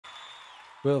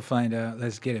We'll find out.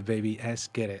 Let's get it, baby. Let's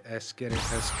get it. Let's get it.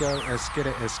 Let's go. Let's get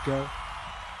it. Let's go.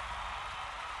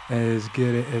 Let's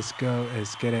get it. Let's go.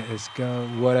 Let's get it. Let's go.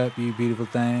 What up, you beautiful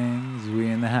things? We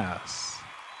in the house.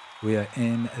 We are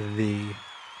in the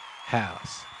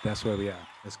house. That's where we are.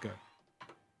 Let's go.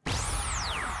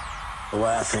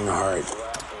 Laughing Heart.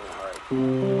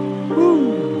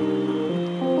 Woo.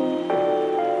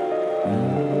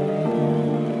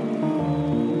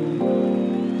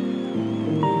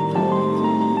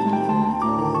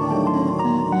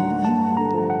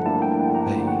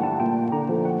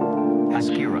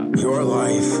 Your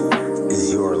life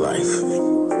is your life.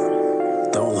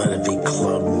 Don't let it be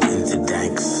clubbed into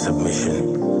dank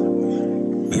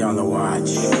submission. Be on the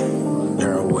watch.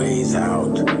 There are ways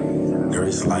out. There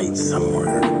is light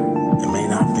somewhere. It may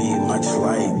not be much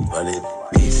light, but it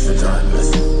beats the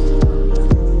darkness.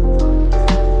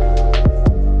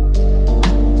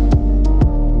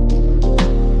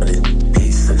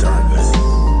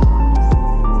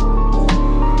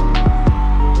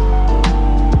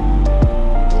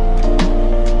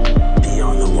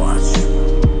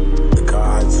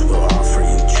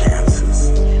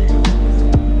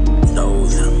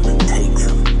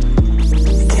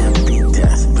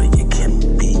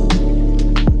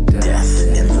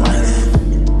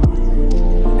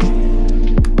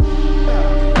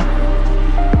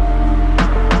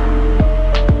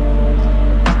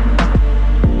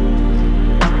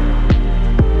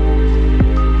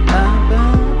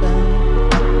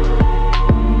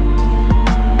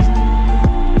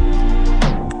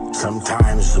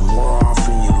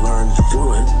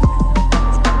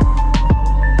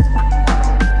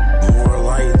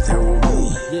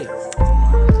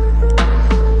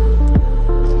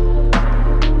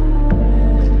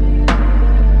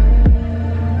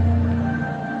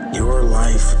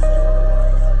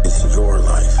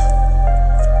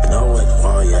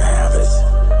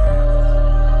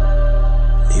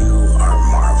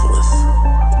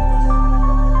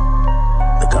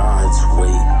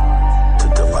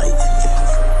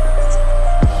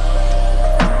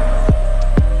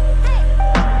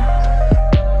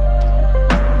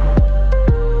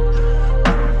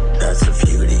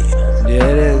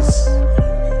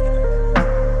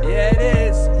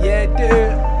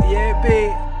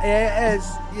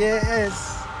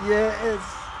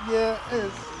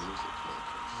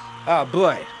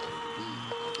 Boy,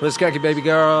 what's cracking, baby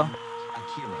girl?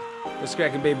 What's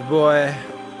cracking, baby boy?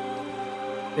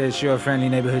 It's your friendly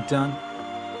neighborhood Don,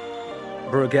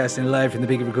 broadcasting live from the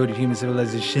peak of recorded human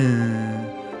civilization.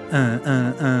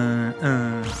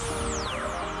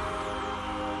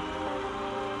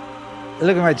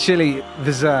 Look at my chilly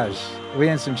visage. We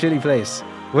in some chilly place.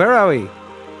 Where are we?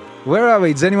 Where are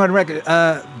we? Does anyone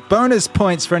bonus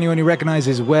points for anyone who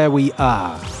recognizes where we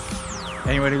are?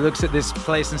 Anyone who looks at this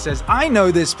place and says, I know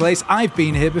this place, I've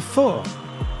been here before.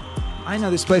 I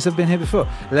know this place, I've been here before.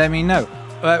 Let me know.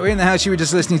 We're in the house, you were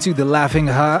just listening to The Laughing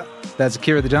Heart. That's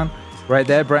Akira the Don, right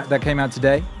there, that came out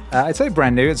today. I'd say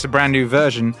brand new, it's a brand new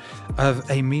version of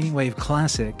a Meaning Wave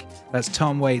classic. That's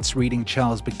Tom Waits reading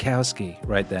Charles Bukowski,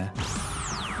 right there.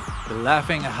 The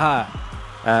Laughing Heart,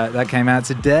 that came out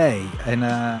today. And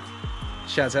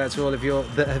shout out to all of you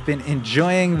that have been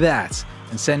enjoying that.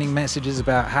 And sending messages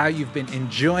about how you've been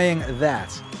enjoying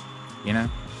that, you know?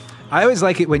 I always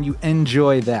like it when you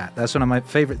enjoy that. That's one of my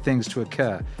favorite things to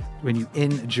occur, when you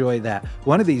enjoy that.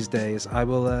 One of these days, I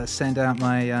will send out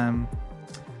my,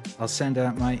 I'll send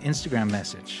out my Instagram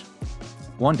message.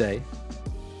 One day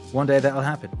that'll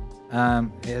happen.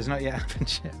 It has not yet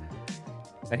happened yet.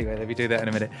 Anyway, let me do that in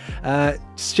a minute.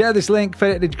 Share this link, put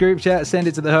it in the group chat, send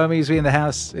it to the homies. We in the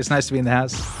house. It's nice to be in the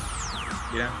house.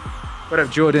 You know? What up,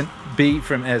 Jordan B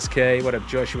from SK? What up,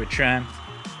 Joshua Tran?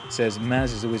 Says,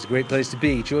 Maz is always a great place to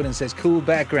be. Jordan says, cool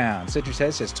background. Cedric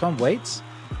says, Tom Waits.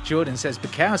 Jordan says,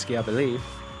 Bukowski, I believe.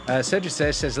 Cedric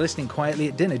says, listening quietly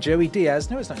at dinner. Joey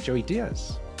Diaz. No, it's not Joey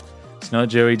Diaz. It's not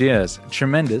Joey Diaz.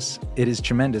 Tremendous. It is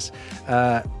tremendous.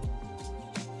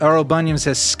 Earl Bunyan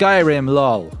says, Skyrim,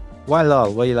 lol. Why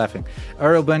lol? Why are you laughing?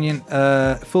 Earl Bunyan,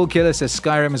 Full Killer says,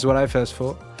 Skyrim is what I first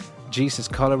thought. G says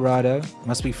Colorado.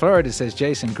 Must be Florida, says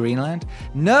Jason. Greenland.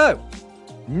 No.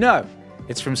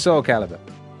 It's from Soul Calibur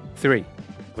 3. I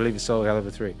believe it's Soul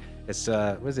Calibur 3. It's,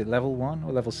 what is it, level 1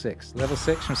 or level 6? Level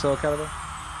 6 from Soul Calibur?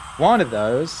 One of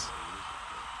those.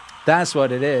 That's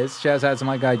what it is. Shout out to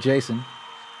my guy Jason,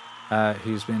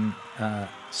 who's been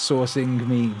sourcing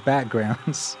me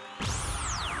backgrounds.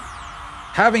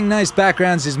 Having nice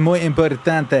backgrounds is muy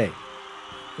importante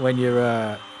when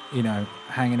you're,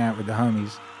 hanging out with the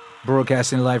homies.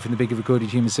 Broadcasting live from the peak of recorded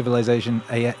human civilization,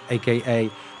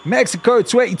 a.k.a. Mexico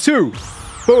 22.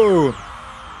 Boom.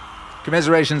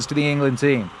 Commiserations to the England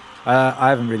team. I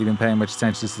haven't really been paying much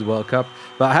attention to the World Cup,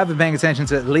 but I have been paying attention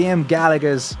to Liam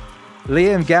Gallagher's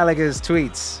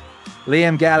tweets.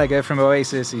 Liam Gallagher from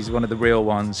Oasis, he's one of the real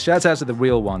ones. Shout out to the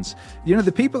real ones. You know,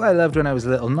 the people I loved when I was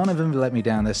little, none of them let me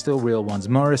down. They're still real ones.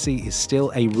 Morrissey is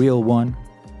still a real one.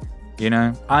 You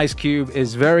know, Ice Cube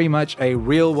is very much a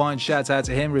real one. Shout out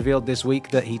to him. Revealed this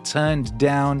week that he turned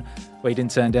down, well, he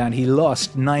didn't turn down, he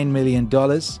lost $9 million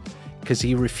because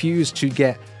he refused to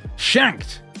get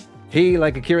shanked. He,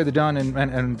 like Akira the Don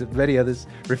and many others,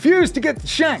 refused to get the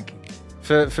shank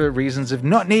for reasons of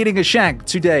not needing a shank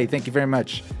today. Thank you very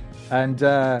much. And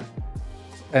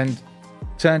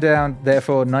turned down,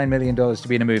 therefore, $9 million to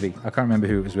be in a movie. I can't remember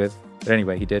who it was with. But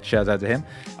anyway, he did. Shout out to him.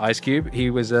 Ice Cube, he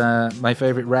was my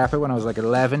favorite rapper when I was like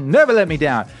 11. Never let me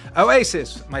down.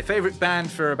 Oasis, my favorite band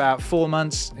for about 4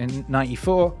 months in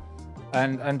 94.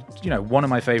 And you know, one of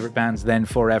my favorite bands then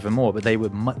forevermore. But they were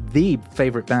the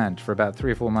favorite band for about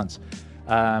 3 or 4 months.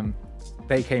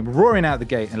 They came roaring out the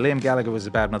gate, and Liam Gallagher was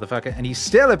a bad motherfucker, and he's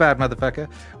still a bad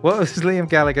motherfucker. What was Liam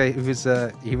Gallagher?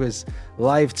 He was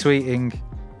live tweeting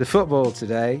the football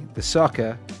today, the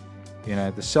soccer. You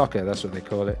know, the soccer, that's what they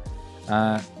call it.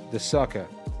 The soccer.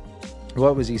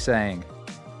 What was he saying?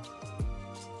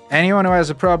 Anyone who has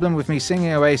a problem with me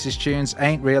singing Oasis tunes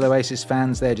ain't real Oasis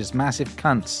fans. They're just massive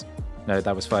cunts. No,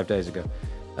 that was 5 days ago.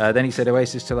 Then he said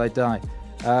Oasis till I die.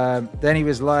 Then he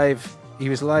was live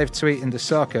tweeting the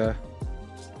soccer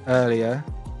earlier.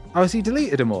 Oh, has he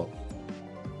deleted them all?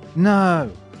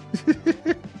 No.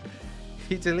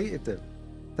 He deleted them.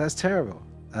 That's terrible.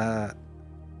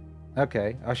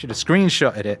 Okay, I should have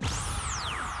screenshotted it.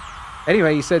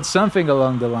 Anyway, he said something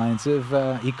along the lines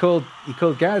of he called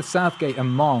Gareth Southgate a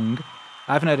mong.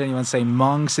 I haven't heard anyone say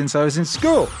mong since I was in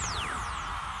school.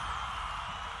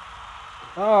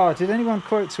 Oh, did anyone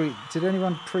quote tweet? Did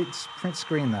anyone print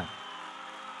screen that?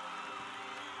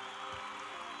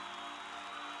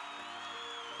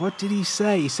 What did he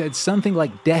say? He said something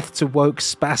like death to woke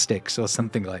spastics or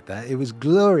something like that. It was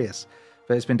glorious.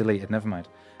 But it's been deleted. Never mind.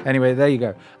 Anyway, there you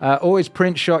go. Always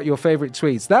print shot your favorite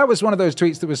tweets. That was one of those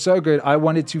tweets that was so good, I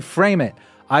wanted to frame it.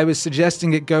 I was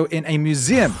suggesting it go in a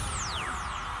museum.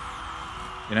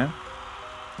 You know?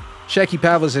 Shecky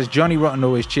Pavel says, Johnny Rotten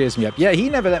always cheers me up. Yeah, he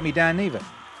never let me down neither.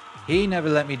 He never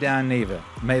let me down neither.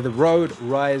 May the road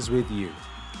rise with you.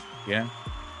 Yeah?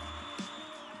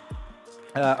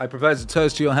 I propose a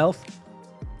toast to your health.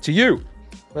 To you.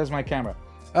 Where's my camera?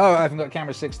 Oh, I haven't got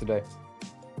camera 6 today.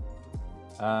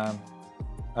 I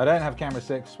don't have camera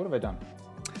 6. What have I done?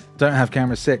 Don't have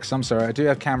camera 6. I'm sorry. I do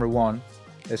have camera 1.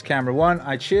 There's camera 1.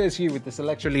 I cheers you with this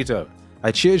Electrolito.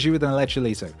 I cheers you with an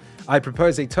Electrolito. I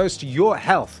propose a toast to your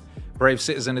health, brave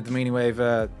citizen of the Meaning Wave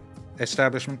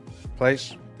establishment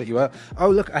place that you are. Oh,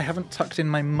 look, I haven't tucked in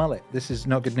my mullet. This is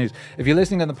not good news. If you're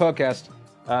listening on the podcast,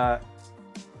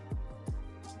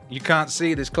 you can't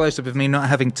see this close-up of me not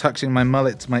having tucked in my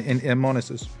mullet to my in-ear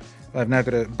monitors. I've now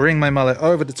got to bring my mullet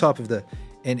over the top of the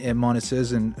in-ear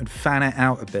monitors and fan it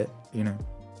out a bit, you know.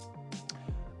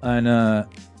 And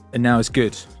now it's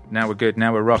good. Now we're good.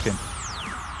 Now we're rocking.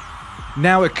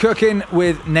 Now we're cooking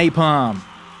with napalm.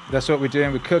 That's what we're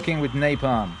doing. We're cooking with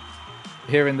napalm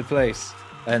here in the place.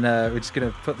 And we're just going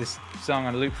to put this song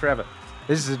on loop forever.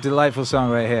 This is a delightful song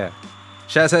right here.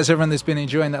 Shout out to everyone that's been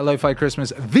enjoying that Lo-Fi Christmas.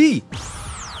 The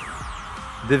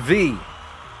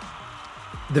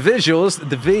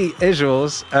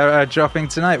visuals are dropping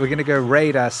tonight. We're going to go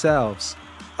raid ourselves.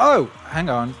 Oh, hang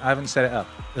on. I haven't set it up.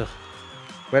 Ugh.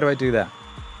 Where do I do that?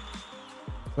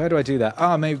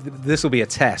 Oh, maybe this will be a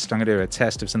test. I'm going to do a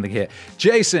test of something here.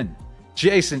 Jason,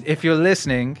 if you're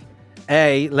listening,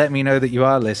 A, let me know that you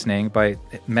are listening by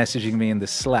messaging me in the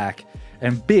Slack.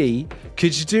 And B,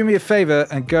 could you do me a favor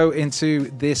and go into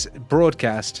this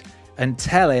broadcast and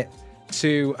tell it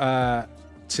to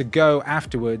go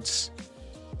afterwards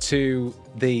to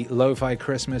the Lo-Fi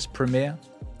Christmas premiere?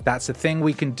 That's a thing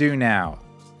we can do now.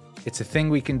 It's a thing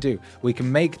we can do. We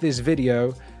can make this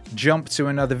video jump to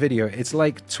another video. It's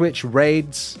like Twitch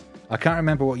raids. I can't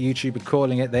remember what YouTube are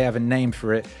calling it. They have a name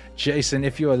for it. Jason,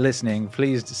 if you're listening,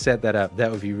 please set that up.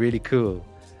 That would be really cool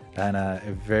and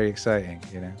very exciting,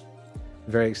 you know.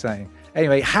 Very exciting.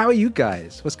 Anyway, how are you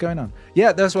guys? What's going on?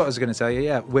 Yeah, that's what I was going to tell you.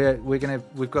 Yeah,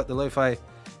 we've got the Lo-Fi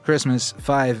Christmas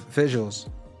 5 visuals.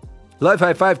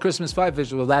 Lo-Fi 5 Christmas 5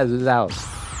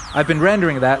 visuals. I've been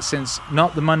rendering that since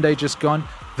not the Monday just gone,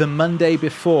 the Monday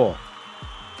before.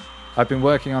 I've been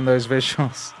working on those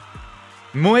visuals.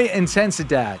 Muy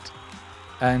intensidad.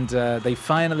 And they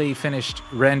finally finished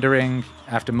rendering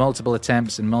after multiple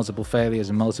attempts and multiple failures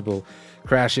and multiple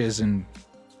crashes and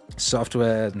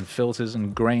software and filters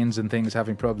and grains and things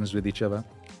having problems with each other.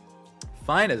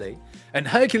 finally. And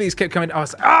Hercules kept coming. I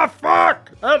was like,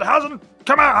 fuck! It hasn't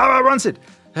come out how I wanted.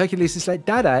 Hercules is like,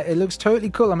 Dada, it looks totally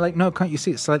cool. I'm like, no, can't you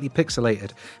see it's slightly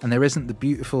pixelated? And there isn't the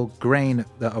beautiful grain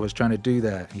that I was trying to do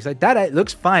there. He's like, Dada, it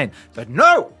looks fine. But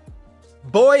no!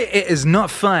 Boy, it is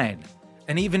not fine.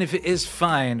 And even if it is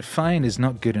fine, fine is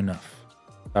not good enough.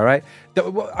 All right?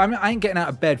 I ain't getting out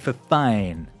of bed for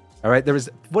fine. All right?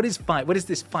 What is fine? What is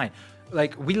this fine?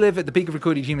 Like, we live at the peak of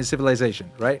recorded human civilization,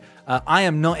 right? I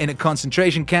am not in a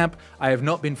concentration camp. I have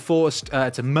not been forced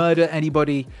to murder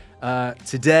anybody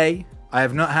today. I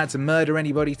have not had to murder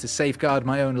anybody to safeguard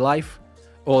my own life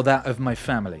or that of my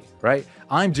family, right?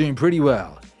 I'm doing pretty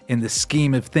well in the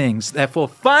scheme of things. Therefore,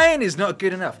 fine is not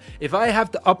good enough. If I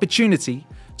have the opportunity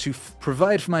to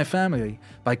provide for my family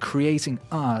by creating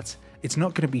art, it's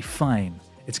not going to be fine.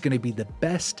 It's going to be the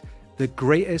best, the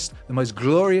greatest, the most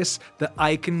glorious that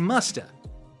I can muster,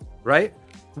 right?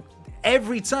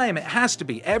 Every time it has to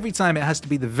be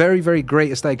the very, very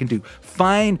greatest I can do.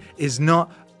 Fine is not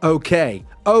okay.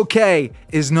 Okay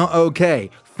is not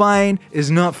okay. Fine is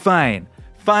not fine.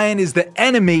 Fine is the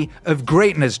enemy of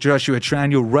greatness, Joshua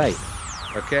Tran. You're right.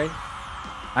 Okay?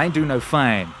 I ain't do no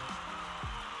fine.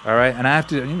 All right? And I have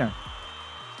to,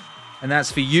 And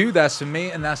that's for you, that's for me,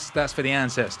 and that's for the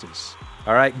ancestors.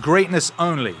 All right? Greatness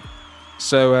only.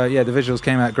 So, the visuals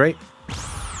came out great.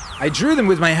 I drew them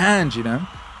with my hand,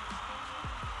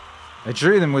 I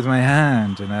drew them with my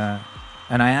hand, and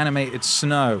I animated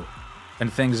snow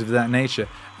and things of that nature.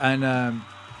 And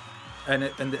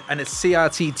it's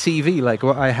CRT TV, like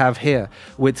what I have here,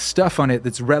 with stuff on it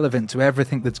that's relevant to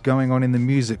everything that's going on in the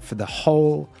music for the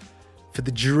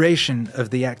duration of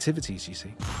the activities, you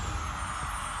see.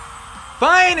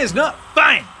 Fine is not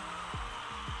fine.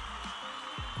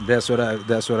 That's what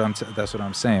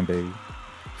I'm saying, baby.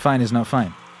 Fine is not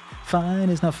fine. Fine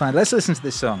is not fine. Let's listen to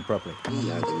this song properly.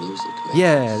 We are the music makers.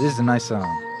 Yeah, this is a nice song.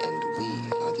 And we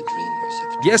are the dreamers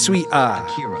of Yes, we are.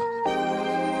 Akira.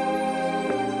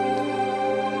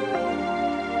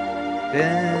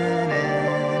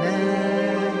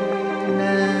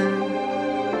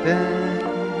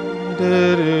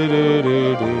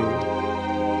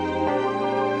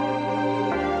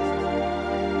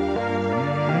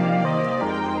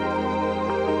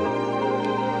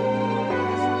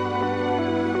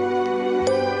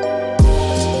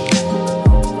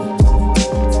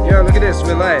 Yo, look at this,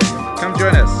 we're live. Come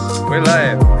join us. We're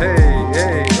live.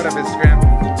 Hey, what up, Instagram?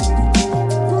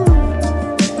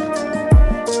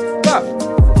 Up.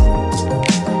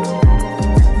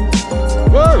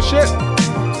 Whoa, shit.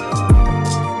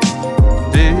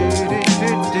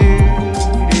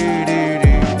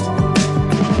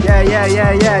 Yeah.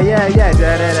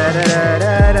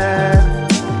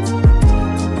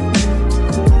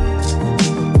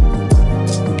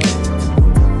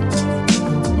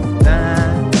 Da.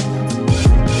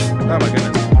 Oh my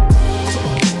goodness.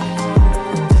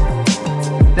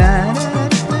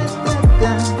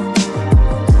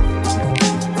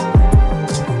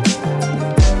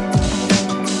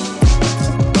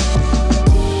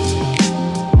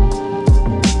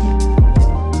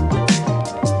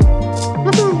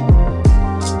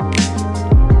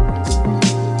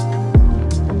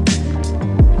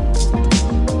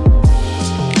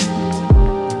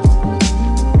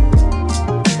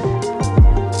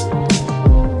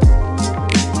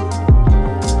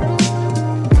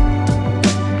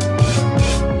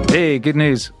 Hey, good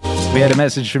news. We had a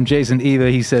message from Jason Eva.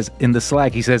 He says, in the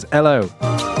Slack, he says, hello.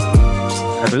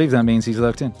 I believe that means he's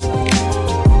logged in.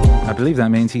 I believe that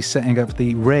means he's setting up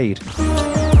the raid.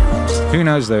 Who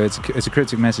knows, though? It's a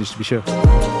cryptic message, to be sure.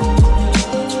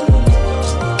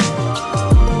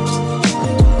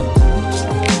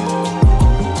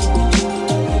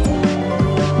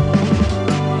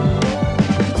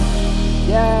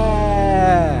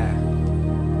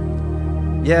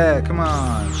 Yeah, come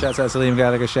on. Shouts out to Liam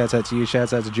Gallagher. Shouts out to you.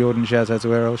 Shouts out to Jordan. Shouts out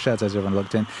to Errol. Shouts out to everyone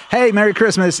logged in. Hey, Merry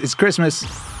Christmas. It's Christmas.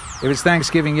 It was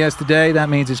Thanksgiving yesterday. That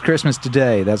means it's Christmas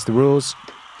today. That's the rules.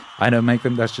 I don't make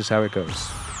them. That's just how it goes.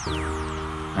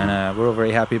 And we're all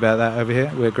very happy about that over here.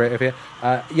 We're great over here.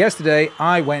 Yesterday,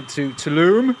 I went to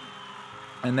Tulum.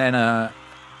 And then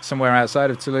somewhere outside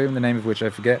of Tulum, the name of which I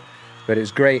forget. But it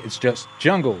was great. It's just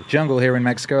jungle here in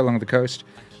Mexico along the coast.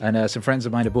 And some friends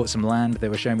of mine had bought some land. They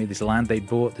were showing me this land they'd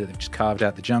bought that they've just carved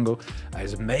out the jungle. It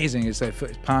was amazing. It's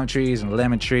like palm trees and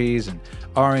lemon trees and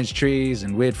orange trees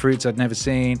and weird fruits I'd never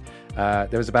seen. There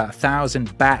was about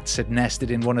 1,000 bats had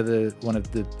nested in one of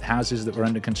the houses that were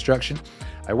under construction.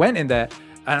 I went in there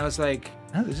and I was like,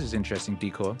 oh, this is interesting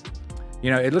decor.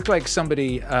 It looked like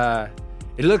somebody.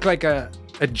 It looked like a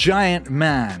giant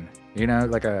man.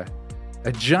 Like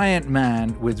A giant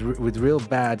man with real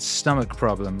bad stomach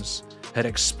problems had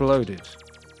exploded,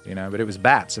 you know. But it was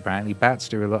bats. Apparently, bats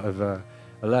do a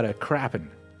lot of crapping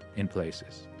in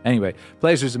places. Anyway,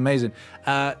 place was amazing.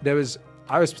 I was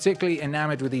particularly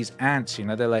enamored with these ants. You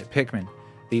know, they're like Pikmin.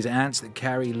 These ants that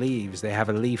carry leaves. They have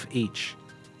a leaf each,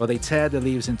 or they tear the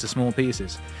leaves into small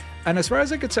pieces. And as far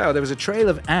as I could tell, there was a trail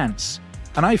of ants.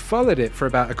 And I followed it for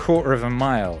about a quarter of a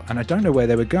mile, and I don't know where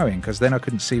they were going, because then I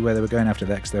couldn't see where they were going after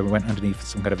that, because they went underneath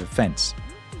some kind of a fence.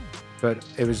 But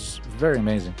it was very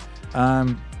amazing.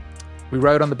 We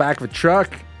rode on the back of a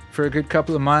truck for a good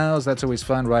couple of miles. That's always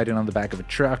fun, riding on the back of a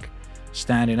truck,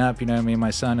 standing up, you know, me and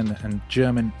my son and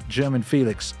German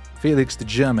Felix the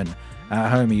German, our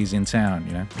homies in town,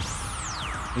 you know.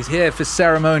 He's here for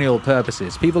ceremonial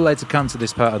purposes. People like to come to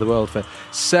this part of the world for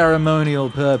ceremonial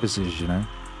purposes, you know.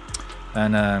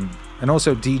 And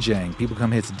also DJing. People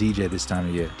come here to DJ this time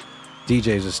of year.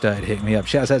 DJs have started hitting me up.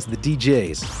 Shouts out to the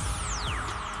DJs.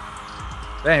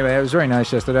 But anyway, it was very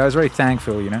nice yesterday. I was very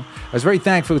thankful, you know. I was very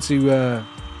thankful to,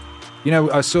 you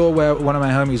know, I saw where one of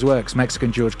my homies works,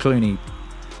 Mexican George Clooney,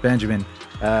 Benjamin.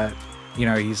 You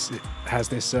know, has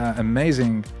this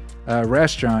amazing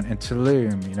restaurant in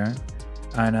Tulum, you know.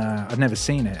 And I'd never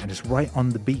seen it. And it's right on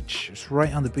the beach. It's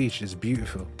right on the beach. It's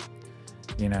beautiful.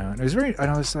 You know, and it was very,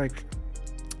 and I was like,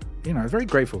 you know, very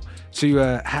grateful to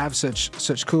have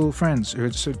such cool friends who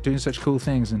are doing such cool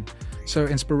things and so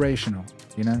inspirational,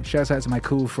 you know. Shouts out to my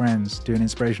cool friends doing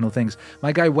inspirational things.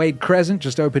 My guy Wade Crescent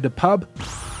just opened a pub.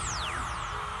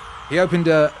 He opened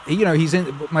he's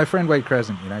in, my friend Wade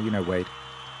Crescent, you know Wade.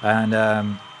 And,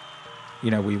 you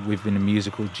know, we've been in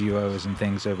musical duos and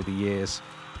things over the years.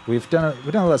 We've done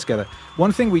a lot together.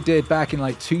 One thing we did back in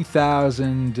like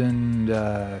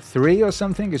 2003 or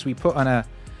something is we put on a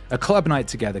club night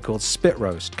together called Spit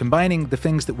Roast, combining the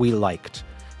things that we liked.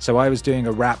 So I was doing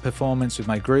a rap performance with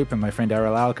my group, and my friend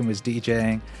Errol Alkin was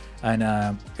DJing,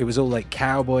 and it was all like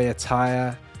cowboy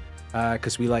attire,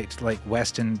 because we liked like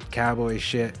Western cowboy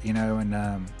shit, you know,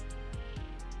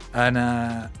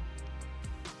 and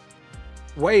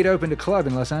Wade opened a club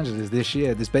in Los Angeles this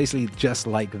year that's basically just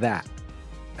like that.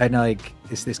 And like,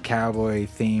 it's this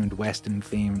cowboy-themed,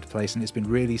 Western-themed place, and it's been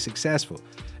really successful.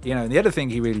 You know, and the other thing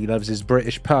he really loves is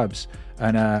British pubs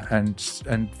and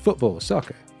football,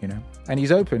 soccer, you know. And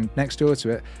he's opened, next door to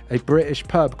it, a British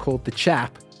pub called The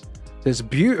Chap. That's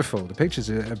beautiful. The pictures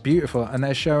are beautiful, and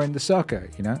they're showing the soccer,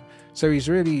 you know. So he's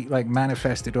really, like,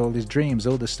 manifested all his dreams,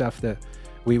 all the stuff that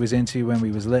we was into when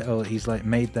we was little. He's, like,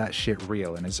 made that shit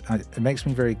real, and it makes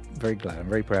me very, very glad. I'm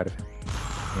very proud of him,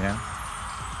 you know.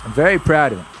 I'm very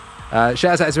proud of him.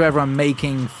 Shouts out to everyone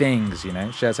making things, you know.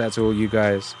 Shouts out to all you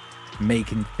guys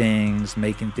making things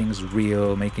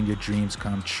real, making your dreams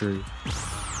come true.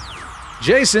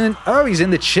 Jason, he's in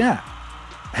the chat.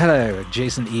 Hello,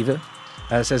 Jason Eva.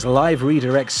 Says live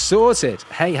redirect sorted.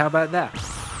 Hey, how about that?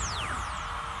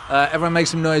 Everyone make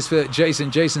some noise for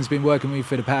Jason. Jason's been working with me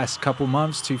for the past couple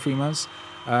months, 2-3 months,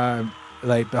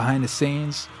 like behind the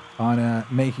scenes on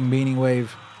making Meaning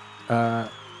Wave.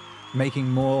 Making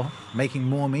more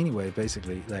Meaning Wave,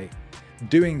 basically, like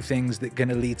doing things that are going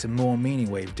to lead to more Meaning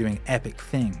Wave, doing epic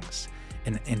things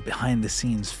in behind the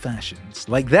scenes fashions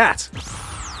like that,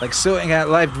 like sorting out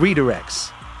live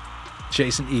redirects.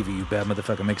 Jason Evie, you bad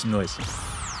motherfucker, make some noise.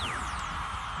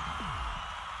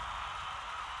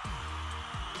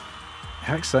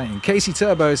 How exciting. Casey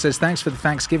Turbo says, thanks for the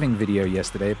Thanksgiving video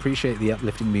yesterday. Appreciate the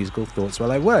uplifting musical thoughts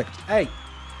while I worked. Hey,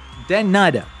 de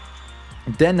nada,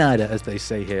 as they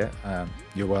say here.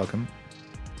 You're welcome.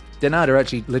 De nada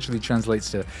actually literally translates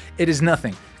to, it is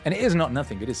nothing. And it is not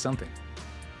nothing, it is something.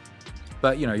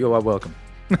 But, you know, you are welcome.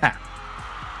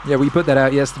 Yeah, we put that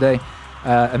out yesterday.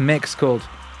 A mix called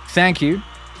Thank You.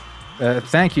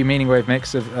 Thank You Meaning Wave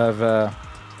mix of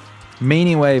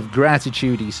Meaning Wave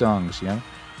gratitude-y songs, you know?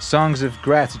 Songs of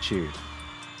gratitude.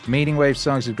 Meaning Wave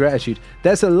songs of gratitude.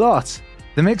 There's a lot.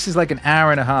 The mix is like an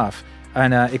hour and a half,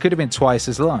 and it could have been twice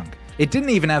as long. It didn't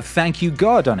even have Thank You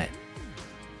God on it.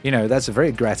 You know, that's a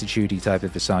very gratitude-y type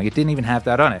of a song. It didn't even have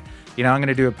that on it. You know, I'm going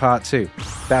to do a part 2.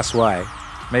 That's why.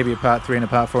 Maybe a part 3 and a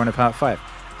part 4 and a part 5.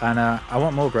 And I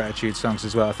want more gratitude songs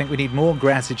as well. I think we need more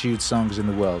gratitude songs in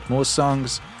the world. More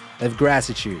songs of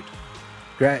gratitude.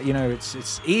 You know,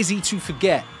 it's easy to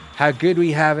forget how good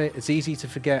we have it. It's easy to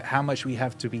forget how much we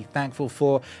have to be thankful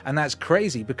for. And that's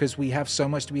crazy because we have so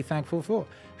much to be thankful for.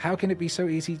 How can it be so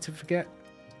easy to forget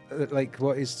like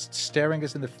what is staring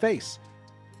us in the face?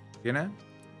 You know?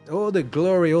 All the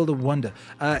glory, all the wonder.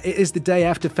 It is the day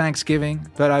after Thanksgiving,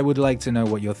 but I would like to know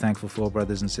what you're thankful for,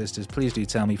 brothers and sisters. Please do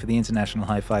tell me for the international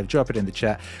high five. Drop it in the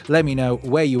chat. Let me know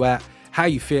where you at, how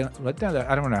you feel. I don't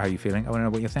want to know how you're feeling. I want to know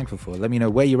what you're thankful for. Let me know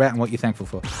where you're at and what you're thankful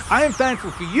for. I am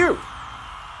thankful for you.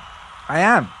 I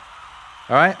am.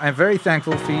 All right? I'm very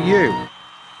thankful for you.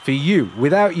 For you.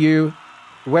 Without you,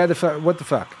 what the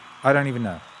fuck? I don't even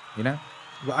know. You know?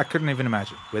 I couldn't even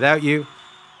imagine. Without you,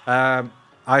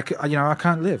 I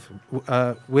can't live.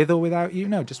 With or without you?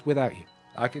 No, just without you.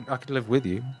 I could live with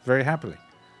you very happily.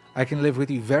 I can live with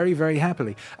you very, very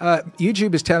happily.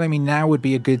 YouTube is telling me now would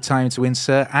be a good time to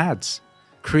insert ads.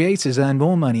 Creators earn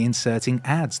more money inserting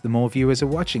ads the more viewers are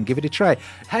watching. Give it a try.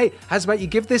 Hey, how's about you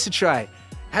give this a try?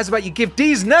 How's about you give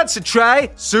these nuts a try,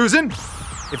 Susan?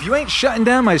 If you ain't shutting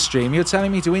down my stream, you're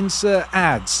telling me to insert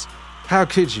ads. How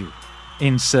could you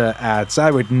insert ads?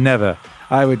 I would never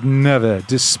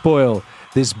despoil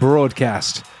this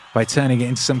broadcast by turning it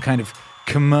into some kind of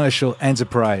commercial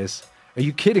enterprise. Are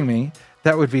you kidding me?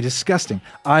 That would be disgusting.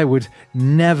 I would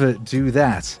never do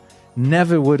that.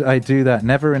 Never would I do that.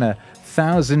 Never in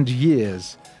 1,000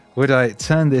 years would I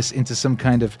turn this into some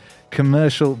kind of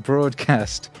commercial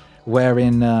broadcast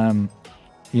wherein, I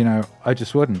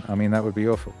just wouldn't. I mean, that would be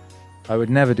awful. I would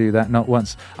never do that, not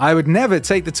once. I would never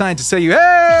take the time to say you,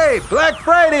 hey, Black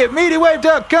Friday at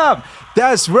MediaWave.com.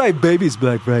 That's right, baby. It's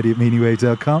Black Friday at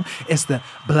MediaWave.com. It's the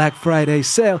Black Friday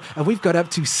sale, and we've got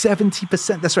up to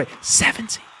 70%. That's right,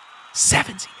 70%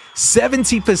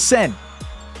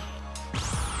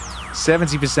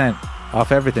 70%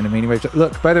 off everything at MediaWave.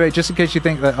 Look, by the way, just in case you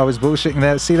think that I was bullshitting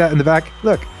there, see that in the back?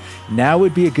 Look, now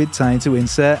would be a good time to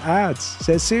insert ads,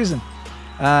 says Susan.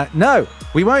 No,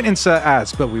 we won't insert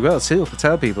ads, but we will still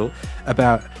tell people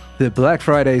about the Black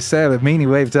Friday sale at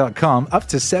MediaWave.com, up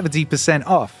to 70%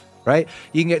 off, right?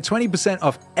 You can get 20%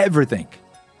 off everything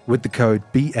with the code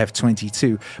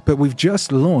BF22, but we've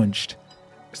just launched.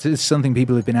 This is something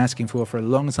people have been asking for a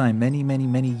long time, many, many,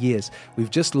 many years. We've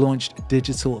just launched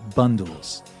digital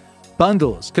bundles,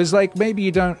 because like maybe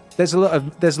you don't. There's a lot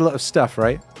of stuff,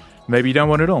 right? Maybe you don't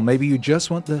want it all. Maybe you just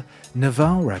want the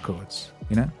Naval records,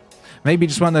 you know. Maybe you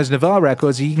just want those Naval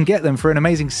records. You can get them for an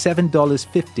amazing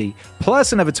 $7.50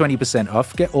 plus another 20%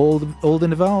 off. Get all the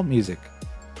Naval music.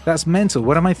 That's mental.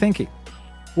 What am I thinking?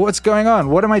 What's going on?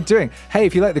 What am I doing? Hey,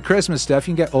 if you like the Christmas stuff,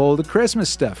 you can get all the Christmas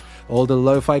stuff. All the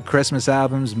lo-fi Christmas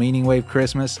albums, Meaning Wave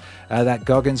Christmas, that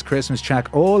Goggins Christmas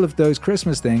track, all of those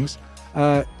Christmas things,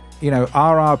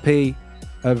 RRP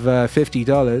of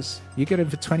 $50, you get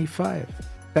it for $25.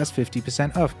 That's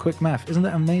 50% off. Quick math. Isn't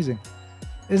that amazing?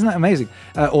 Isn't that amazing?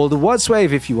 All the Watts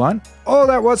Wave if you want. All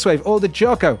that Watts Wave. All the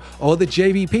Jocko. All the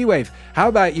JVP Wave. How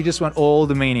about you just want all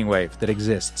the Meaning Wave that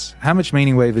exists? How much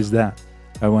Meaning Wave is that?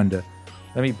 I wonder.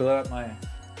 Let me blow up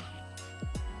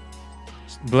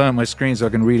my screen so I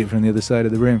can read it from the other side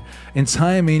of the room.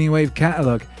 Entire Meaning Wave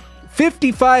catalog.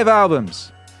 55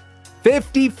 albums.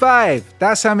 55.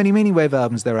 That's how many Meaning Wave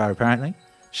albums there are, apparently.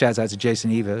 Shouts out to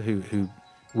Jason Eva, who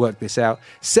worked this out.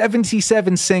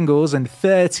 77 singles and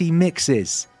 30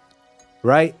 mixes,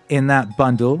 right, in that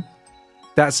bundle.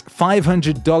 That's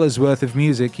 $500 worth of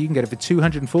music. You can get it for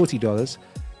 $240,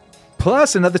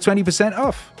 plus another 20%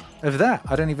 off of that.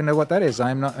 I don't even know what that is.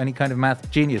 I'm not any kind of math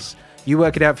genius. You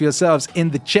work it out for yourselves in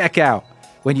the checkout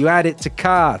when you add it to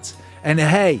cart. And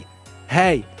hey,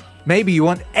 maybe you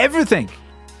want everything.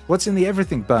 What's in the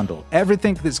everything bundle?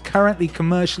 Everything that's currently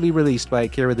commercially released by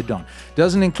Akira the Don.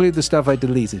 Doesn't include the stuff I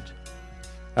deleted.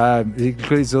 It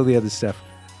includes all the other stuff.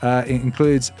 It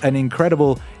includes an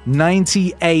incredible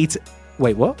 98...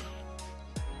 Wait, what?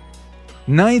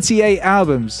 98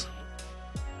 albums.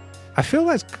 I feel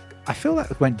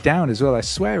that went down as well. I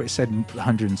swear it said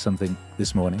 100 and something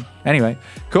this morning. Anyway,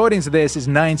 according to this, it's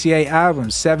 98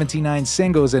 albums, 79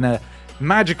 singles, and a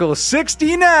magical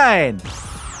 69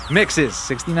 mixes.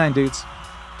 69 dudes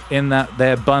in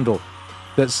their bundle.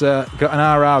 That's got an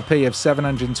RRP of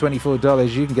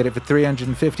 $724. You can get it for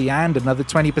 $350 and another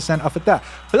 20% off at that.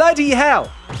 Bloody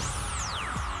hell!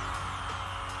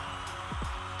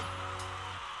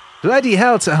 Bloody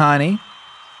hell, Tahani.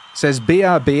 Says,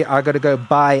 BRB, I got to go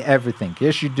buy everything.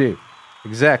 Yes, you do.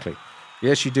 Exactly.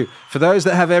 Yes, you do. For those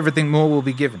that have everything, more will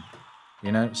be given.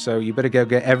 You know, so you better go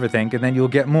get everything and then you'll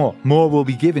get more. More will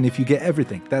be given if you get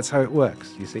everything. That's how it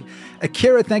works, you see.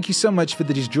 Akira, thank you so much for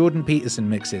these Jordan Peterson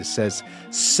mixes, says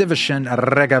Sivashan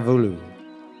Regavulu.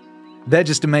 They're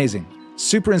just amazing.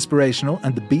 Super inspirational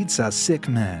and the beats are sick,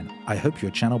 man. I hope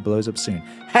your channel blows up soon.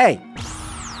 Hey,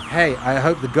 I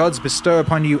hope the gods bestow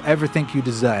upon you everything you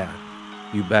desire.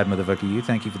 You bad motherfucker, you.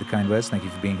 Thank you for the kind words. Thank you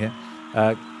for being here.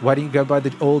 Why don't you go buy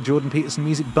the all Jordan Peterson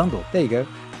music bundle? There you go.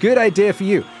 Good idea for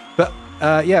you. But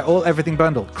Yeah, all everything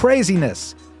bundle.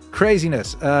 Craziness.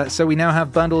 So we now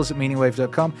have bundles at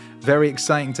meaningwave.com. Very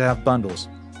exciting to have bundles.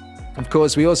 Of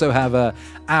course, we also have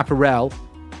apparel.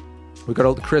 We've got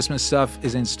all the Christmas stuff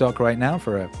is in stock right now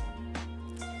for a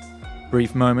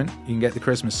brief moment. You can get the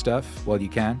Christmas stuff while you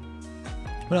can.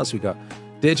 What else we got?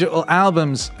 Digital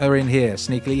albums are in here.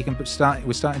 Sneakily, you can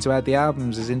we're starting to add the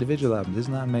albums as individual albums.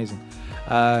 Isn't that amazing?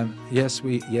 Yes,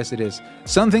 it is.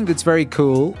 Something that's very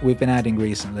cool we've been adding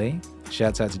recently,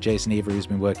 shouts out to Jason Eva who's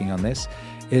been working on this,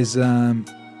 is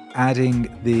adding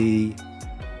the...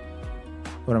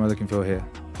 What am I looking for here?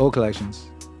 All collections.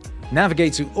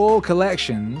 Navigate to all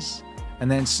collections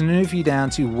and then snoof you down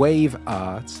to Wave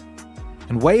Art.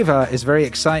 And Wave Art is very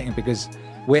exciting because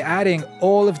we're adding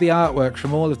all of the artwork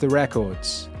from all of the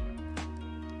records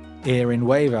here in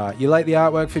Wave Art. You like the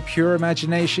artwork for Pure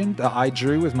Imagination that I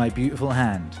drew with my beautiful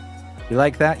hand? You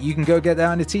like that? You can go get that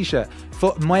on a t-shirt.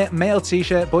 For male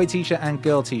t-shirt, boy t-shirt, and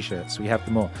girl t-shirts. We have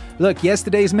them all. Look,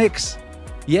 yesterday's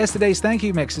thank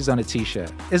you mix is on a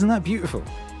t-shirt. Isn't that beautiful?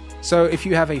 So if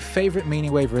you have a favorite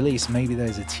Meaning Wave release, maybe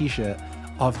there's a t-shirt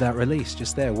of that release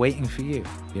just there waiting for you,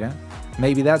 you know?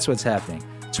 Maybe that's what's happening.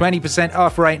 20%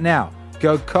 off right now.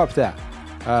 Go cop that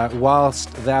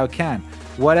whilst thou can.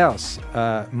 What else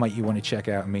might you want to check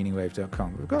out at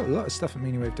meaningwave.com? We've got a lot of stuff at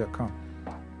meaningwave.com.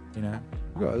 You know,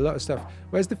 we've got a lot of stuff.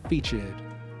 Where's the featured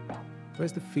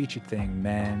thing?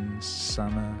 Men's,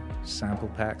 summer, sample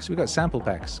packs. We've got sample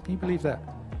packs. Can you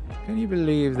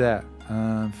believe that?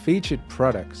 Featured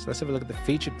products. Let's have a look at the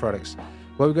featured products.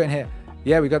 What have we got in here?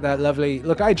 Yeah, we got that lovely...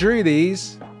 Look, I drew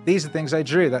these. These are things I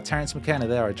drew. That Terence McKenna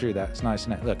there, I drew that. It's nice,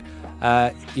 isn't it? Look,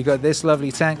 you got this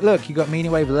lovely tank. Look, you got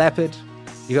Meaning Wave Leopard.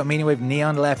 You got Meaning Wave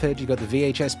Neon Leopard. You got the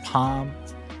VHS Palm.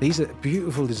 These are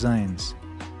beautiful designs.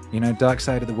 You know, Dark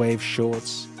Side of the Wave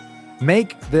shorts.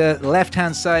 Make the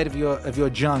left-hand side of your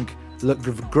junk look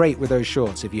great with those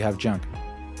shorts if you have junk.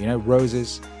 You know,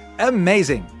 roses.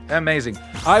 Amazing.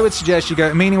 I would suggest you go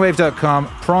to meaningwave.com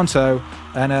pronto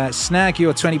and snag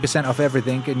your 20% off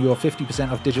everything and your 50%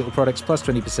 off digital products plus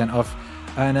 20% off.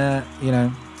 And, you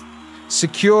know,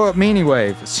 secure Meaning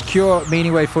Wave. Secure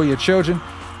Meaning Wave for your children.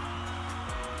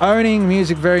 Owning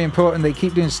music, very important. They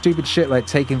keep doing stupid shit like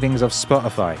taking things off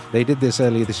Spotify. They did this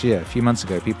earlier this year, a few months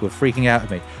ago. People were freaking out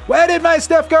at me. Where did my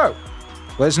stuff go?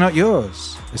 Well, it's not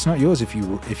yours. It's not yours if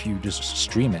you just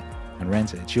stream it and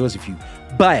rent it. It's yours if you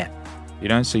buy it. You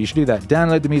know, so you should do that.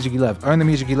 Download the music you love. Own the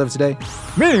music you love today.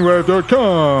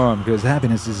 Meaningwave.com, because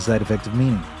happiness is a side effect of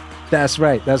meaning. That's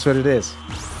right. That's what it is.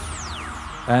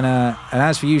 And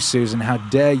as for you, Susan, how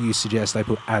dare you suggest I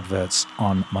put adverts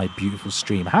on my beautiful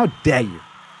stream? How dare you?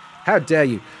 How dare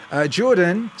you?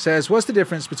 Jordan says, what's the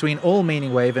difference between all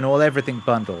Meaning Wave and all everything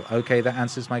bundle? Okay, that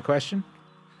answers my question.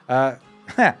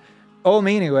 All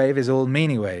Meaning Wave is all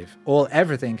Meaning Wave. All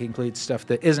everything includes stuff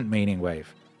that isn't Meaning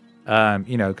Wave.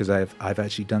 You know, because I've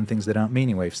actually done things that aren't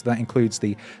Meaning Wave. So that includes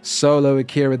the solo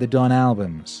Akira the Don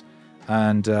albums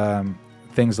and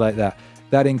things like that.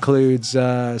 That includes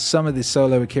some of the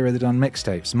solo Akira the Don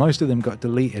mixtapes. Most of them got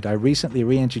deleted. I recently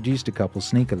reintroduced a couple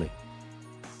sneakily.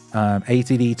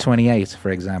 ATD 28,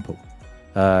 for example.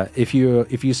 If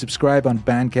you subscribe on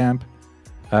Bandcamp,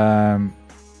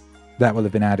 that will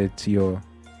have been added to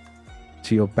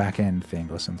your back end thing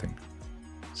or something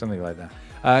like that.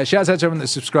 Shouts out to everyone that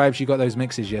subscribes. You got those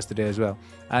mixes yesterday as well.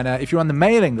 And if you're on the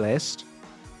mailing list,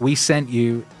 we sent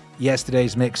you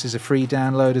yesterday's mix as a free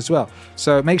download as well.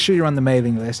 So make sure you're on the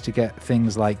mailing list to get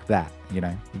things like that. You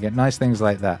know, you get nice things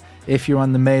like that if you're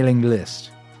on the mailing list,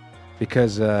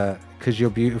 because you're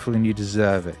beautiful and you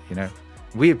deserve it. You know,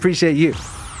 we appreciate you.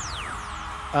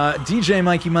 DJ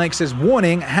Mikey Mike says,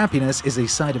 warning, happiness is a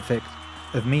side effect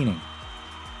of meaning.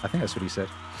 I think that's what he said.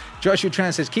 Joshua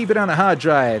Tran says, keep it on a hard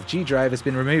drive. G Drive has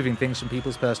been removing things from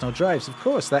people's personal drives. Of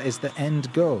course, that is the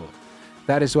end goal.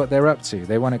 That is what they're up to.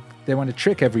 They want to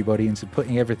trick everybody into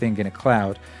putting everything in a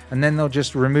cloud, and then they'll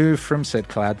just remove from said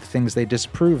cloud the things they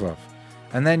disapprove of.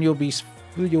 And then you'll be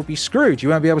screwed. You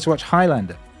won't be able to watch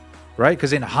Highlander, right?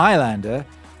 Because in Highlander,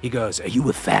 he goes, are you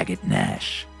a faggot,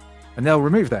 Nash? And they'll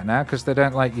remove that now because they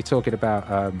don't like you talking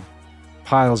about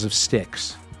piles of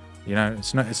sticks. You know,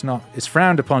 it's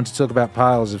frowned upon to talk about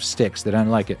piles of sticks. They don't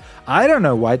like it. I don't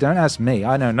know why. Don't ask me.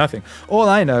 I know nothing. All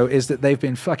I know is that they've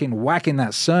been fucking whacking that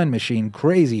CERN machine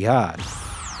crazy hard.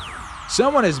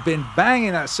 Someone has been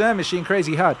banging that CERN machine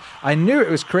crazy hard. I knew it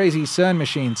was crazy CERN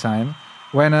machine time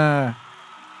when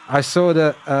I saw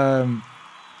that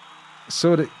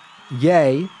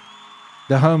Ye,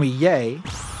 the homie Ye,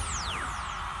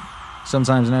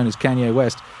 sometimes known as Kanye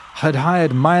West, had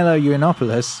hired Milo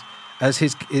Yiannopoulos as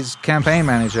his campaign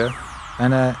manager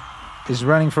and is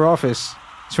running for office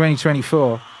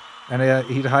 2024. And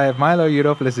he'd hired Milo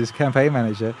Yiannopoulos as campaign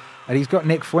manager, and he's got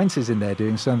Nick Fuentes in there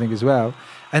doing something as well.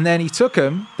 And then he took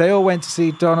them. They all went to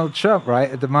see Donald Trump,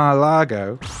 right, at the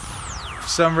Mar-a-Lago for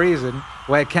some reason,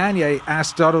 where Kanye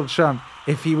asked Donald Trump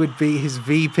if he would be his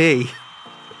VP.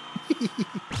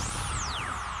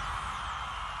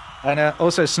 And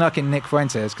also snuck in Nick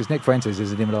Fuentes, because Nick Fuentes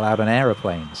isn't even allowed on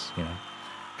aeroplanes, you know,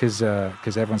 because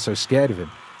everyone's so scared of him.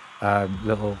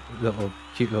 Little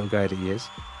cute little guy that he is.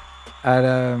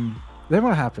 And then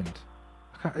what happened?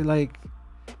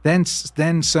 Then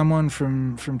someone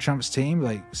from Trump's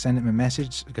team sent him a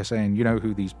message saying, you know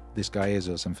who this guy is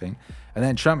or something. And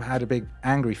then Trump had a big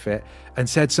angry fit and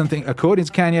said something, according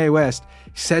to Kanye West,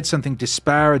 he said something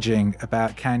disparaging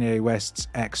about Kanye West's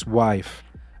ex-wife,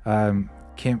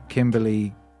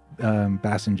 Kimberly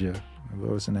Bassinger.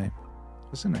 What was her name?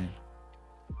 What's her name?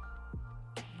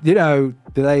 You know,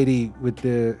 the lady with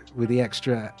the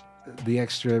extra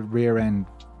rear end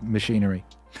machinery.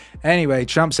 Anyway,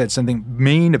 Trump said something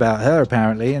mean about her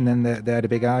apparently, and then they had a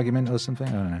big argument or something.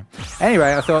 I don't know.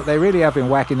 Anyway, I thought they really have been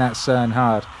whacking that CERN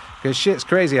hard, because shit's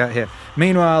crazy out here.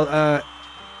 Meanwhile,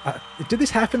 did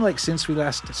this happen since we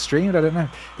last streamed? I don't know.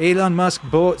 Elon Musk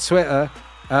bought Twitter,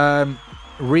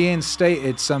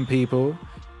 reinstated some people.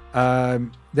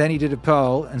 Then he did a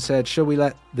poll and said, "Should we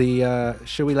let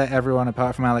everyone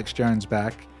apart from Alex Jones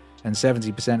back?" And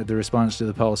 70% of the response to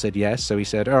the poll said yes. So he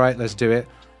said, "All right, let's do it."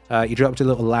 He dropped a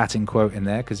little Latin quote in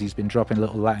there, because he's been dropping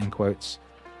little Latin quotes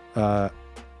all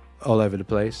over the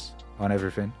place on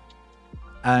everything.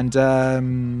 And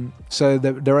so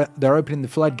they're opening the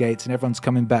floodgates, and everyone's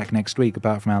coming back next week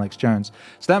apart from Alex Jones.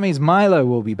 So that means Milo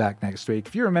will be back next week.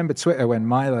 If you remember Twitter, when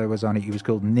Milo was on it, he was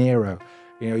called Nero.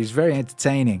 You know, he's very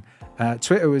entertaining.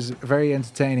 Twitter was very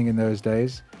entertaining in those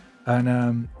days.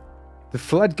 And the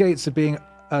floodgates are being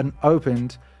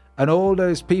opened, and all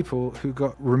those people who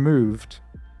got removed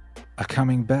are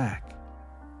coming back.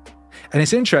 And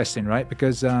it's interesting, right?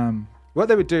 Because what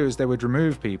they would do is they would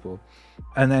remove people,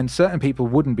 and then certain people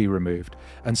wouldn't be removed,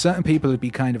 and certain people would be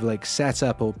kind of set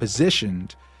up or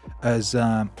positioned as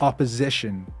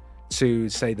opposition to,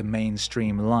 say, the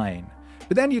mainstream line.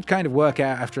 But then you'd kind of work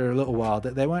out after a little while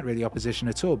that they weren't really opposition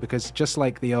at all, because just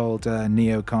like the old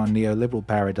neocon, neoliberal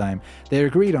paradigm, they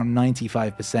agreed on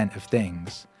 95% of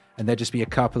things, and there'd just be a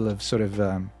couple of sort of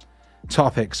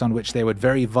topics on which they would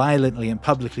very violently and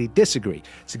publicly disagree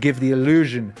to give the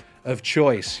illusion of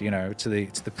choice, you know, to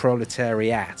the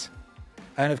proletariat.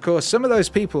 And of course, some of those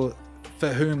people for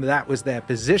whom that was their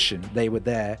position, they were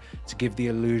there to give the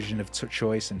illusion of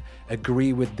choice and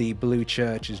agree with the blue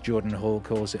church, as Jordan Hall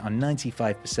calls it, on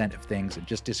 95% of things, and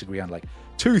just disagree on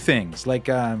two things,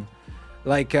 Samuel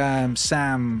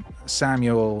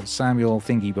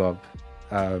Thingy Bob.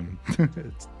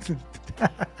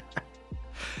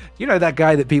 You know, that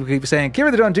guy that people keep saying,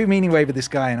 Kira the Don, do Meaning Wave with this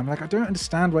guy. And I'm like, I don't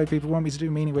understand why people want me to do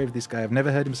Meaning Wave with this guy. I've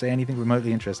never heard him say anything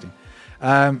remotely interesting.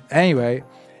 Anyway,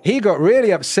 he got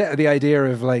really upset at the idea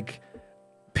of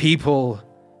people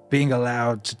being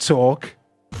allowed to talk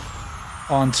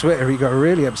on Twitter. He got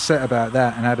really upset about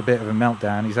that and had a bit of a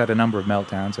meltdown. He's had a number of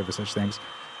meltdowns over such things.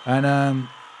 And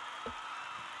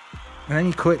then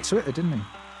he quit Twitter, didn't he?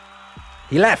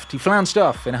 He left. He flounced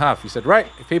off in a huff. He said, right,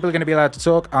 if people are going to be allowed to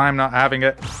talk, I'm not having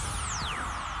it.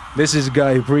 This is a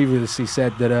guy who previously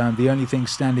said that the only thing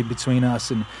standing between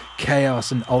us and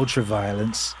chaos and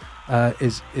ultra-violence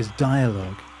is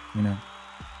dialogue, you know.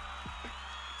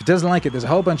 If he doesn't like it, there's a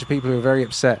whole bunch of people who are very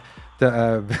upset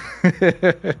that,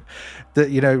 that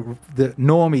you know, that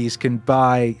normies can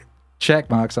buy check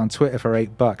marks on Twitter for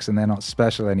 $8 and they're not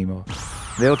special anymore.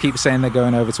 They'll keep saying they're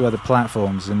going over to other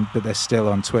platforms, but they're still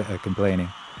on Twitter complaining.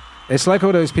 It's like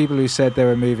all those people who said they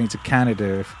were moving to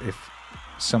Canada if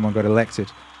someone got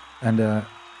elected. And,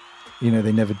 you know,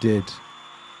 they never did.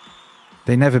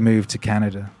 They never moved to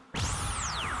Canada.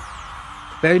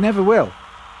 They never will.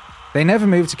 They never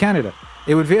moved to Canada.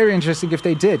 It would be very interesting if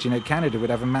they did. You know, Canada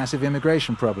would have a massive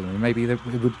immigration problem. And maybe it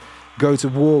would go to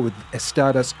war with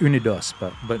Estados Unidos,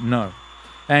 but no.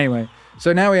 Anyway,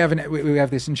 so now we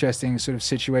have this interesting sort of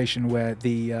situation where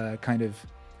the kind of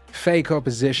fake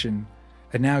opposition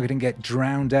are now going to get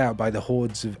drowned out by the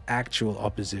hordes of actual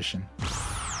opposition.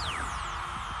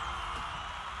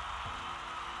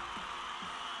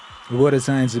 What a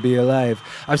time to be alive.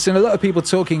 I've seen a lot of people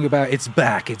talking about it's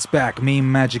back,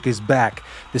 meme magic is back,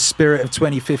 the spirit of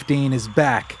 2015 is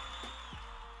back.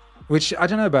 Which, I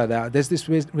don't know about that. There's this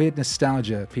weird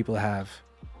nostalgia people have.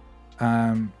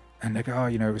 And they go, oh,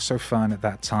 you know, it was so fun at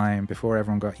that time, before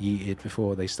everyone got yeeted,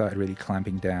 before they started really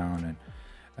clamping down,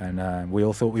 and we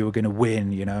all thought we were going to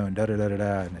win, you know, and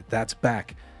da-da-da-da-da, and that's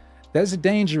back. There's a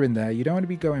danger in there. You don't want to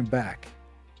be going back,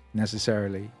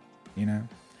 necessarily. you know?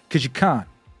 Because you can't.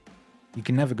 You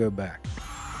can never go back.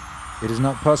 It is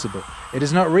not possible. It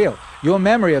is not real. Your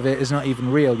memory of it is not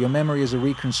even real. Your memory is a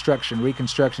reconstruction.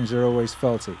 Reconstructions are always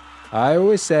faulty. I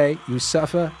always say you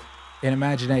suffer in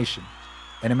imagination.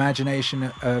 An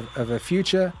imagination of a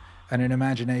future and an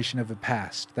imagination of a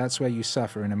past. That's where you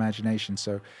suffer in imagination.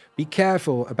 So be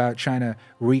careful about trying to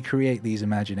recreate these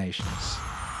imaginations.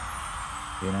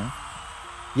 You know?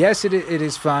 Yes, it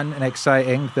is fun and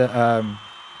exciting that,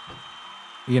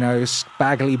 you know,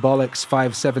 Spaggly Bollocks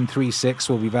 5736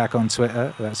 will be back on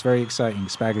Twitter. That's very exciting.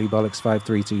 Spaggly Bollocks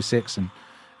 5326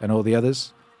 and all the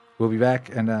others will be back,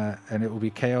 and it will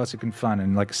be chaotic and fun,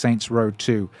 and like Saints Row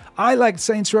 2. I liked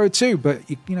Saints Row 2, but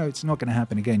you know it's not going to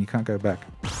happen again. You can't go back.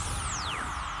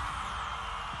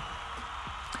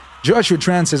 Joshua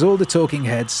Tran says all the talking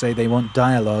heads say they want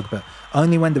dialogue, but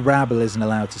only when the rabble isn't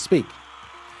allowed to speak.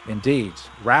 Indeed,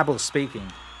 rabble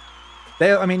speaking.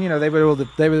 They were all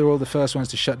the first ones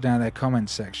to shut down their comment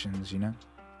sections. You know,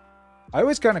 I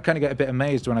always kind of get a bit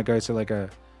amazed when I go to like a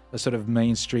sort of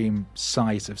mainstream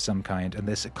site of some kind, and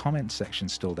there's a comment section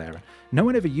still there. No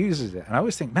one ever uses it, and I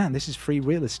always think, man, this is free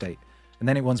real estate. And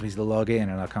then it wants me to log in,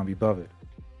 and I can't be bothered.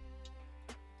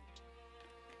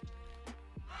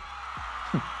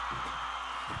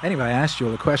 Anyway, I asked you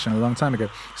all a question a long time ago.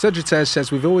 Sagittarius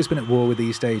says, we've always been at war with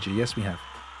East Asia. Yes, we have.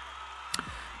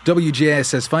 WGS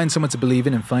says, find someone to believe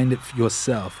in and find it for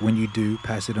yourself. When you do,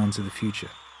 pass it on to the future.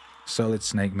 Solid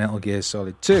Snake, Metal Gear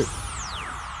Solid 2.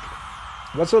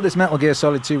 What's all this Metal Gear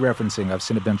Solid 2 referencing? I've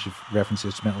seen a bunch of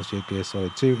references to Metal Gear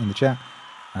Solid 2 in the chat.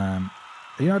 I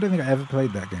don't think I ever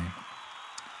played that game.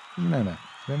 No. I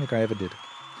don't think I ever did.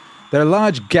 There are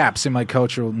large gaps in my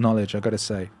cultural knowledge, I've got to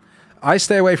say. I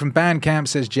stay away from Bandcamp,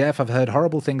 says Jeff. I've heard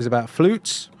horrible things about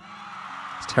flutes.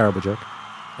 It's a terrible joke.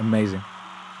 Amazing.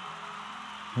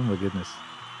 Oh my goodness.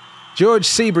 George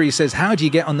Seabury says, how do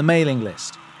you get on the mailing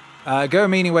list? Go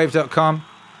meaningwave.com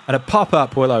and a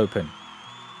pop-up will open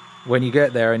when you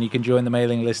get there, and you can join the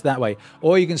mailing list that way.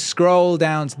 Or you can scroll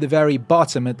down to the very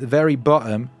bottom. At the very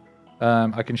bottom,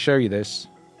 I can show you this.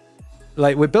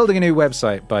 Like, we're building a new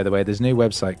website, by the way. There's a new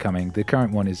website coming. The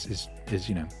current one is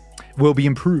you know, will be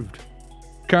improved.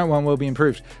 Current one will be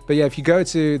improved. But yeah, if you go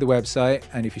to the website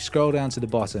and if you scroll down to the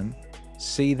bottom,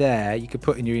 see there, you could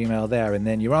put in your email there, and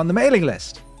then you're on the mailing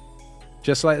list.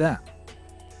 Just like that.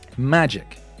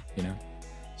 Magic, you know.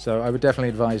 So I would definitely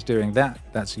advise doing that.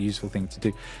 That's a useful thing to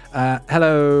do.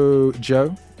 Hello,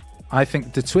 Joe. I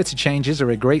think the Twitter changes are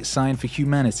a great sign for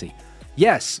humanity.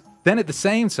 Yes. Then at the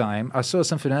same time, I saw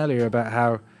something earlier about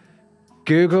how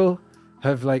Google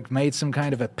have like made some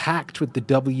kind of a pact with the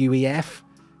WEF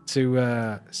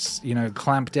to, you know,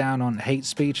 clamp down on hate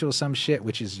speech or some shit,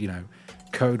 which is, you know,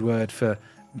 code word for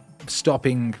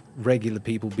stopping regular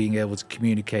people being able to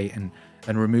communicate and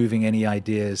removing any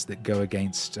ideas that go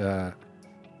against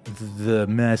the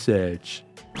message.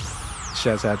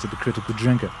 Shouts out to the critical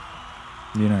drinker,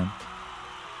 you know.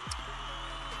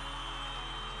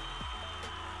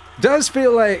 Does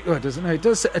feel like, well, doesn't know. It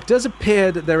does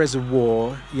appear that there is a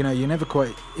war. You know, you never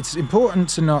quite. It's important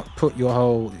to not put your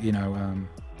whole, you know,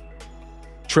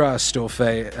 trust or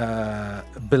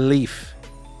belief.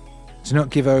 To not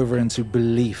give over into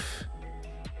belief.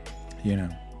 You know,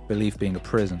 belief being a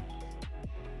prison.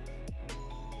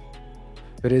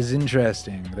 But it's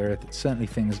interesting. There are certainly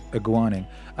things aguaning.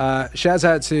 Shouts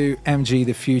out to MG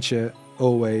the Future,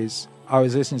 always. I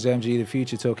was listening to MG the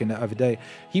Future talking the other day.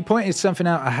 He pointed something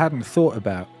out I hadn't thought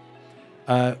about,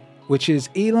 which is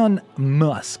Elon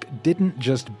Musk didn't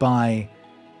just buy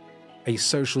a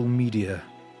social media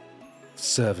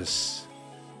service.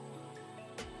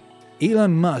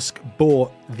 Elon Musk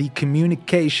bought the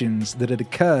communications that had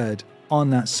occurred on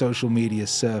that social media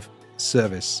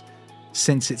service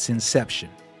since its inception.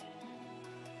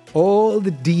 All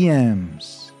the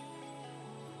DMs.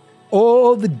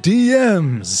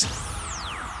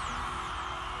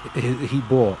 He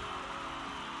bought.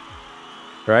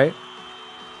 Right?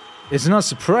 It's not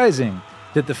surprising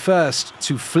that the first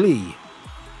to flee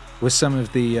were some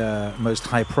of the most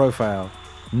high-profile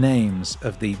names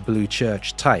of the Blue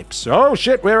Church types. Oh,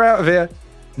 shit, we're out of here.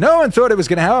 No one thought it was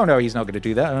going to happen. Oh, no, he's not going to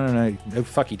do that. No,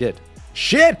 fuck, he did.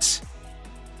 Shit!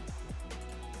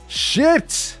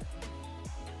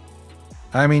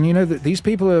 I mean, you know, these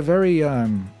people are very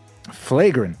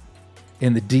flagrant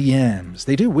in the DMs.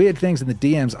 They do weird things in the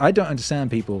DMs. I don't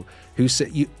understand people who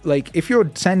say, like, if you're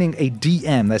sending a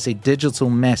DM, that's a digital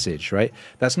message, right?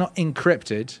 That's not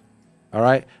encrypted, all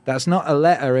right? That's not a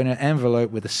letter in an envelope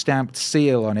with a stamped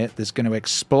seal on it that's going to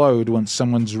explode once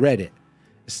someone's read it.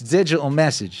 It's a digital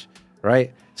message,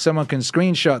 right? Someone can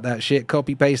screenshot that shit,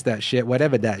 copy-paste that shit,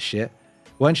 whatever that shit,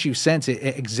 Once you've sent it,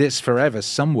 it exists forever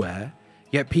somewhere.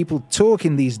 Yet people talk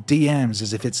in these DMs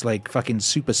as if it's like fucking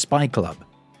Super Spy Club.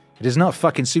 It is not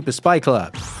fucking Super Spy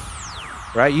Club.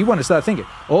 Right? You want to start thinking.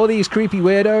 All these creepy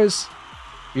weirdos,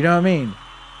 you know what I mean?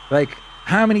 Like,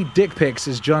 how many dick pics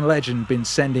has John Legend been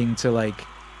sending to, like,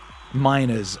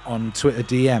 minors on Twitter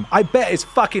DM? I bet it's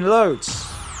fucking loads.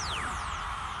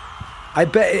 I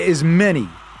bet it is many.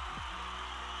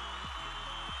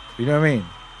 You know what I mean?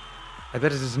 I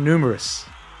bet it is numerous.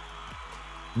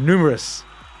 Numerous.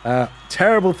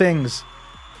 Terrible things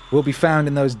will be found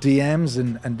in those DMs,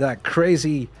 and that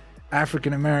crazy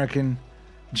African-American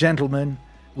gentleman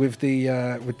with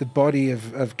the body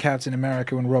of Captain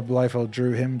America when Rob Liefeld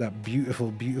drew him, that beautiful,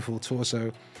 beautiful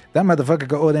torso. That motherfucker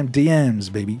got all them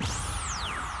DMs, baby.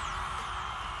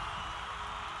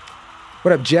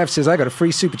 What up, Jeff says, I got a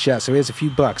free super chat, so here's a few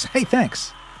bucks. Hey,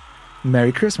 thanks.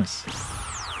 Merry Christmas.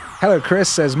 Hello, Chris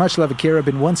says, much love, Akira.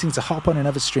 Been wanting to hop on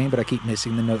another stream, but I keep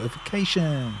missing the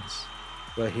notifications.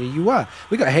 Well, here you are.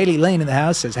 We got Haley Lane in the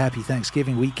house, says, happy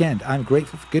Thanksgiving weekend. I'm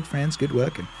grateful for good friends, good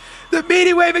work, and the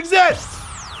meaning wave exists!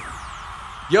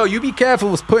 Yo, you be careful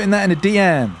with putting that in a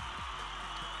DM.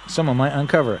 Someone might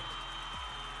uncover it.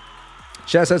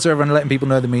 Shouts out to everyone letting people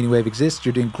know the meaning wave exists.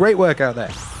 You're doing great work out there.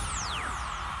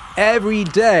 Every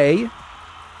day,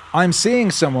 I'm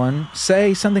seeing someone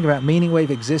say something about meaning wave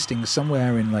existing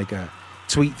somewhere in like a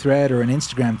tweet thread or an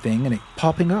Instagram thing, and it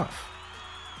popping off.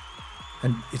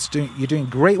 And you're doing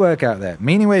great work out there.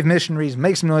 Meaning wave missionaries,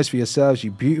 make some noise for yourselves,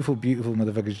 you beautiful, beautiful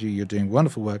motherfuckers. You're doing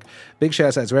wonderful work. Big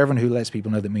shout out to everyone who lets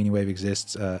people know that meaning wave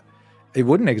exists. It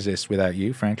wouldn't exist without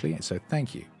you, frankly. So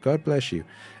thank you. God bless you.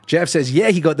 Jeff says, yeah,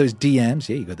 he got those DMs.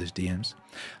 Yeah, you got those DMs.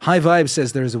 High Vibe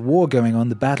says, there is a war going on.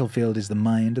 The battlefield is the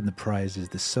mind and the prize is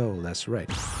the soul. That's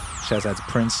right. Shouts out to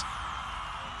Prince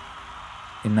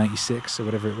in 96 or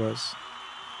whatever it was.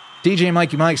 DJ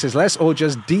Mikey Mike says, let's all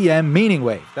just DM meaning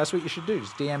wave. That's what you should do.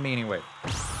 Just DM meaning wave.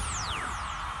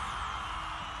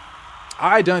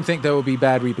 I don't think there will be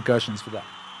bad repercussions for that.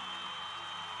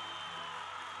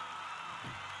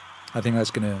 I think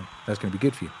that's gonna be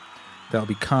good for you. That'll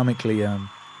be karmically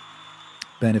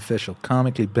beneficial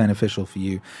for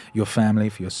you, your family,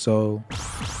 for your soul. Yeah.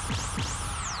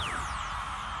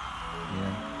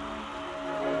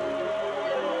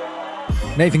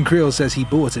 Nathan Creel says he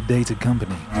bought a data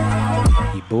company.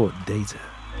 He bought data.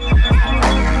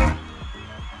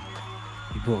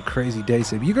 He bought crazy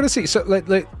data. You gotta see, so like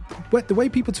the way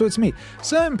people talk to me.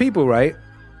 Certain people, right?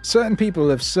 Certain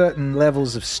people of certain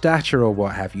levels of stature or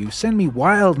what have you send me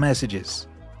wild messages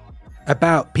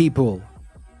about people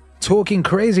talking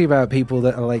crazy about people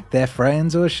that are like their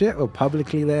friends or shit, or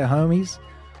publicly their homies.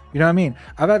 You know what I mean?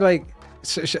 I've had like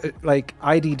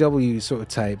IDW sort of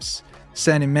types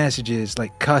sending messages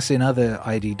like cussing other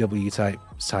IDW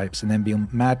types and then being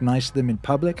mad nice to them in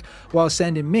public, while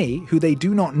sending me, who they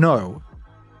do not know,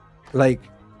 like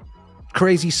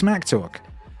crazy smack talk.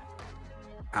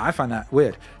 I find that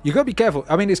weird. You gotta be careful.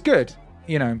 I mean, it's good,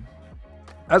 you know.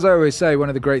 As I always say, one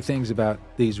of the great things about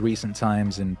these recent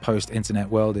times and post-internet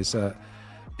world is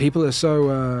people are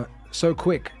so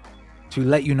quick to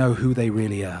let you know who they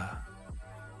really are.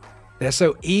 They're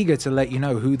so eager to let you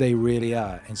know who they really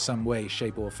are in some way,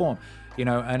 shape, or form. You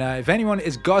know, and if anyone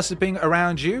is gossiping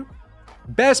around you,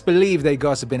 best believe they're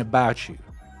gossiping about you.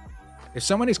 If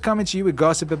someone is coming to you with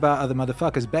gossip about other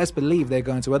motherfuckers, best believe they're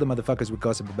going to other motherfuckers with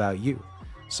gossip about you.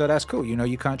 So that's cool. You know,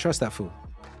 you can't trust that fool.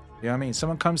 You know what I mean?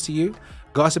 Someone comes to you,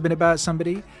 gossiping about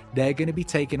somebody, they're going to be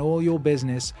taking all your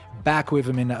business back with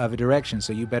them in the other direction.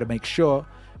 So you better make sure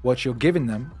what you're giving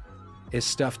them is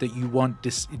stuff that you want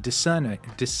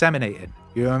disseminated.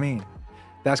 You know what I mean?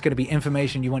 That's going to be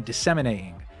information you want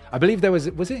disseminating. I believe there was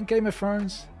it in Game of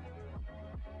Thrones?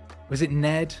 Was it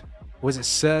Ned? Was it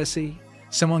Cersei?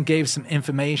 Someone gave some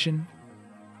information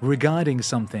regarding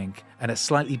something and a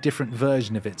slightly different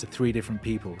version of it to 3 different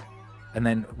people, and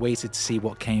then waited to see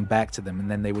what came back to them, and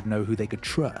then they would know who they could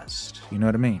trust. You know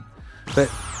what I mean?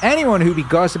 But anyone who be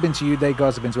gossiping to you, they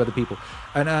gossip into other people.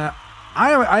 And I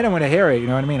don't want to hear it, you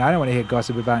know what I mean? I don't want to hear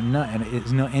gossip about nothing.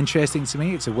 It's not interesting to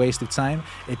me. It's a waste of time.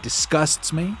 It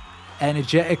disgusts me.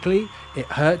 Energetically, it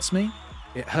hurts me.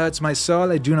 It hurts my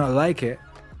soul. I do not like it.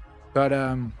 But,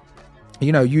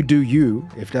 you know, you do you,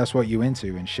 if that's what you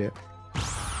into and shit.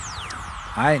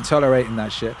 I ain't tolerating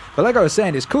that shit. But like I was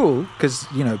saying, it's cool because,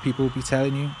 you know, people will be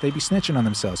telling you, they be snitching on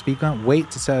themselves. People can't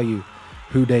wait to tell you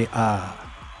who they are.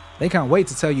 They can't wait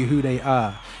to tell you who they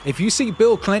are. If you see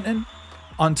Bill Clinton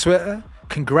on Twitter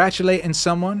congratulating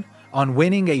someone on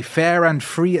winning a fair and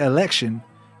free election,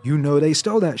 you know they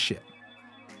stole that shit.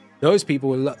 Those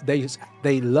people,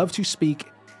 they love to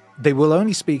speak. They will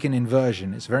only speak in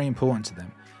inversion. It's very important to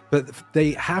them. But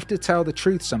they have to tell the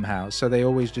truth somehow, so they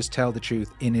always just tell the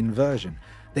truth in inversion.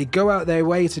 They go out their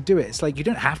way to do it. It's like you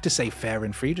don't have to say fair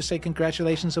and free, just say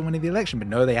congratulations on winning the election. But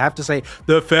no, they have to say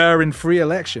the fair and free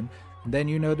election. And then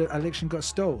you know the election got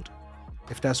stoled,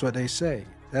 if that's what they say.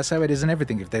 That's how it is in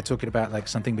everything. If they're talking about like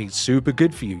something being super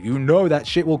good for you, you know that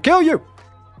shit will kill you.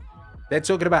 They're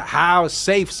talking about how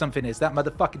safe something is. That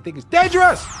motherfucking thing is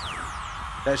dangerous.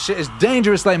 That shit is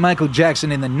dangerous like Michael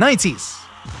Jackson in the 90s.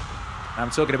 I'm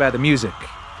talking about the music.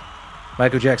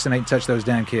 Michael Jackson ain't touched those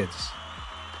damn kids.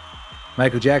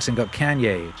 Michael Jackson got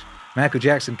Kanye'd. Michael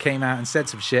Jackson came out and said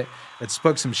some shit and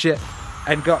spoke some shit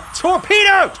and got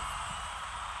torpedoed.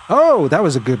 Oh, that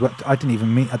was a good one. I didn't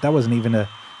even mean that. Wasn't even a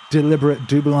deliberate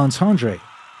double entendre.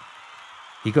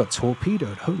 He got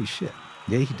torpedoed. Holy shit.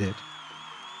 Yeah, he did.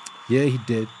 Yeah, he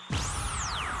did.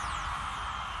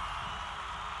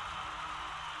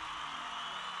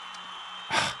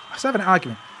 I was having an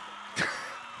argument.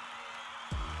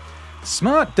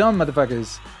 Smart, dumb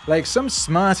motherfuckers. Like some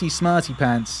smarty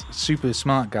pants, super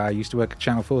smart guy, used to work at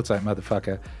Channel 4 type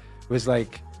motherfucker, was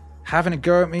like having a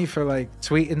go at me for like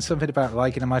tweeting something about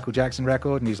liking a Michael Jackson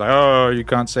record. And he's like, oh, you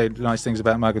can't say nice things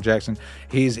about Michael Jackson.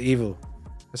 He's evil.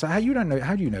 It's like, how you don't know?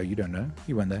 How do you know? You don't know.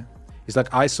 You weren't there. He's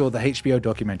like, I saw the HBO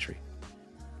documentary.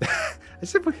 I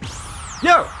said,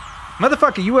 yo,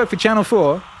 motherfucker, you work for Channel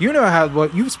 4. You know how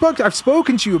what I've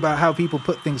spoken to you about how people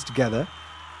put things together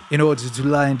in order to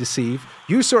lie and deceive.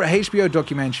 You saw a HBO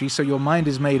documentary, so your mind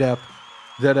is made up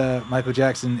that Michael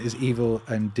Jackson is evil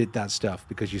and did that stuff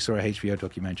because you saw a HBO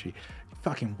documentary.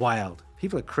 Fucking wild.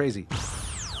 People are crazy.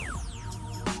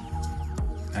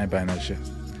 I ain't buying that shit.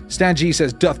 Stan G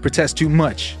says, doth protest too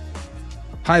much.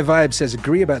 High Vibe says,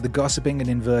 agree about the gossiping and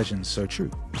inversions. So true.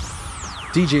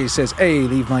 DJ says, hey,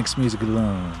 leave Mike's music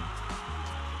alone.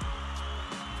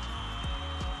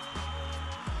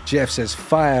 Jeff says,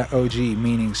 fire OG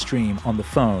meaning stream on the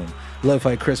phone.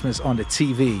 Lo-fi Christmas on the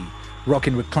TV.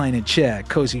 Rockin' reclining chair.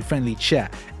 Cozy friendly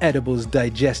chat. Edibles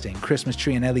digesting. Christmas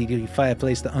tree and LED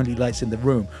fireplace, the only lights in the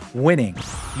room. Winning.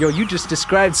 Yo, you just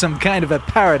described some kind of a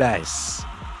paradise.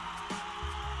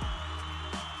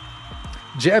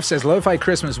 Jeff says, Lo-fi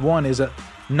Christmas 1 is at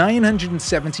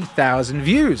 970,000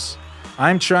 views.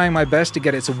 I'm trying my best to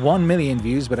get it to 1 million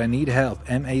views, but I need help.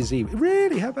 M-A-Z.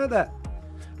 Really? How about that?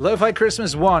 Lo-Fi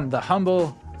Christmas 1, the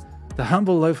humble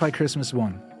Lo-Fi Christmas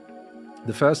 1.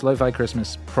 The first Lo-Fi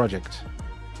Christmas project.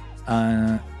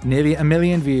 Nearly 1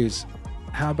 million views.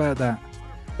 How about that?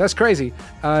 That's crazy.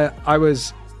 I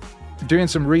was doing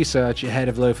some research ahead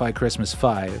of Lo-Fi Christmas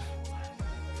 5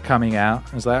 coming out.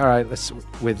 I was like, all right, let's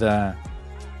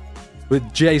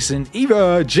with Jason,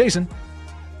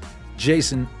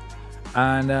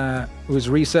 and was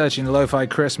researching Lo-Fi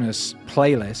Christmas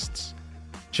playlists.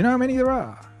 Do you know how many there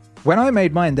are? When I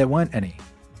made mine, there weren't any.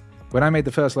 When I made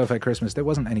the first Lo-Fi Christmas, there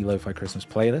wasn't any Lo-Fi Christmas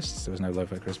playlists. There was no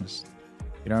Lo-Fi Christmas.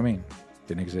 You know what I mean?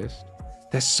 Didn't exist.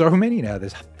 There's so many now.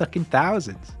 There's fucking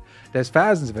thousands. There's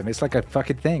thousands of them. It's like a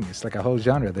fucking thing. It's like a whole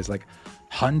genre. There's like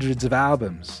hundreds of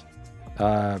albums.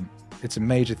 It's a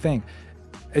major thing.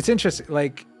 It's interesting.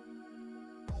 Like,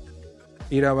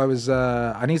 you know,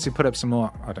 I need to put up some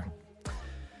more.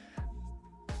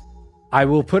 I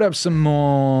will put up some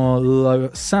more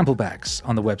sample packs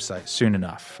on the website soon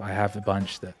enough. I have a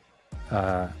bunch that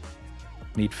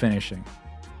need finishing.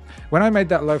 When I made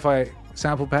that lo-fi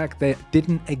sample pack, there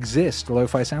didn't exist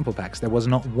lo-fi sample packs. There was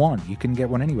not one. You couldn't get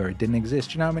one anywhere. It didn't exist.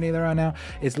 Do you know how many there are now?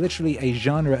 It's literally a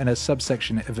genre and a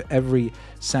subsection of every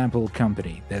sample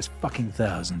company. There's fucking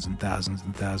thousands and thousands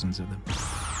and thousands of them.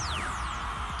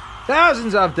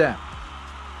 Thousands of them!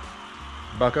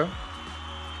 Bucko.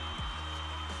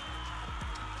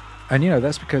 And, you know,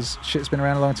 that's because shit's been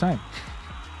around a long time.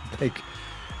 Like,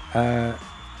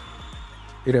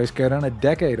 you know, it's going on a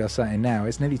decade or something now.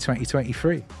 It's nearly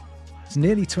 2023. It's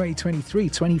nearly 2023.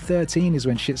 2013 is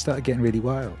when shit started getting really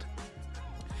wild.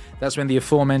 That's when the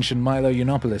aforementioned Milo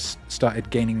Yiannopoulos started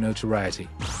gaining notoriety.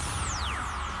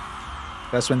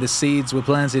 That's when the seeds were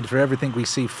planted for everything we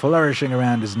see flourishing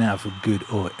around us now, for good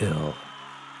or ill.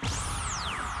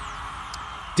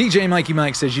 DJ Mikey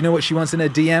Mike says, you know what she wants in her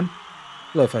DM?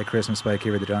 Lo-Fi Christmas by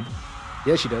Akira the Don.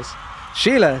 Yeah, she does.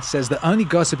 Sheila says, the only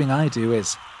gossiping I do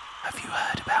is, have you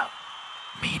heard about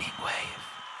Meaning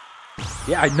Wave?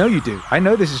 Yeah, I know you do. I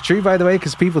know this is true, by the way,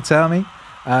 because people tell me.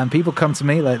 People come to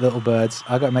me like little birds.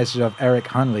 I got a message off Eric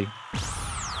Hunley,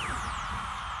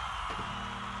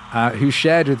 who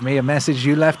shared with me a message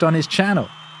you left on his channel.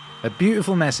 A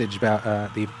beautiful message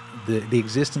about the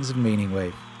existence of Meaning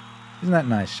Wave. Isn't that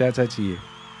nice? Shout out to you.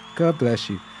 God bless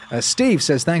you. Steve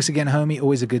says, thanks again, homie.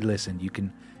 Always a good listen. You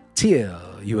can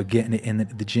tell you are getting it in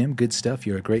the gym. Good stuff.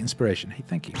 You're a great inspiration. Hey,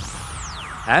 thank you.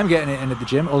 I'm getting it in at the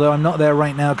gym, although I'm not there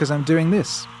right now because I'm doing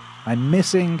this. I'm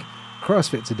missing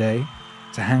CrossFit today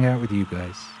to hang out with you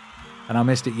guys. And I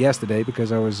missed it yesterday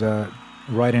because I was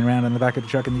riding around on the back of the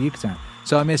truck in the Yucatan.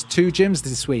 So I missed 2 gyms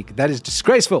this week. That is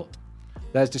disgraceful.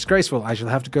 That is disgraceful. I shall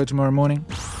have to go tomorrow morning.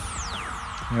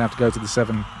 I'm going to have to go to the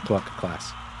 7 o'clock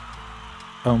class.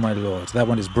 Oh my lord, that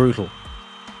one is brutal.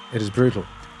 It is brutal.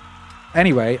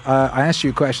 Anyway, I asked you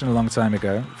a question a long time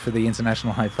ago for the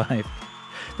International High Five.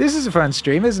 This is a fun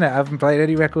stream, isn't it? I haven't played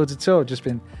any records at all. Just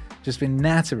been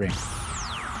nattering.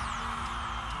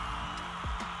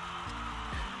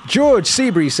 George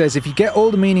Seabury says, if you get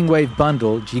all the Meaning Wave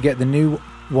bundle, do you get the new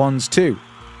ones too?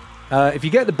 If you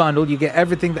get the bundle, you get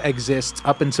everything that exists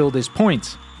up until this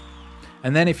point.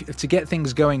 And then if to get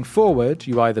things going forward,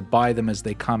 you either buy them as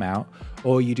they come out,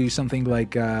 or you do something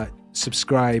like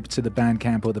subscribe to the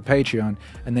Bandcamp or the Patreon,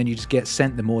 and then you just get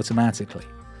sent them automatically.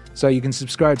 So you can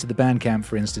subscribe to the Bandcamp,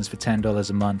 for instance, for $10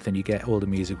 a month, and you get all the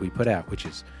music we put out, which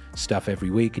is stuff every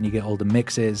week, and you get all the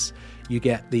mixes. You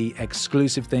get the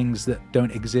exclusive things that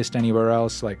don't exist anywhere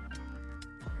else, like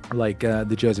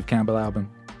the Joseph Campbell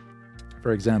album,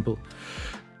 for example.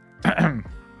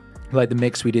 Like the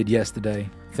mix we did yesterday,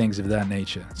 things of that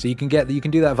nature. So you can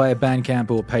do that via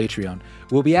Bandcamp or Patreon.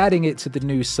 We'll be adding it to the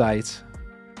new site.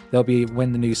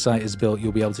 When the new site is built,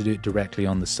 you'll be able to do it directly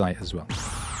on the site as well.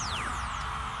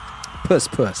 Puss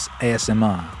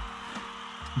ASMR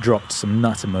dropped some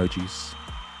nut emojis.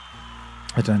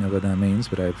 I don't know what that means,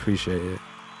 but I appreciate it.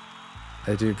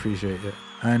 I do appreciate it.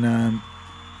 And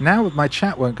now my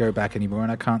chat won't go back anymore,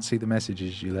 and I can't see the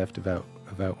messages you left about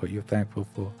what you're thankful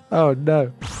for. Oh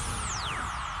no.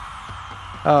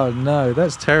 Oh no,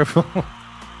 that's terrible.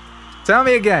 Tell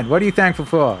me again, what are you thankful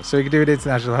for? So we can do an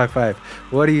international high five.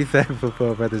 What are you thankful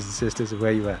for, brothers and sisters, and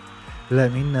where you at?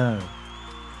 Let me know.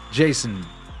 Jason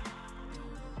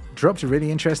dropped a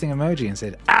really interesting emoji and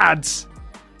said, ads!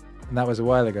 And that was a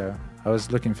while ago. I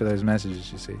was looking for those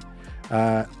messages, you see.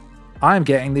 I'm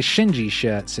getting the Shinji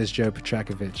shirt, says Joe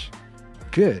Petrakovich.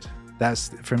 Good. That's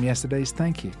from yesterday's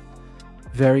thank you.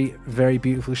 Very, very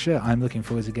beautiful shirt. I'm looking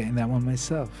forward to getting that one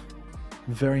myself.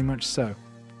 Very much so.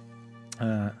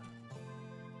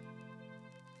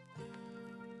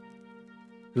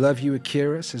 Love you,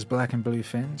 Akira, says Black and Blue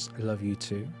Fins. I love you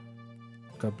too.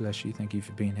 God bless you. Thank you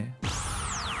for being here.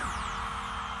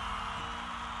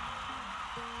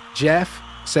 Jeff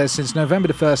says, since November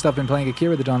the 1st, I've been playing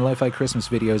Akira the Don Lo-Fi Christmas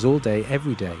videos all day,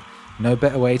 every day. No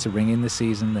better way to ring in the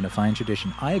season than a fine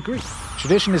tradition. I agree.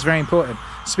 Tradition is very important.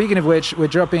 Speaking of which, we're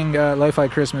dropping Lo-Fi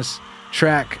Christmas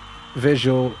track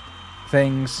visual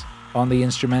things on the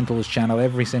Instrumentals channel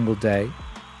every single day.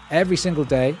 Every single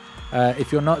day.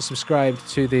 If you're not subscribed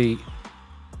to the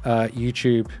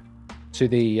YouTube, to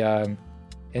the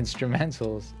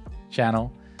Instrumentals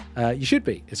channel, you should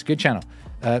be. It's a good channel.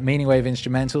 Meaning Wave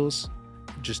Instrumentals.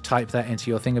 Just type that into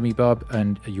your thingamabob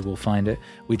and you will find it.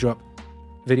 We drop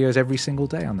videos every single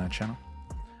day on that channel.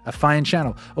 A fine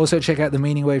channel. Also check out the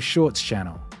Meaning Wave Shorts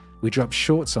channel. We drop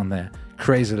shorts on there,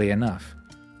 crazily enough.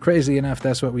 Crazily enough,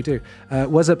 that's what we do.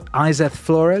 What's up, Iseth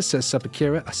Flores says, sup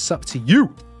Akira, a sup to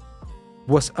you.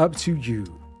 What's up to you?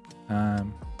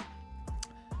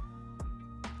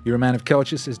 You're a man of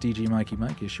culture, says DG Mikey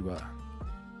Mike. Yes, you are.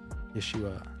 Yes, you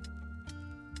are.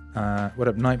 What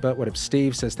up, Nightbutt? What up,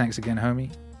 Steve? Says, thanks again, homie.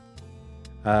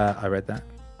 I read that.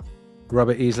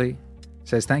 Robert Easley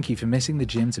says, thank you for missing the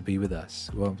gym to be with us.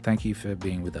 Well, thank you for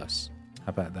being with us. How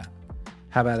about that?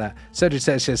 How about that? Cedric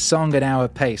says, song an hour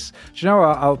pace. Do you know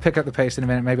what? I'll pick up the pace in a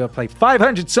minute. Maybe I'll play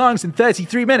 500 songs in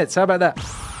 33 minutes. How about that?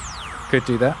 Could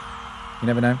do that. You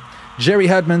never know. Jerry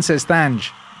Hudman says, Thanj.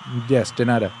 Yes, de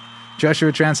nada.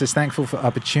 Joshua Tran says, thankful for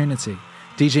opportunity.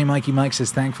 DJ Mikey Mike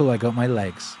says, thankful I got my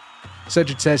legs.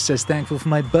 Cedric says, thankful for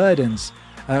my burdens.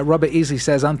 Robert Easley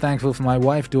says, I'm thankful for my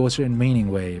wife, daughter, and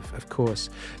Meaning Wave, of course.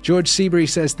 George Seabury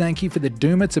says, thank you for the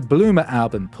Doomer to Bloomer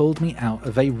album. Pulled me out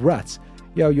of a rut.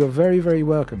 Yo, you're very, very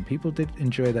welcome. People did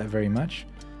enjoy that very much.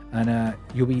 And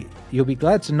you'll be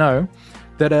glad to know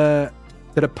that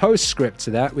a postscript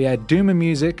to that, we had Doomer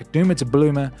music, Doomer to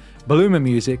Bloomer, Bloomer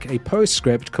music, a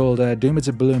postscript called Doomer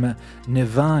to Bloomer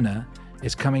Nirvana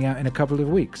is coming out in a couple of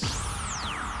weeks.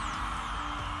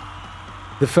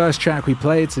 The first track we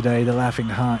played today, The Laughing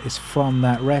Heart, is from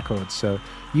that record, so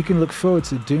you can look forward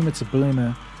to Doomer to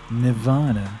Bloomer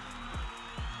Nirvana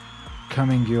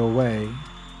coming your way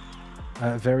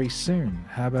very soon.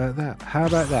 How about that? How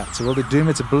about that? To all the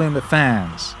Doomer to Bloomer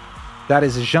fans, that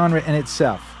is a genre in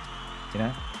itself, you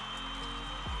know?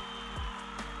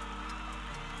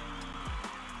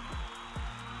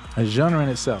 A genre in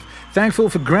itself. Thankful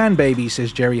for grandbaby,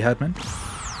 says Jerry Hudman.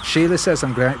 Sheila says,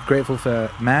 I'm grateful for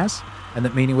Maz. and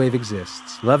that Meaning Wave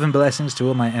exists. Love and blessings to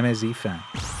all my MSE fans.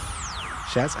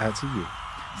 Shouts out to you.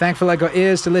 Thankful I got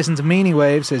ears to listen to Meaning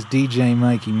Wave, says DJ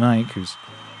Mikey Mike, who's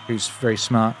very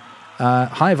smart.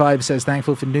 High Vibe says,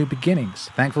 thankful for new beginnings.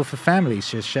 Thankful for family,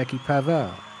 says Sheki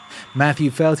Pavel.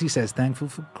 Matthew Felty says, thankful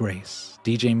for grace.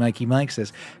 DJ Mikey Mike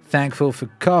says, thankful for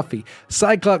coffee.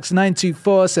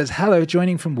 Cyclox924 says, hello,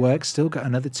 joining from work. Still got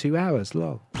another 2 hours,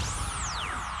 lol.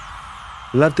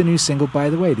 Love the new single, by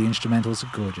the way. The instrumentals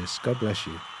are gorgeous. God bless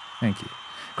you. Thank you.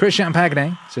 Christian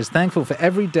Pagne says, thankful for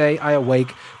every day I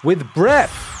awake with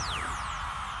breath.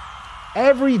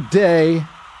 Every day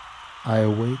I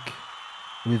awake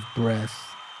with breath.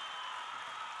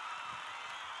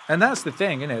 And that's the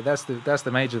thing, you know, that's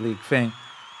the major league thing.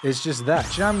 It's just that.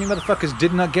 Do you know how many motherfuckers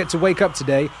did not get to wake up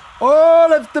today?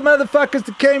 All of the motherfuckers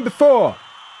that came before.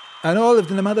 And all of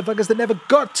the motherfuckers that never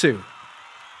got to.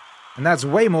 And that's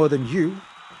way more than you.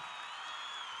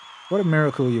 What a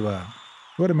miracle you are.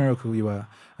 What a miracle you are.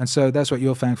 And so that's what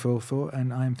you're thankful for,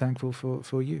 and I am thankful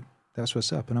for you. That's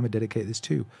what's up. And I'm going to dedicate this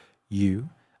to you.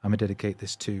 I'm going to dedicate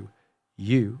this to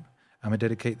you. I'm going to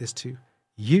dedicate this to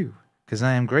you. Because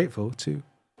I am grateful to you.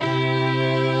 Yeah.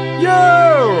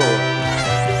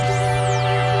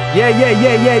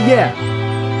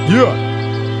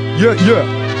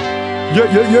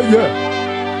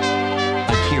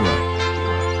 Akira.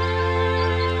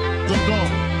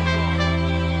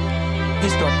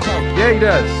 Yeah, he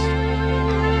does.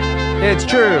 It's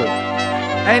true.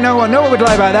 Ain't no one would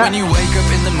lie about that. When you wake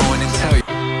up in the morning, tell you.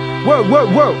 Whoa.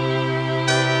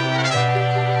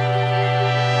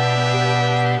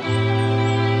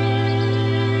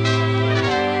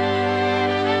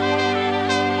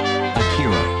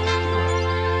 Akira.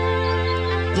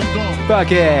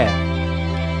 Fuck yeah.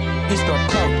 It's the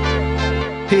cloud.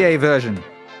 PA version.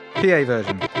 PA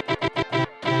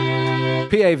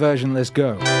version, let's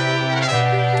go.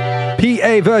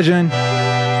 PA version.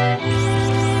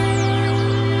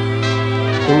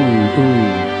 Ooh.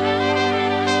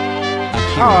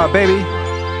 Oh, baby.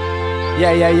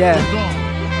 Yeah.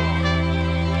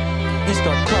 It's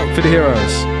the cloud. For the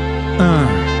heroes.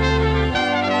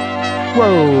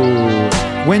 Whoa.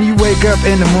 When you wake up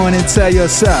in the morning, tell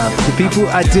yourself, the people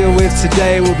I deal with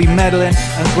today will be meddling,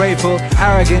 ungrateful,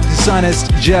 arrogant,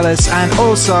 dishonest, jealous, and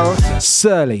also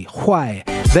surly. Why?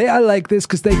 They are like this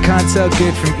because they can't tell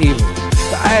good from evil.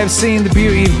 But I have seen the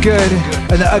beauty of good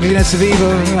and the ugliness of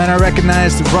evil, and I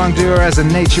recognize the wrongdoer as a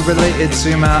nature related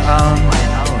to my own.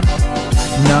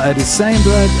 Not of the same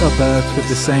blood or birth, but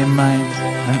the same mind,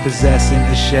 and possessing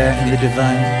a share in the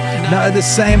divine. Not of the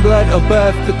same blood or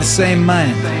birth, but the same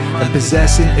mind, and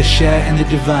possessing a share in the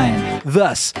divine.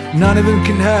 Thus, none of them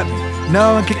can hurt me.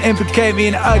 No one can implicate me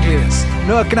in ugliness,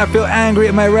 nor can I feel angry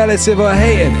at my relative or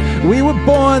hate him. We were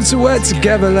born to work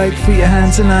together like feet,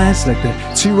 hands, and eyes, like the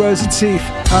two rows of teeth,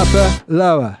 upper,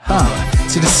 lower,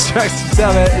 To distract each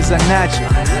other is unnatural.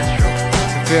 To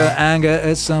feel anger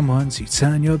at someone, to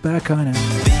turn your back on him.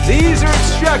 These are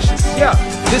instructions. Yeah,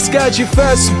 this guide's your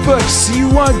first book, so you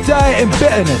won't die in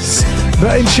bitterness,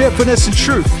 but in cheerfulness and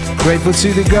truth. Grateful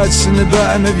to the gods in the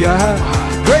bottom of your heart.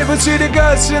 Grateful to the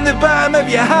gods in the bottom of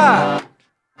your heart.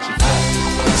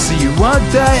 So you won't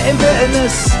die in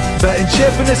bitterness, but in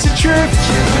cheerfulness and truth.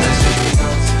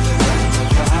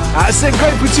 I said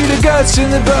grateful to the gods in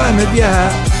the bottom of your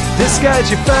heart. This guide's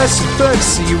your first book,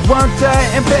 so you won't die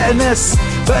in bitterness,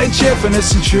 but in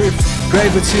cheerfulness and truth.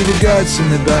 Grateful to the gods in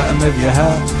the bottom of your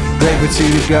heart. Grateful to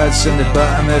the gods in the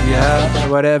bottom of your heart.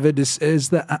 Whatever this is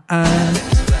that I am,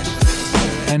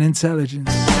 and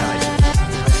intelligence.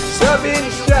 Stop being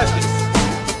distracted.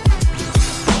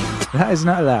 That is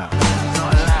not allowed.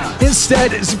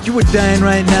 Instead, as if you were dying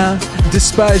right now,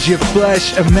 despise your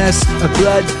flesh, a mess of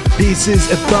blood,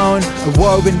 pieces of bone, a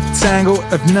woven tangle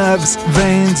of nerves,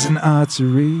 veins, and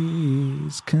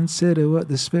arteries. Consider what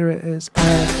the spirit is,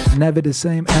 air, never the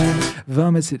same air,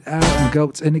 vomited out and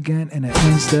gulped in again in an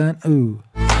instant. Ooh,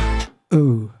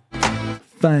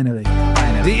 finally.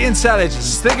 The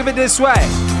intelligence, think of it this way,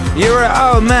 you're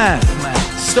an old man.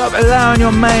 Stop allowing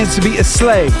your mind to be a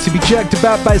slave, to be jerked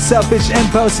about by selfish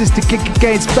impulses, to kick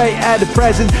against fate at the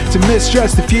present, to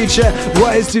mistrust the future.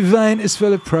 What is divine is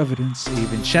full of providence.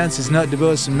 Even chance is not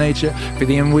divorced from nature, for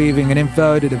the unweaving and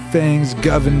enfolded of things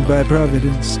governed by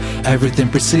providence. Everything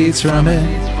proceeds from it.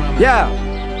 Yeah,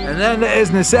 and then there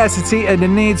is necessity and the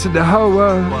needs of the whole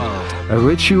world, of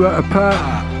which you are a part.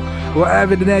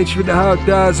 Whatever the nature of the whole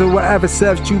does, or whatever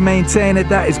serves to maintain it,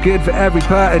 that is good for every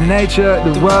part of nature.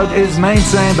 The world is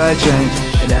maintained by change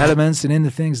in the elements and in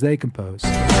the things they compose.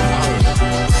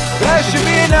 That should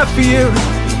be enough for you.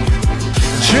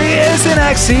 Tree is an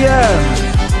axiom.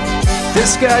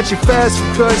 Discard your thirst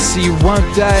for books so you won't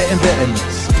die in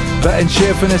bitterness, but in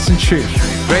cheerfulness and truth.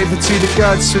 Grateful to the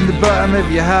gods from the bottom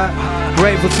of your heart.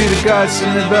 Grateful to the gods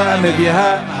from the bottom of your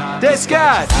heart.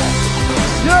 Discard!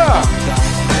 Yeah!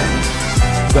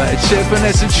 But in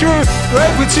cheerfulness and truth.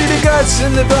 Grateful to the gods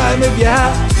from the bottom of your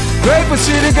heart. Grateful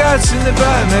to the gods from the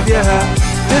bottom of your heart.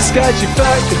 Discard your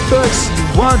fact the books you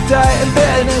won't die in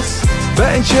bitterness,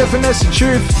 but in cheerfulness and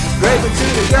truth. Grateful to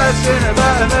the gods from the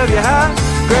bottom of your heart.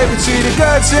 Grateful to the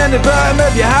gods from the bottom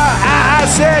of your heart. I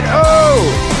said, oh!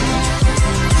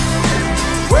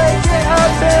 Waking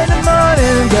up in the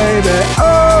morning, baby,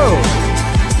 oh!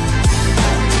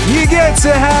 You get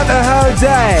to have a whole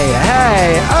day,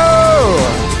 hey, oh!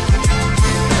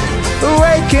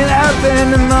 Waking up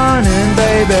in the morning,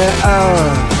 baby, oh!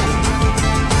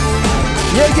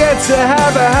 You get to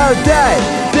have a whole day.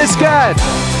 Discard,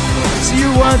 so you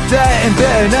won't die in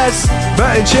bitterness,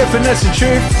 but in cheerfulness and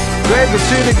truth. Grateful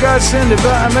to the gods in the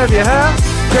bottom of your heart.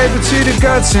 Grateful to the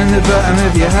gods in the bottom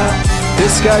of your heart.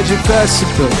 Discard your first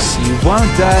books, you won't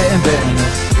die in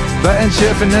bitterness, but in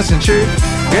cheerfulness and truth.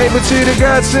 Grateful to the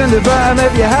gods in the bottom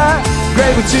of your heart.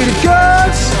 Grateful to the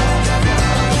gods.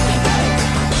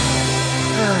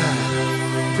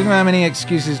 Do you know how many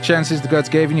excuses, chances the gods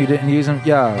gave and you didn't use them?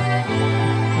 Yeah.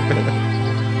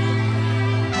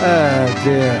 Oh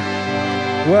dear.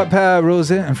 What power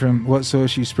rules it and from what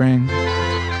source you spring?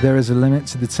 There is a limit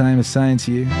to the time assigned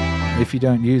to you. If you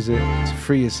don't use it to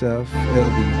free yourself, it'll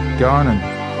be gone and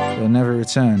it'll never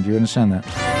return. Do you understand that?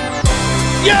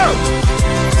 Yo!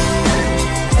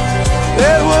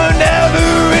 It will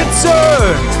never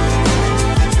return.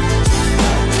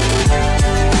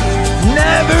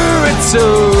 Never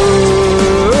return.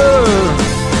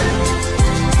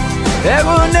 It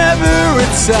will never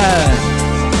return.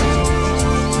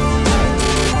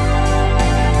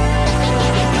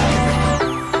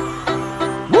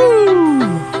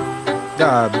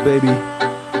 Ah, baby.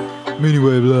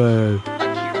 Miniwave Live.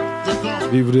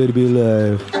 People dare to be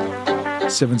alive.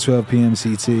 7:12 p.m.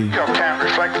 CT. Can't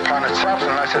reflect upon itself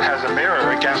unless it has a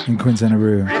mirror against in Quintana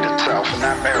Roo. read itself, and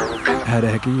that mirror will be the How the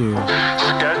heck are you?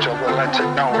 schedule that lets it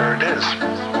know where it is.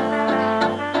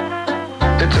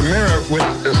 It's a mirror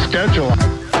with a schedule, a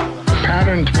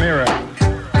patterned mirror,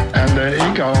 and the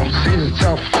ego sees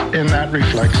itself in that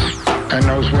reflex and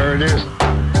knows where it is.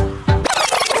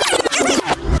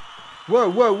 Whoa,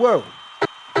 whoa, whoa.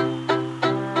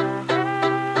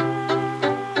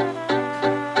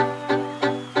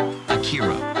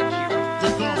 Akira.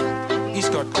 He's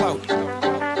got clout.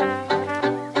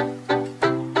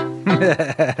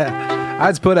 I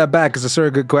had to put that back because I saw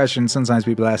a good question. Sometimes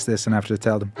people ask this and I have to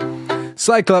tell them.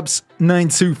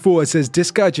 Cyclops924 says,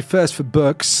 discard your thirst for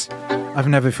books. I've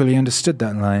never fully understood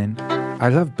that line. I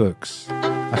love books.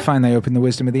 I find they open the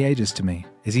wisdom of the ages to me.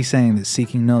 Is he saying that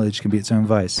seeking knowledge can be its own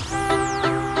vice?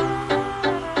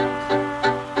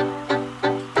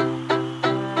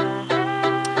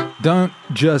 Don't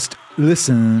just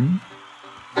listen.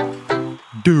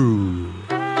 Do.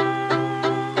 I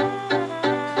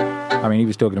mean, he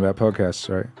was talking about podcasts,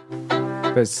 right?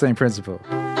 But it's the same principle.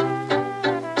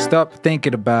 Stop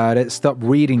thinking about it. Stop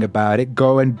reading about it.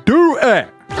 Go and do it.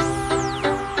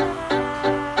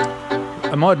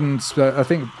 A modern, I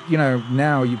think, you know,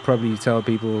 now you probably tell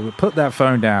people, put that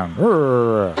phone down. You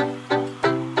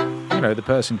know, the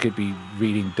person could be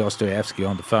reading Dostoevsky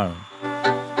on the phone.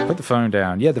 Put the phone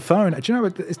down. Yeah, the phone. Do you know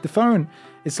what? It's the phone.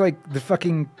 It's like the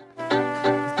fucking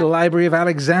the Library of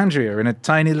Alexandria in a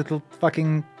tiny little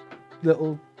fucking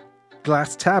little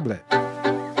glass tablet.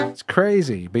 It's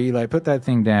crazy. But you like put that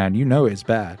thing down. You know it's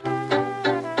bad.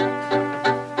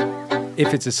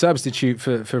 If it's a substitute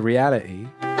for reality,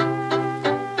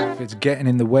 if it's getting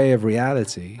in the way of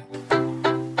reality,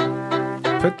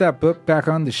 put that book back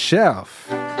on the shelf.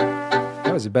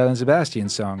 That was a Bell and Sebastian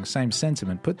song, same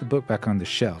sentiment. Put the book back on the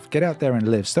shelf. Get out there and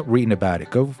live. Stop reading about it.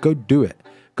 Go do it.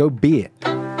 Go be it.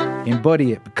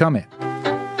 Embody it. Become it.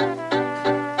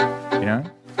 You know?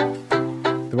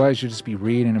 Otherwise, you'll just be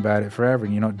reading about it forever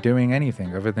and you're not doing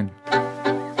anything other than,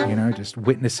 you know, just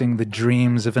witnessing the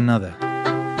dreams of another.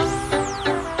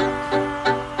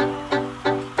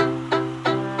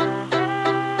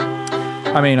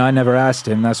 I mean, I never asked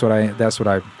him. That's what I thought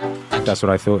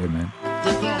it meant.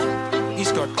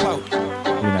 He's got clout.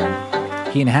 You know,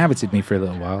 he inhabited me for a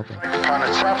little while, but Upon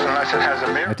itself, unless it has a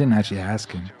mirror, I didn't actually ask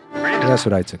him. read But that's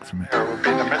what I took from it. it will be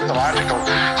the mythological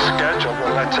schedule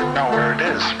that lets it know where it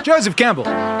is. Joseph Campbell.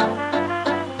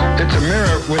 It's a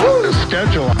mirror with a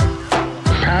schedule, a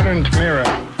patterned mirror,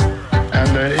 and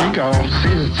the ego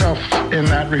sees itself in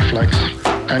that reflex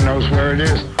and knows where it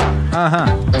is.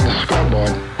 Uh-huh. On the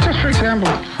scoreboard. Just for example,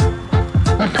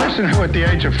 a person person who at the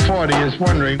age of 40 is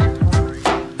wondering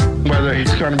whether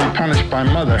he's going to be punished by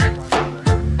mother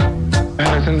and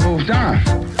hasn't moved on.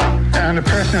 And a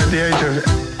person at the age of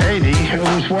 80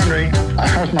 who's wondering,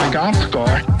 how's my golf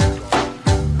score?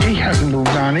 He hasn't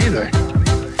moved on either.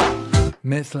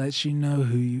 Myth lets you know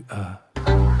who you are.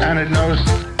 And it knows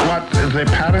what the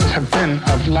patterns have been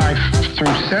of life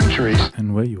through centuries.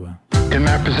 And where you are. In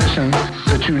that position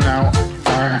that you now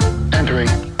are entering,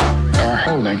 are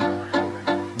holding.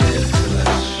 Myth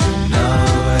lets you know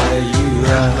where you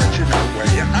are. Let you know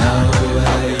where you Know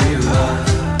where you are.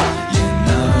 You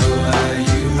know where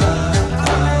you are.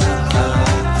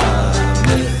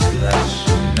 Myth lets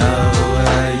you know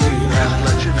where you are.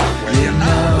 Let you know where You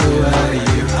know where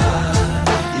you are.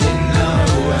 You know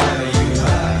where you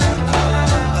are.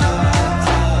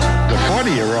 The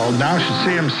 40-year-old now should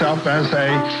see himself as a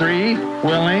free,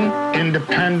 willing,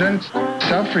 independent,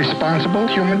 self-responsible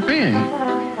human being.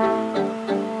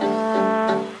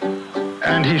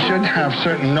 And he should have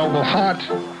certain noble heart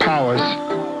powers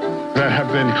that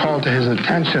have been called to his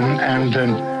attention and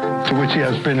to which he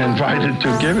has been invited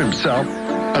to give himself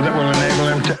that will enable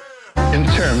him to, in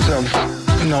terms of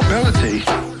nobility,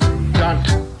 not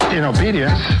in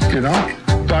obedience,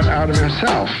 but out of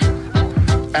himself.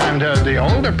 And the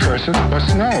older person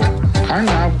must know, I'm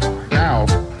now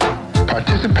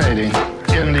participating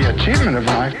in the achievement of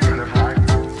life.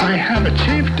 I have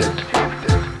achieved it.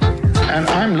 And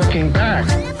I'm looking back.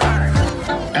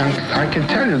 And I can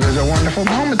tell you there's a wonderful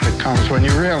moment that comes when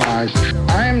you realize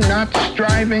I'm not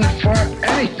striving for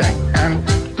anything. And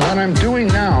what I'm doing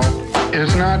now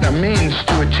is not a means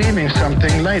to achieving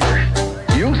something later.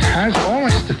 Youth has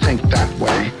always to think that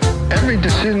way. Every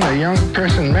decision a young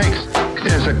person makes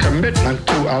is a commitment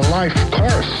to a life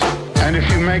course. And if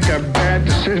you make a bad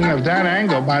decision of that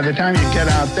angle, by the time you get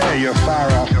out there, you're far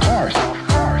off course.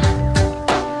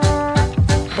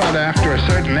 But after a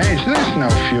certain age, there's no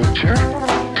future.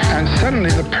 And suddenly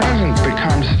the present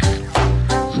becomes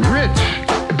rich.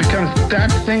 It becomes that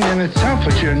thing in itself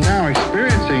which you're now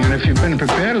experiencing. And if you've been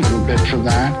prepared a little bit for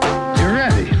that, you're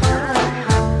ready.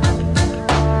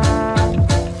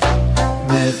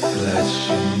 Myth lets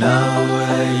you know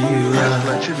where you are.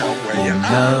 Let you know where you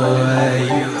Know where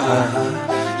you are.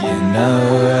 You know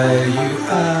where you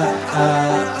are.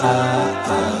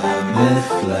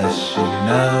 Myth lets you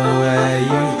know where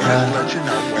you are. Let you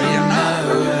know where you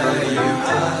Know where you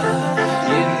are.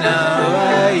 You know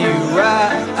where you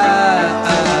are.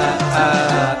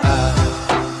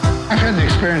 I've had the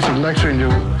experience of lecturing to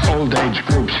old age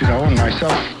groups, and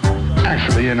myself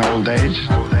actually in old age.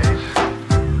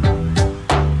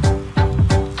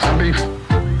 I'll be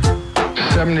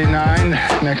 79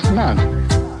 next month.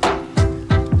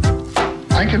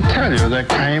 I can tell you there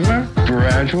came a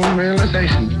gradual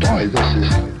realization. Boy, this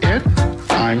is it.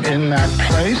 I'm in that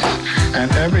place,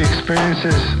 and every experience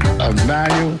is of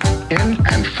value in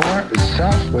and for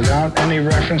itself without any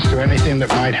reference to anything that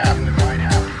might happen.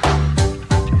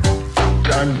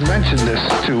 I've mentioned this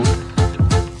to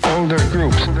older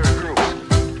groups,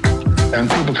 and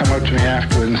people come up to me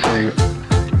afterward and say,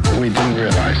 we didn't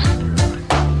realize.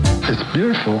 It's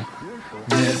beautiful.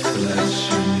 Myth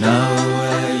lets you know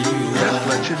where you are.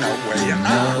 Let you know where you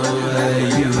Know where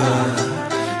you are.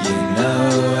 You know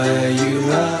where you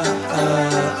are.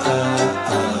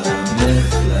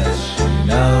 Myth lets you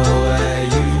know where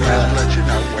you are. Let you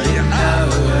know where you Know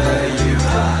where you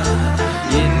are.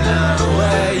 You know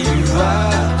where you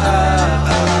are.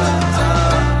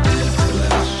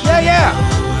 Yeah, yeah.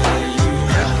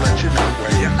 Let you know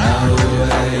where you Know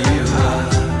where you are.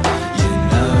 You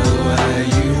know where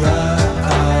you are.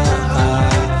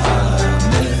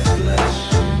 Myth lets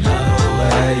you know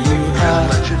where you are.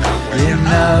 Let you know where You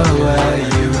know where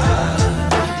you are.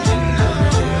 You know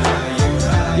where you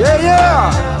are. Yeah, yeah.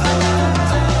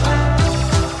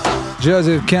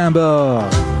 Joseph Campbell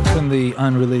from the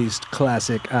unreleased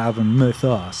classic album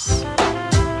Mythos.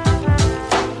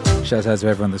 Shout out to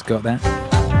everyone that's got that.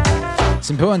 It's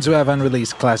important to have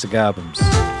unreleased classic albums.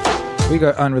 We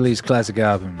got unreleased classic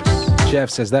albums.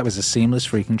 Jeff says that was a seamless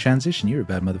freaking transition. You're a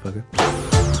bad motherfucker.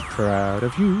 Proud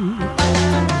of you.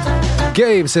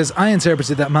 Gabe says, I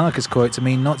interpreted that Marcus quote to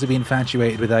mean not to be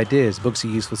infatuated with ideas. Books are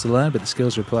useful to learn, but the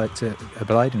skills are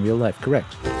applied in real life.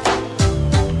 Correct.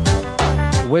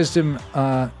 Wisdom,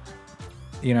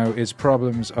 is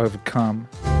problems overcome.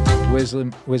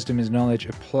 Wisdom is knowledge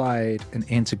applied and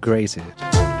integrated.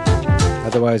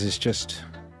 Otherwise, it's just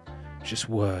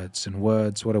words. And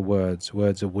words, what are words?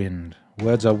 Words are wind.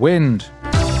 Words are wind.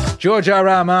 George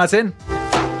R.R. Martin.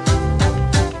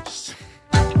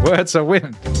 Words are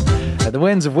wind. And the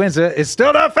Winds of Winter is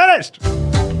still not finished.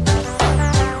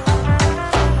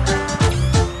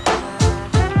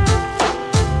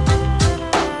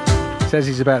 Says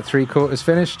he's about 3/4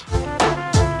 finished.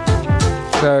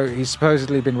 So he's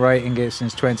supposedly been writing it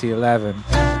since 2011.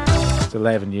 It's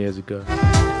 11 years ago.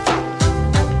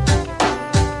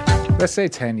 Let's say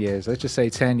 10 years. Let's just say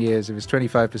 10 years. If it's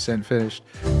 25% finished,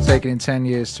 it's taken him 10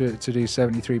 years to do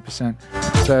 73%.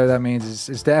 So that means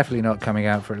it's definitely not coming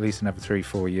out for at least another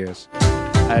 3-4 years.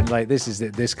 And like this is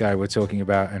this guy we're talking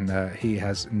about, and he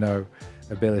has no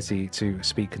ability to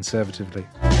speak conservatively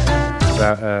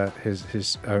about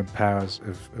his own powers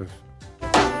of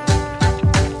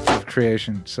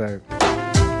creation. So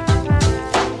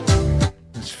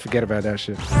just forget about that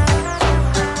shit.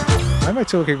 Why am I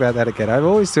talking about that again? I'm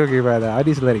always talking about that. I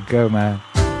need to let it go, man.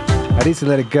 I need to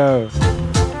let it go.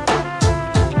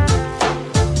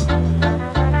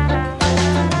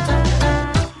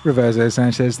 Roverso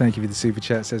Sanchez, thank you for the super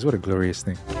chat. Says, what a glorious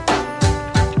thing.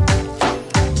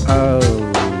 Oh,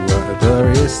 what a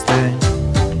glorious thing.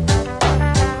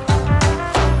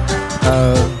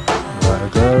 Oh, what a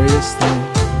glorious thing.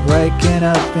 Waking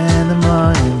up in the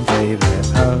morning, baby.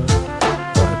 Oh,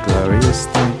 what a glorious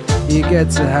thing. You get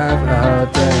to have a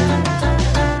hard day.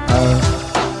 Oh,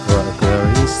 what a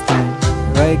glorious thing.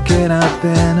 Waking up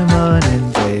in the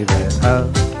morning, baby. Oh,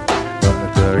 what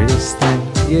a glorious thing.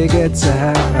 You get to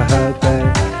have a hard day.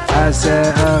 I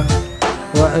said, oh,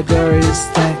 what a glorious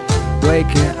thing.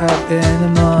 Waking up in the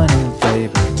morning,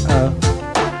 baby. Oh,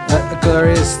 what a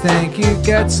glorious thing. You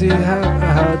get to have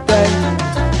a hard day.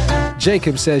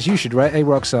 Jacob says you should write a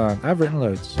rock song. I've written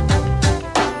loads.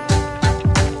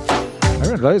 I've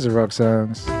written loads of rock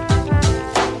songs.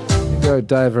 You go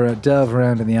delve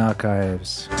around in the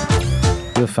archives.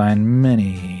 You'll find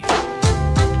many.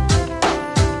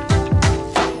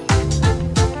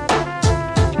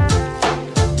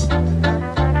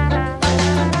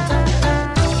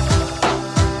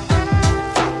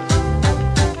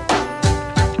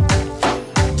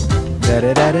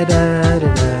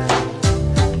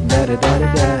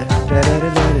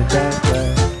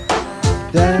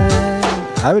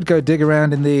 I would go dig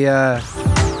around in the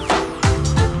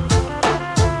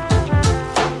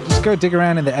just go dig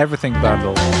around in the everything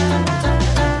bundle.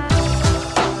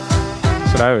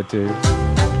 That's what I would do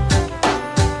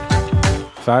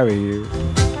if I were you.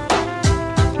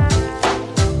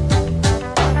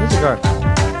 Where's it gone?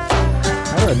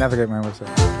 I would navigate my website.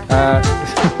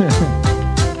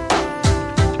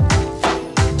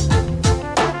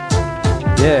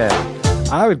 Yeah,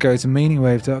 I would go to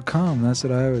meaningwave.com. That's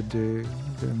what I would do.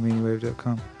 Go to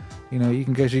meaningwave.com. You know, you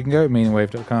can go to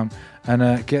meaningwave.com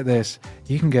and get this.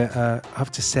 You can get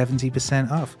up to 70%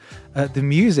 off. The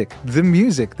music, the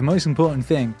most important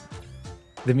thing.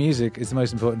 The music is the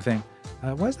most important thing.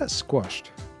 Why is that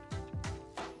squashed?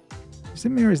 Is it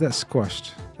me or is that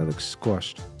squashed? That looks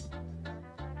squashed.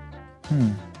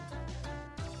 And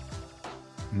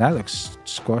that looks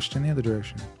squashed in the other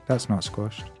direction. That's not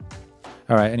squashed.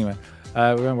 All right, anyway,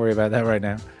 we won't worry about that right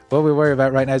now. What we worry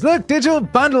about right now is, look, digital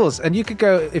bundles. And you could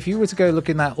go, if you were to go look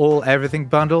in that all everything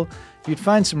bundle, you'd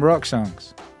find some rock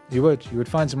songs. You would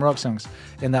find some rock songs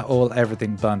in that all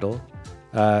everything bundle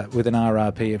with an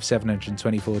RRP of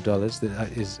 $724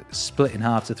 that is split in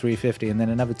half to $350, and then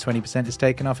another 20% is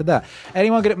taken off of that.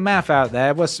 Anyone good at math out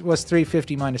there? What's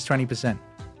 $350 minus 20%?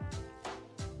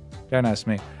 Don't ask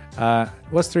me.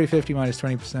 What's $350 minus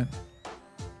 20%?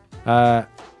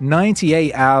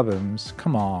 98 albums.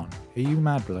 Come on. Are you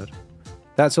mad, blood?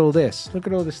 That's all this. Look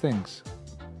at all these things.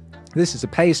 This is a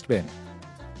paste bin.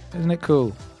 Isn't it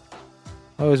cool?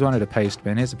 I always wanted a paste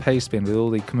bin. Here's a paste bin with all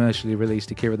the commercially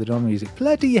released Akira the Don music.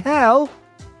 Bloody hell!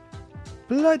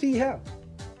 Bloody hell!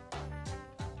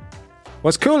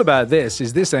 What's cool about this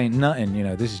is this ain't nothing, you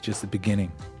know. This is just the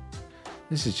beginning.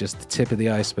 This is just the tip of the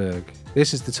iceberg.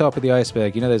 This is the top of the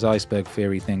iceberg. You know those iceberg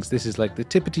theory things. This is like the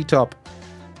tippity top.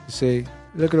 You see?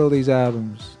 Look at all these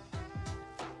albums.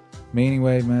 Meaning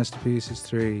Wave Masterpieces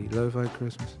 3, Lo-Fi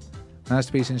Christmas,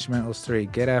 Masterpiece Instrumentals 3,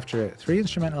 Get After It, 3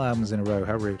 instrumental albums in a row,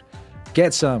 how rude.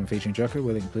 Get Some, featuring Jocko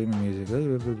Willink, Bloomer Music,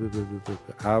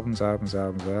 albums.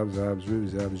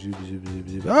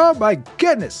 Oh my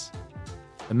goodness!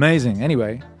 Amazing.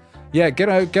 Anyway, yeah, get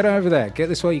over there. Get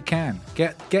this while you can.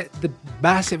 Get the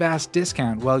massive ass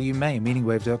discount while you may.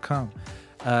 Meaningwave.com.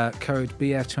 Code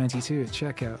BF22 at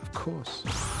checkout, of course.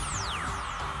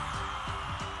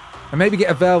 And maybe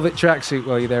get a velvet tracksuit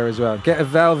while you're there as well. Get a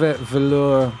velvet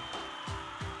velour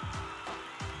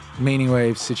Meaning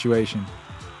Wave situation.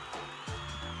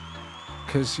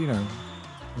 Because, you know,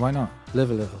 why not? Live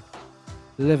a little.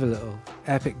 Live a little.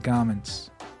 Epic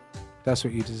garments. That's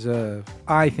what you deserve.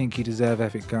 I think you deserve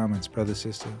epic garments, brother,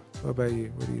 sister. What about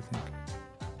you? What do you think?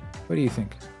 What do you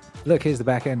think? Look, here's the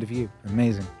back end of you.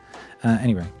 Amazing.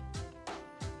 Anyway.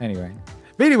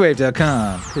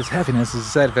 BeattyWave.com, because happiness is a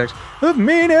side effect of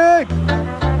meaning.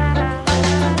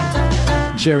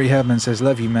 Jerry Hubman says,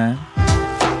 love you, man.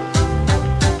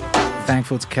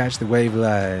 Thankful to catch the wave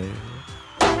live.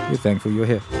 You're thankful you're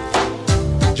here.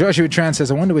 Joshua Tran says,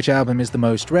 I wonder which album is the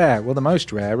most rare. Well, the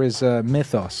most rare is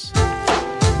Mythos.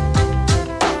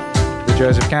 The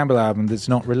Joseph Campbell album that's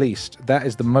not released. That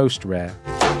is the most rare.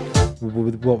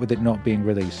 What with it not being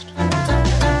released?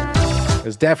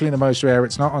 It's definitely the most rare.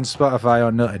 It's not on Spotify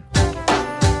or nothing.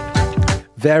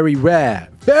 Very rare.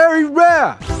 Very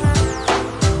rare!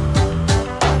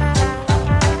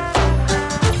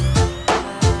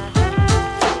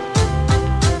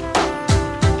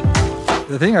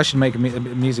 I think I should make a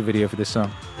music video for this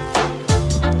song.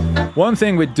 One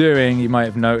thing we're doing, you might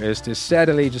have noticed, is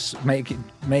steadily just making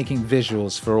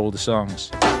visuals for all the songs.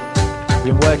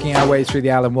 We've been working our way through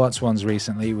the Alan Watts ones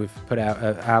recently. We've put out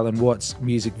an Alan Watts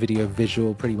music video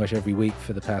visual pretty much every week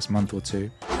for the past month or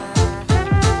two.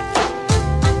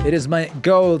 It is my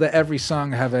goal that every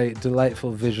song have a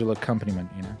delightful visual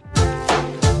accompaniment, you know.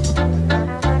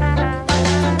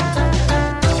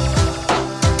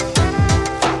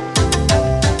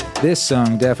 This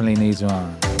song definitely needs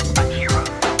one.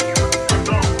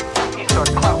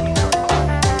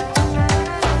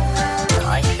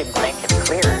 I should make it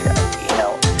clear, you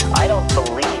know, I don't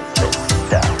believe this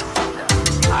stuff.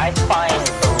 I find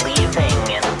believing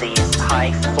in these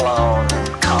high-flown,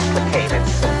 complicated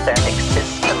synthetic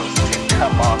systems to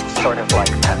come off sort of like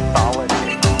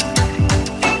pathology.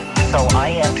 So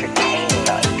I entertain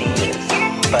ideas,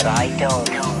 but I don't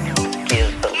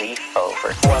give belief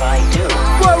over. What I do.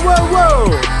 Whoa, whoa,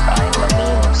 whoa! I'm a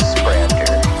meme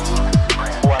spreader.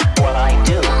 What I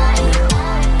do.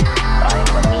 I'm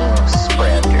a meme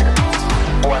spreader.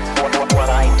 What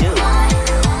I do.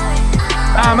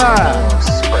 I'm a meme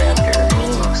spreader.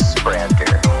 Meme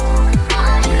spreader.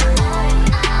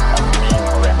 A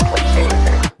meme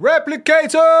replicator.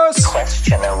 Replicators! The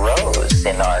question arose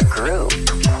in our group.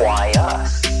 Why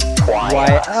us?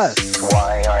 Why us?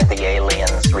 Why are the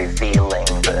aliens revealing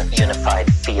the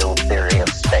unified field theory of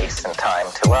space and time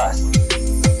to us?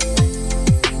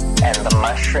 And the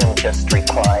mushroom just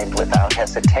replied without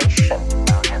hesitation.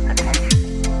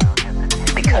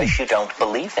 Because you don't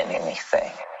believe in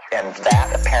anything. And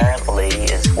that apparently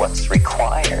is what's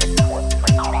required.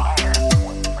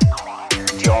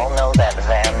 Do you all know that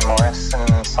Van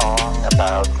Morrison song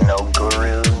about no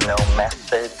guru, no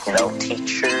method, no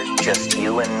teacher, just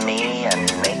you and me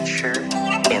and nature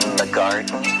in the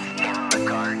garden?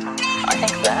 I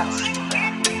think that's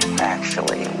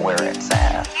actually where it's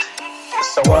at.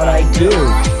 So what I do,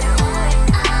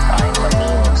 I'm a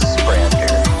meme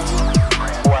spreader.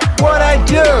 What I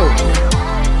do,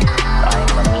 I'm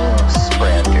a meme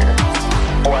spreader.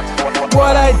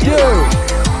 What I do,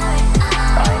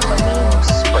 I'm a meme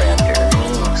spreader.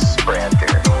 Meme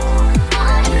spreader. A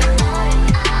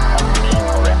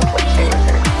meme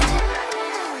replicator.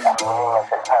 A meme is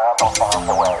a terrible thing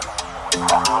to waste. A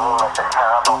meme is a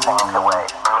terrible thing to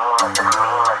waste. A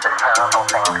meme is a terrible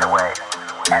thing to waste.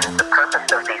 And the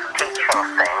purpose of these teaching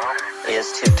things is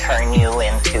to turn you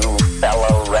into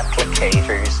fellow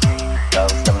replicators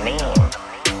of the meme.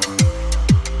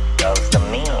 Of the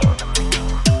meme.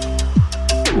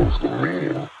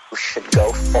 You should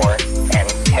go forth and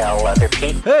tell other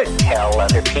people. Hey. Tell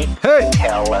other people. Hey.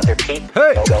 Tell other people.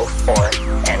 Hey. Go forth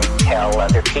and tell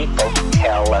other people.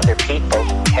 Tell other people.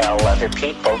 Tell other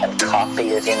people. And copy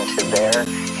it into their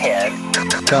head.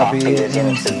 Copy it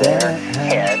into their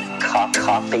head.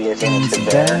 Copy it into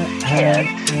their head.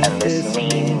 And this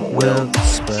meme will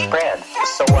spread.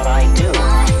 So what I do,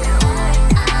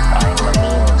 I'm a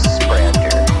meme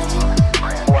spreader.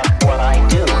 What I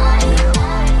do,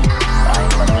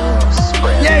 I'm a meme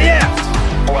spreader. Yeah, yeah!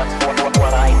 What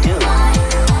I do,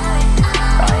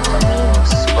 I'm a meme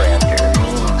spreader.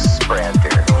 Meme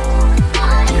spreader.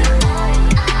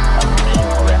 A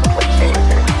meme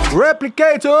replicator.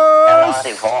 Replicators! Cannot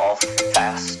evolve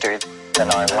faster than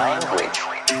our language.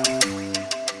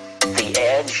 The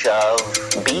edge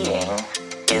of being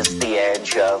is the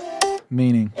edge of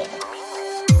Meaning.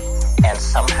 and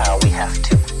somehow we have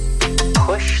to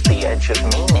push the edge of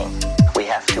meaning. We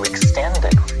have to extend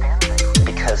it.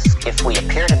 Because if we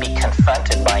appear to be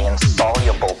confronted by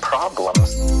insoluble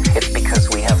problems, it's because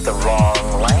we have the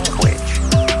wrong language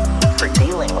for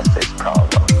dealing with this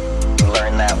problem. We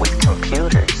learn that with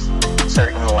computers.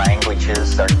 Certain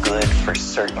languages are good for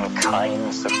certain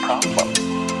kinds of problems.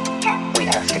 We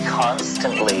have to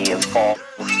constantly evolve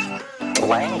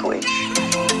language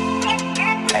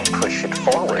and push it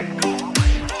forward.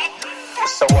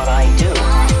 So what I do,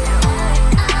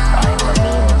 I'm a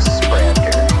meme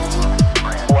spreader.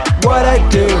 What I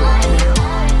do,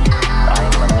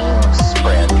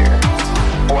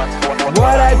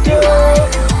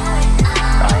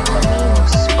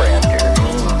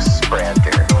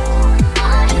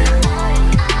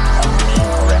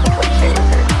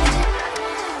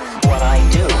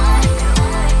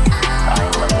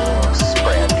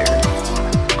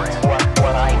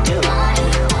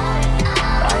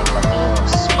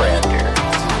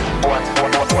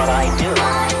 I do.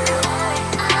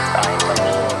 I'm a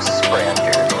meme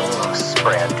spreader.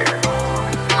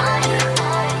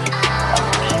 A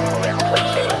meme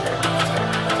replicator.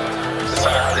 The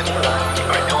fact that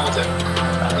I know that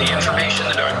the information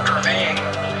that I'm conveying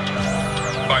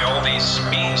by all these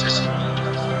means is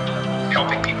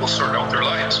helping people sort out their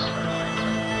lives.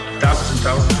 Thousands and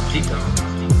thousands of people.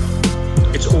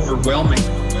 It's overwhelming.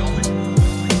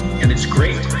 And it's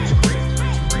great.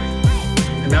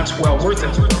 And that's well worth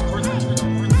it.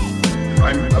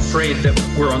 I'm afraid that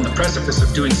we're on the precipice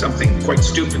of doing something quite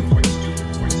stupid.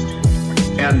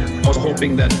 And I was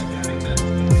hoping that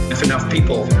if enough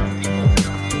people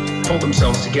pull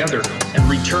themselves together and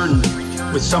return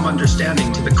with some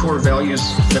understanding to the core values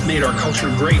that made our culture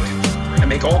great and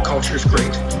make all cultures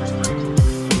great,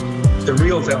 the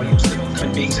real values that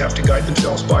human beings have to guide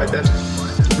themselves by that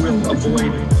will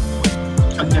avoid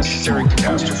unnecessary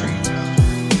catastrophe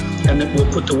and that will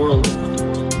put the world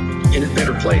in a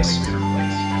better place.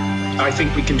 I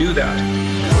think we can do that.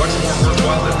 What's more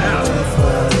worthwhile than that?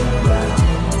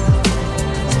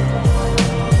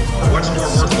 What's more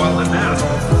worthwhile than that?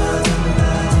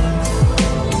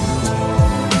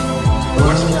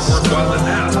 What's more worthwhile than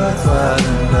that?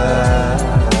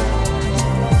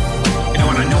 You know,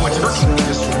 and I know it's working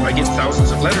because I get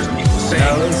thousands of letters and people saying,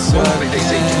 mostly they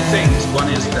say two things. One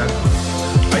is that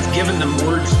I've given them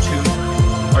words to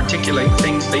articulate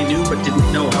things they knew but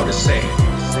didn't know how to say.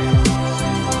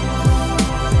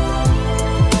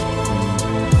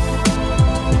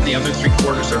 The other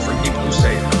 3/4 are from people who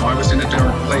say, oh, I was in a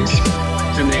dark place.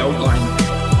 Then they outline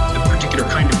the particular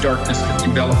kind of darkness that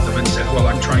enveloped them and said, well,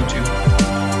 I'm trying to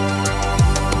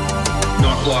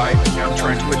not lie. I'm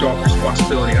trying to adopt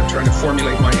responsibility. I'm trying to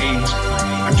formulate my aims.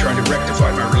 I'm trying to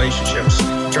rectify my relationships.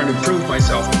 I'm trying to improve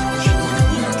myself.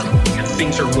 And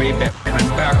things are way better. And I'm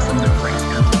back from the brink.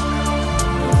 And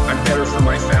I'm better for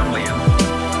my family. And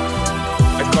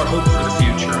I've got hope for the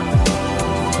future.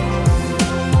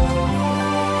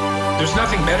 There's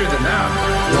nothing better than that.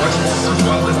 What's more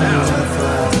worthwhile than that?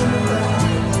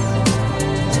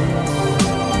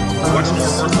 What's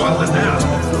more worthwhile than that?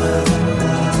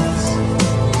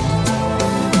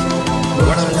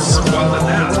 What's more worthwhile than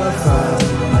that?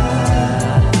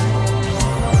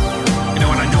 You know,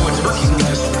 and I know it's working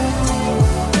because,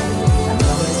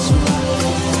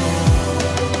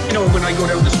 you know, when I go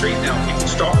down the street now, people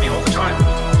stop me all the time.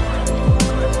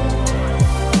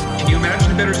 Can you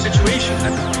imagine a better situation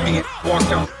than being walk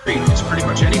down the street? It's pretty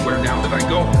much anywhere now that I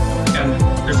go. And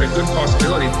there's a good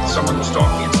possibility that someone will stop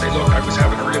me and say, look, I was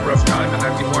having a really rough time and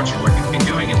I've been watching what you've been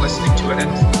doing and listening to it.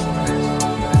 And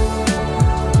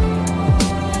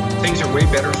things are way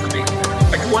better for me.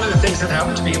 Like one of the things that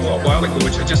happened to me a while ago,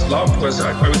 which I just loved, was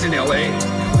I was in LA,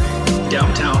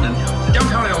 downtown, and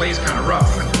downtown LA is kind of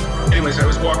rough. And anyways, I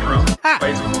was walking around.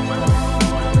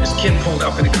 This kid pulled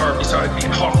up in a car beside me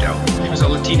and hopped out. He was a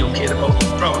Latino kid, about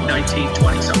probably 19,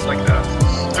 20, something like that.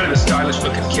 Kind of a stylish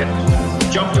looking kid.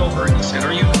 Jumped over and he said,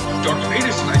 are you Dr.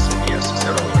 Peterson? I said, yes. He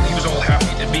said, oh, and he was all happy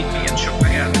to meet me and shook my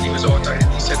hand and he was all excited.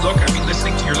 He said, look, I've been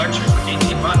listening to your lectures for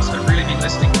 18 months. I've really been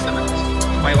listening to them and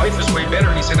my life is way better.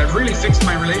 And he said, I've really fixed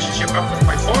my relationship up with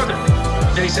my father.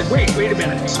 Then he said, wait a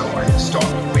minute. So I stopped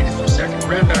and waited for a second,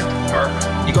 ran back to the car.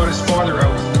 He got his father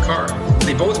out of the car.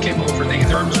 They both came over and they had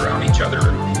their arms around each other.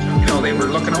 And, you know, they were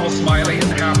looking all smiley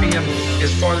and happy. And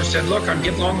his father said, look, I'm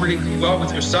getting along really well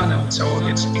with your son. And so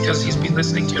it's because he's been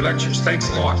listening to your lectures. Thanks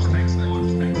a lot.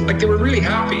 Like they were really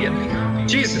happy. And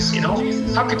Jesus, you know,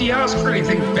 how could you ask for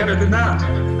anything better than that?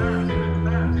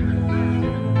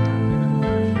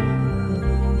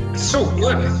 It's so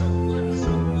good.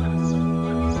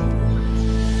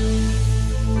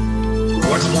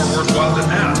 What's more worthwhile than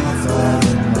that?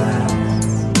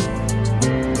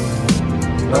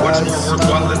 What's more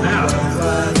worthwhile than that?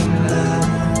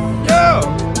 Yo!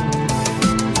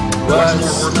 What's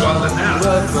more worthwhile than that?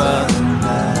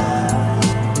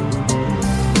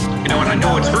 You know, and I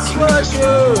know it's working.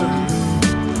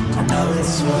 I know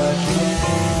it's working.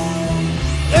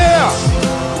 Yeah!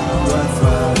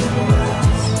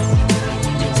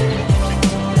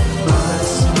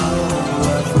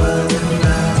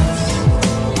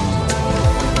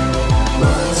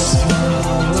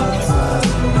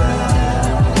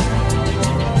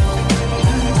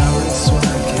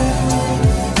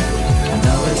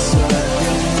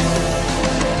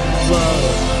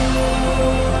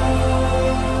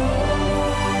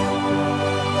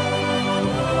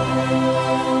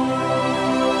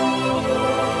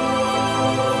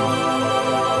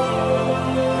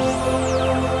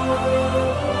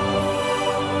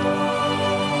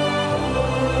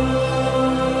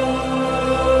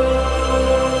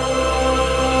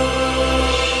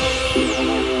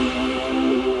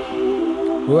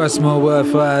 What's more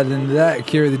worthwhile than that?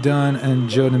 Akira the Don and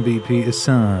Jordan B.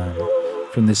 Peterson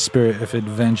from the Spirit of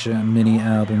Adventure mini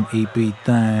album EP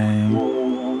thing.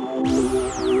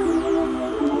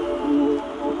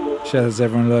 Shout out to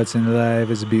everyone watching live.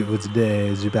 It's a beautiful today.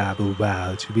 It's a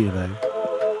wow to be alive.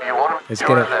 You want to Let's make get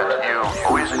sure it. that you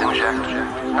always inject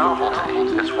novelty.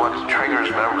 It's what triggers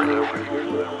memory.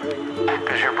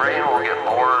 Because your brain will get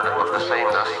bored of the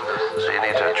sameness. So you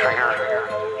need to trigger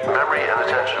memory and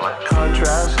attention.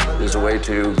 Contrast is a way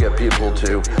to get people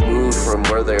to move from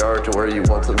where they are to where you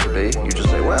want them to be. You just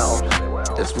say, well,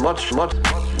 it's much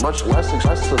less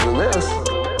expensive than this.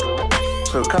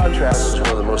 So contrast is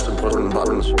one of the most important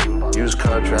buttons. Use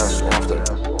contrast often.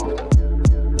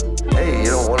 Hey, you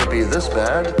don't want to be this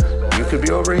bad. You could be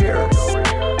over here.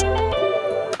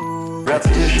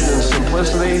 Repetition and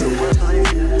simplicity.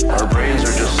 Our brains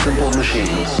are just simple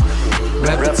machines.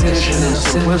 Repetition and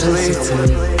simplicity.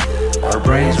 Our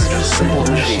brains are just simple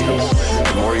machines.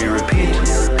 The more you repeat,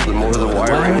 the more the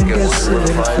wiring gets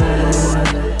solidified.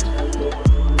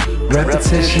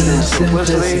 Repetition and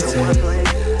simplicity.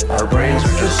 Our brains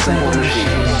are just simple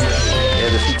machines.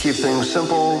 And if you keep things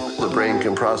simple, the brain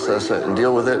can process it and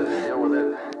deal with it.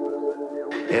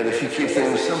 And if you keep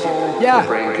things simple, the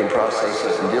brain can process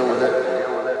it and deal with it.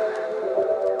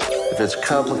 If it's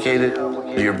complicated,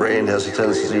 your brain has a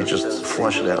tendency to just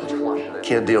flush it out.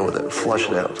 Can't deal with it, flush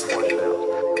it out.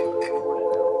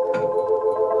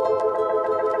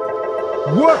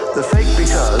 What? The fake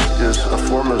because is a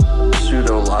form of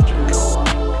pseudo-logic.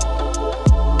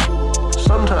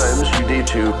 Sometimes you need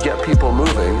to get people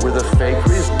moving with a fake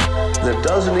reason that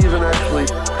doesn't even actually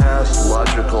pass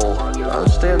logical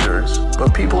standards,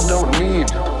 but people don't need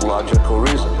logical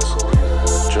reasons.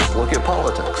 Just look at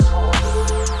politics.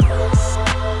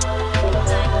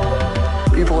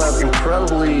 People have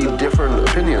incredibly different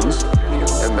opinions,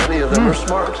 and many of them are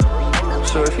smart.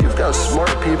 So if you've got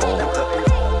smart people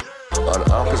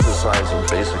on opposite sides of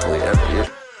basically every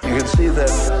issue, you can see that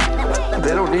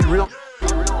they don't need real.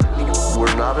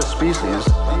 We're not a species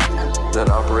that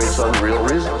operates on real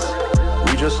reasons.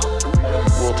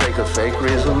 We'll take a fake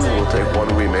reason, we'll take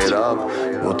one we made up,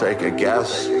 we'll take a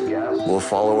guess, we'll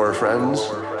follow our friends.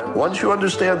 Once you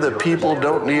understand that people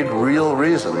don't need real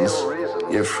reasons,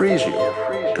 it frees you.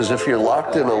 Because if you're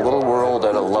locked in a little world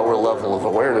at a lower level of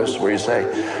awareness where you say,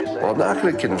 well, I'm not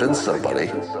going to convince somebody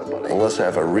unless I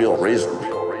have a real reason.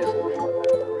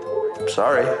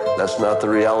 Sorry, that's not the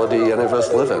reality any of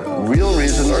us live in. Real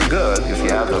reasons are good. If you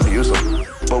have them, use them.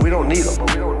 But we don't need them.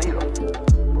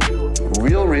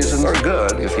 Real reasons are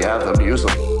good. If you have them, use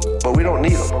them. But we don't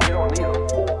need them.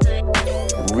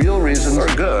 Real reasons are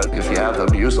good. If you have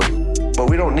them, use them. But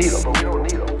we don't need them.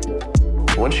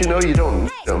 Once you know you don't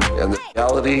need them and the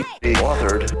reality being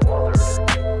authored,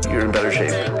 you're in better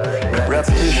shape.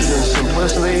 Repetition and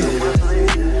simplicity.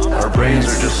 Our brains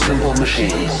are just simple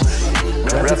machines.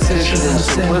 Repetition and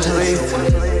simplicity.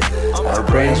 Our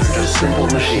brains are just simple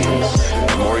machines.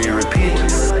 The more you repeat,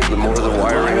 the more the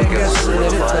wiring gets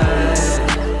solidified.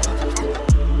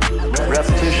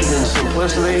 Repetition and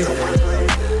simplicity.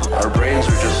 Our brains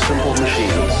are just simple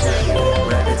machines.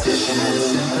 Repetition and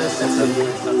simplicity.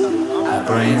 Our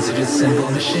brains are just simple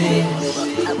machines.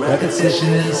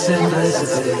 Repetition and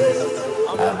simplicity.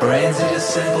 Our brains are just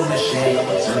simple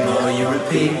machines. The more you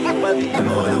repeat, the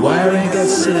more the wiring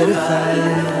gets solidified.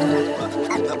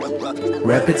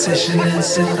 Repetition and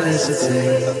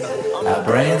simplicity. Our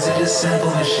brains are just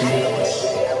simple machines.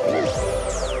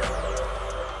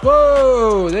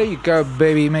 Whoa, there you go,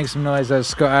 baby. Make some noise. That's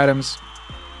Scott Adams.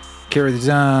 Akira the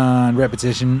Don.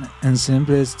 Repetition and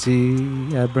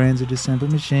simplicity. Our brains are just simple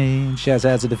machines. Shouts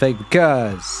out to the fake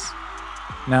because.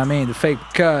 Know what I mean? The fake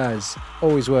because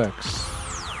always works.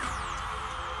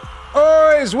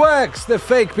 Always works. The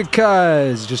fake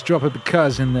because. Just drop a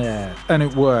because in there, and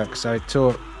it works. It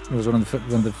was one of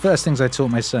the first things I taught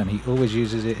my son. He always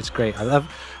uses it. It's great. I love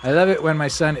it when my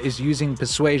son is using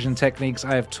persuasion techniques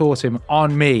I have taught him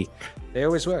on me. They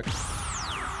always work.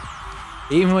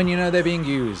 Even when you know they're being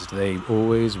used, they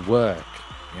always work.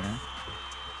 You know,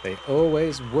 they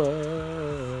always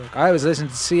work. I was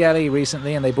listening to CLE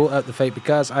recently, and they brought up the fake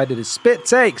because. I did a spit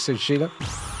take, said Sheila.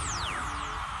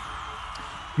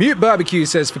 Mute Barbecue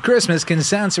says, for Christmas, can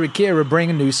Santa Akira bring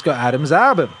a new Scott Adams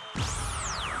album?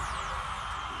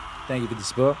 Thank you for the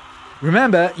support.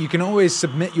 Remember, you can always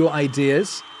submit your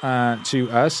ideas to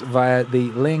us via the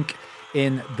link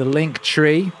in the link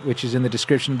tree, which is in the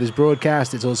description of this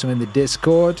broadcast. It's also in the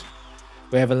Discord.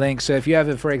 We have a link. So if you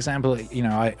ever, for example, you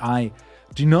know, I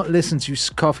do not listen to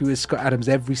Coffee with Scott Adams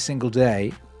every single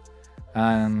day.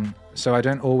 So I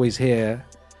don't always hear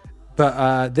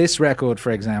But this record,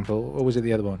 for example, or was it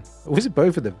the other one? Or was it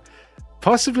both of them?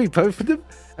 Possibly both of them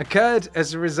occurred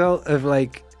as a result of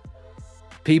like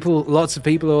lots of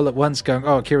people all at once going,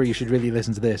 "Oh, Akira, you should really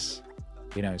listen to this."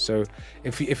 You know, so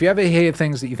if you ever hear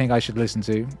things that you think I should listen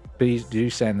to, please do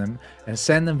send them, and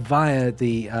send them via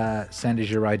the Send Us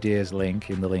Your Ideas link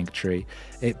in the link tree.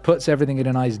 It puts everything in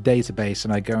a nice database,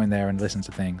 and I go in there and listen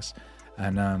to things.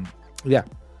 And yeah,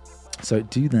 so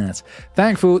do that.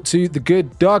 Thankful to the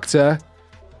good doctor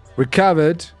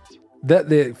recovered.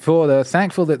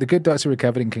 Thankful that the good doctor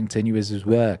recovered and can continue his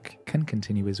work,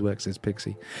 says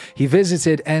Pixie. He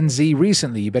visited NZ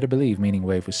recently, you better believe, meaning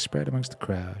wave was spread amongst the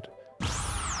crowd.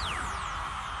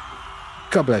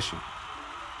 God bless you.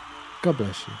 God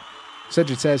bless you.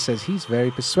 Cedric says he's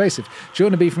very persuasive.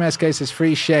 Jordan B from SK says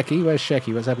free Shecky. Where's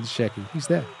Shecky? What's happened to Shecky? He's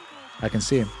there. I can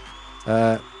see him.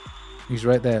 He's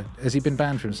right there. Has he been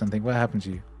banned from something? What happened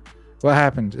to you? What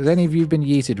happened? Has any of you been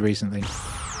yeeted recently?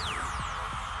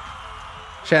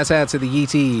 Shouts out to the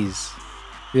Yeeties.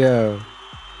 Yo.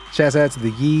 Shouts out to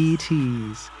the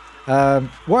Yeeties.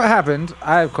 What happened?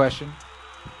 I have a question.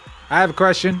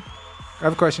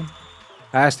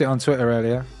 I asked it on Twitter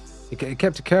earlier. It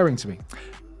kept occurring to me.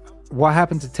 What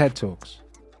happened to TED Talks?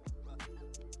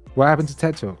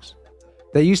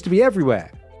 They used to be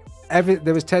everywhere.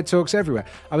 There was TED Talks everywhere.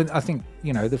 I mean, I think,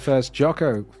 the first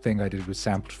Jocko thing I did was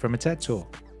sampled from a TED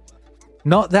Talk.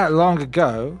 Not that long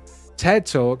ago, TED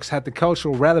Talks had the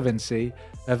cultural relevancy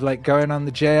of like going on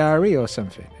the JRE or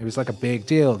something. It was like a big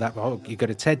deal that you got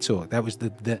a TED Talk. That was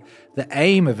the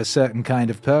aim of a certain kind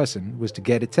of person, was to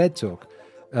get a TED Talk.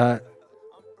 And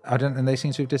they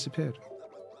seem to have disappeared.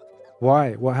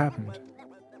 Why? What happened?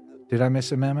 Did I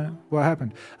miss a memo? What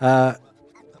happened?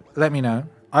 Let me know.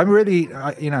 I'm really,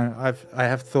 I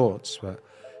have thoughts, but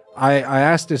I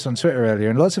asked this on Twitter earlier,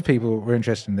 and lots of people were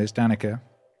interested in this. Danica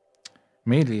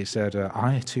immediately said,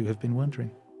 I too have been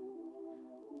wondering.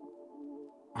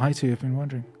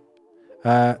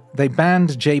 They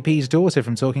banned JP's daughter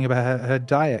from talking about her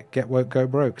diet. Get woke, go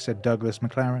broke, said Douglas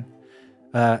McLaren.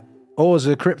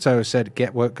 Orza Crypto said,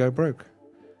 get woke, go broke.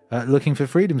 Looking for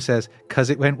Freedom says, cause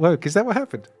it went woke. Is that what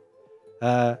happened?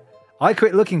 I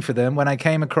quit looking for them when I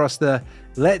came across the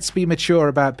let's be mature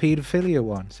about paedophilia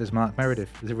one, says Mark Meredith.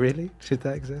 Is it really? Should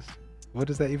that exist? What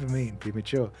does that even mean, be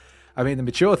mature? I mean, the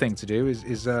mature thing to do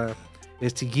is to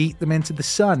yeet them into the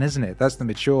sun, isn't it? That's the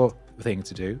mature thing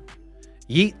to do.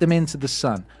 Yeet them into the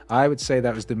sun. I would say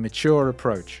that was the mature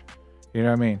approach. You know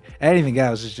what I mean? Anything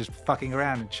else is just fucking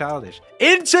around and childish.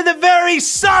 Into the very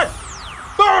sun!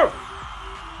 Boom!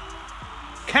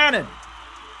 Cannon.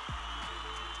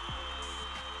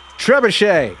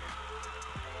 Trebuchet.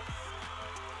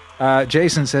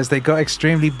 Jason says they got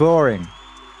extremely boring.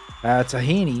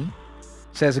 Tahini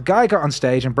says a guy got on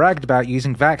stage and bragged about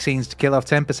using vaccines to kill off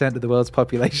 10% of the world's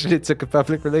population. It took a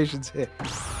public relations hit.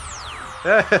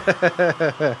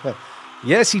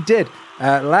 Yes, he did.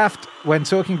 Laughed when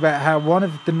talking about how one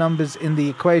of the numbers in the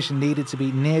equation needed to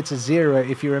be near to zero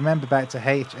if you remember back to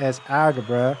HS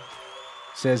algebra,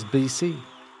 says BC.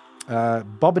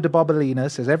 Bobba de Bobalina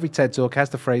says every TED Talk has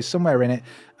the phrase somewhere in it,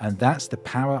 and that's the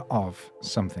power of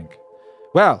something.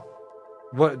 Well,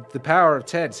 what the power of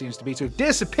TED seems to be to have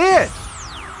disappeared.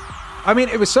 I mean,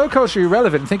 it was so culturally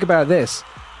relevant. Think about this.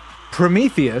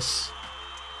 Prometheus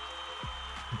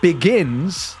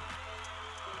begins.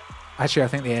 Actually, I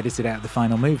think they edited out the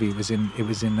final movie. It was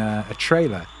in a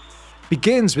trailer.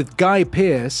 Begins with Guy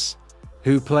Pearce,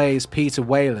 who plays Peter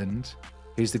Weyland,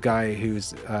 who's the guy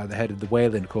who's the head of the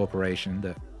Weyland Corporation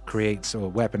that creates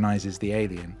or weaponizes the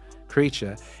alien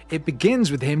creature. It begins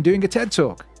with him doing a TED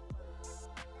Talk.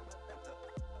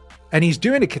 And he's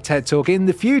doing a TED Talk in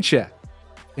the future,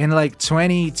 in like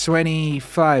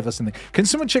 2025 or something. Can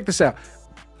someone check this out?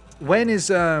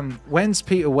 When's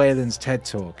Peter Weyland's TED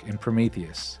Talk in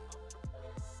Prometheus?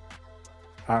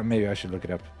 Maybe I should look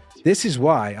it up. This is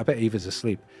why. I bet Eva's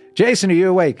asleep. Jason, are you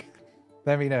awake?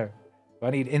 Let me know.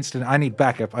 I need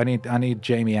backup. I need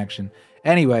Jamie action.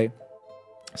 Anyway,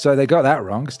 so they got that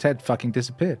wrong because Ted fucking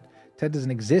disappeared. Ted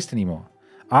doesn't exist anymore.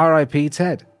 R.I.P.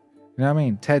 Ted. You know what I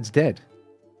mean? Ted's dead,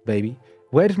 baby.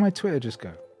 Where did my Twitter just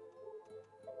go?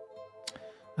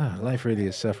 Oh, life really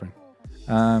is suffering.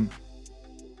 Let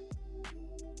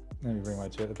me bring my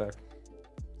Twitter back.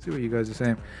 See what you guys are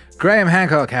saying. Graham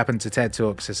Hancock happened to TED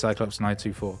Talk, says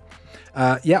Cyclops924.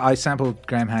 Yeah, I sampled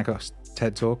Graham Hancock's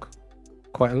TED Talk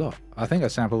quite a lot. I think I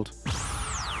sampled...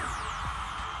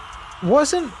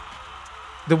 Wasn't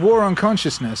The War on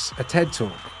Consciousness a TED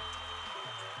Talk?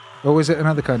 Or was it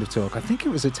another kind of talk? I think it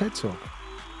was a TED Talk.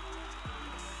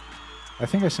 I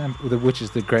think I sampled, which is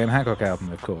the Graham Hancock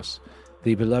album, of course.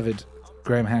 The beloved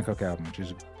Graham Hancock album, which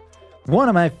is One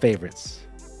of my favorites,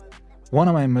 one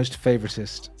of my most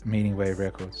favoritist Meaning Wave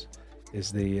records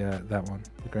is that one,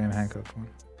 the Graham Hancock one.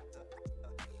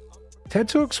 TED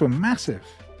Talks were massive.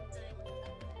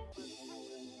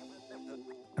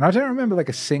 And I don't remember like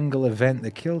a single event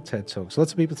that killed TED Talks.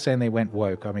 Lots of people saying they went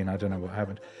woke. I mean, I don't know what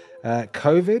happened.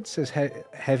 COVID says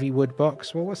heavy wood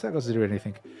box. Well, what's that got to do with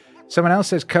anything? Someone else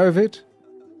says COVID.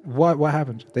 What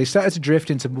happened? They started to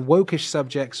drift into wokish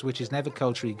subjects, which is never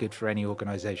culturally good for any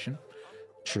organization.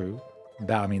 True.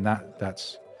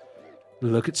 That's...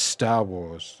 Look at Star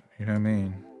Wars. You know what I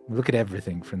mean? Look at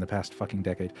everything from the past fucking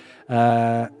decade.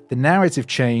 The narrative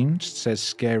changed, says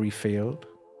Scary Field.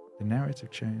 The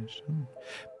narrative changed.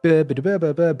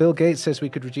 Bill Gates says we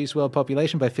could reduce world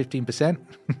population by 15%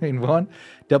 in one.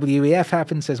 WEF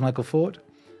happened, says Michael Ford.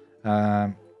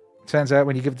 Turns out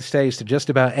when you give the stage to just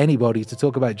about anybody to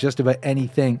talk about just about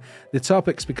anything, the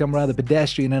topics become rather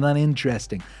pedestrian and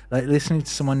uninteresting. Like listening to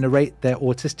someone narrate their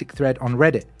autistic thread on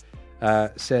Reddit,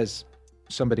 says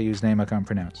somebody whose name I can't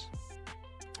pronounce.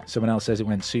 Someone else says it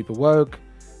went super woke.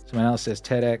 Someone else says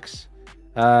TEDx.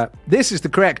 This is the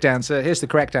correct answer. Here's the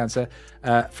correct answer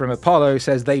from Apollo.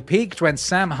 Says they peaked when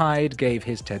Sam Hyde gave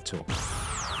his TED Talk.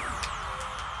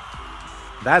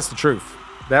 That's the truth.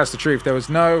 That's the truth. There was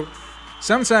no...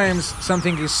 Sometimes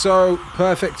something is so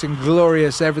perfect and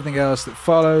glorious, everything else that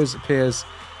follows appears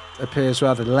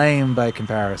rather lame by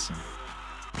comparison.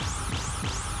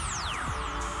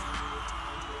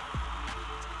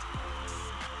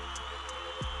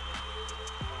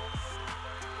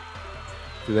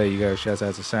 So there you go. Shouts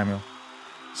out to Samuel.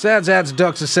 Shouts out to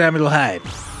Dr. Samuel Hyde.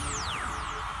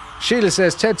 Sheila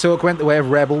says TED Talk went the way of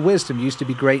rebel wisdom. Used to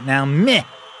be great, now meh.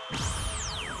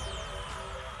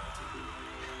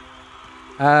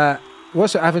 I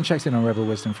haven't checked in on Rebel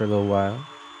Wisdom for a little while.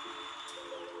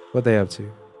 What are they up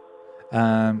to?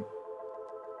 I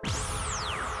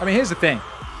mean, here's the thing.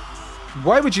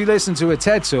 Why would you listen to a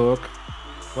TED Talk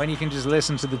when you can just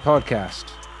listen to the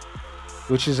podcast?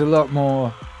 Which is a lot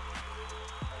more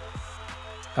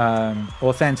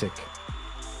authentic.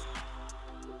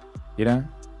 You know?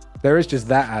 There is just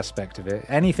that aspect of it.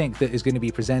 Anything that is going to be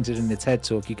presented in the TED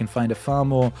Talk, you can find a far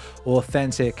more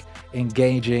authentic,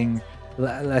 engaging,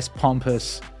 less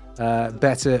pompous,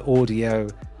 better audio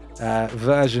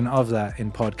version of that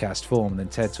in podcast form than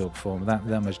TED Talk form. That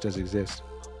much does exist.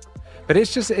 But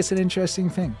it's an interesting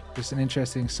thing. Just an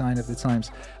interesting sign of the times.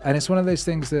 And it's one of those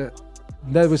things that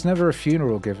there was never a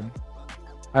funeral given.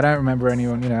 I don't remember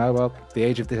anyone, the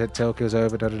age of the TED Talk is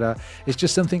over, da-da-da. It's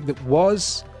just something that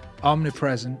was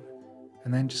omnipresent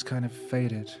and then just kind of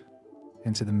faded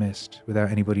into the mist without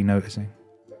anybody noticing.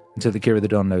 Until the Kira the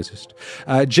Don noticed.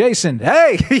 Jason,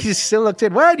 hey, he's still looked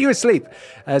in. Why aren't you asleep?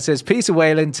 Says Peter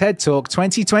Whalen, TED Talk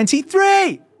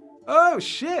 2023. Oh,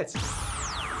 shit.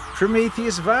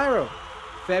 Prometheus Viral,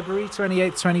 February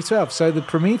 28th, 2012. So in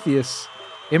Prometheus,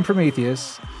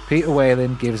 Peter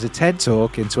Whalen gives a TED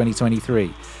Talk in 2023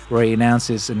 where he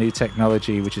announces a new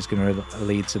technology which is going to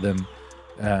lead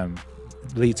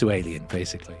to Alien,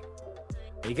 basically.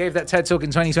 He gave that TED Talk in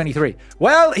 2023.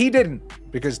 Well, he didn't,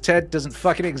 because TED doesn't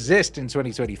fucking exist in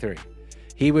 2023.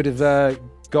 He would have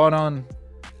gone on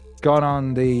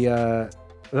the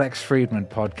Lex Friedman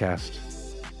podcast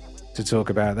to talk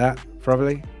about that,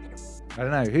 probably. I don't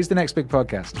know. Who's the next big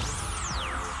podcast?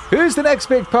 Who's the next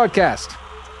big podcast?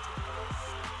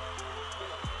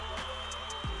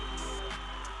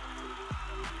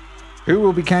 Who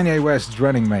will be Kanye West's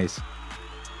running mate?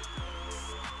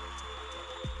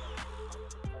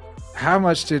 How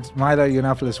much did Milo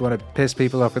Yiannopoulos want to piss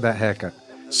people off with that haircut?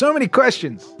 So many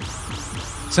questions.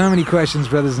 So many questions,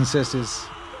 brothers and sisters.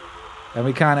 And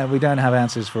we don't have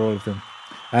answers for all of them.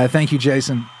 Thank you,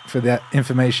 Jason, for that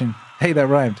information. Hey, that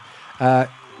rhymed.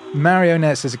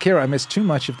 Marionette says, Akira, I missed too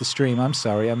much of the stream. I'm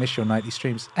sorry, I miss your nightly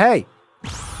streams. Hey!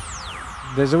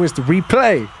 There's always the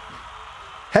replay.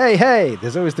 Hey,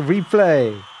 there's always the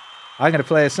replay. I'm going to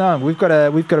play a song. We've got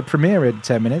a premiere in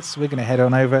 10 minutes. We're going to head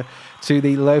on over to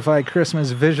the Lo-Fi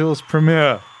Christmas Visuals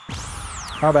premiere.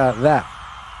 How about that?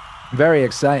 Very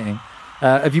exciting.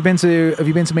 Have you been to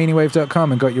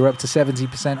meaningwave.com and got your up to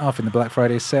 70% off in the Black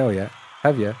Friday sale yet?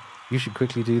 Have you? You should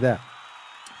quickly do that.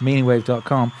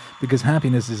 Meaningwave.com, because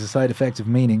happiness is a side effect of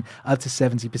meaning. Up to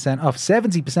 70% off.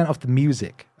 70% off the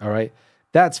music. All right?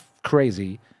 That's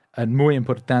crazy and muy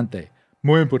importante.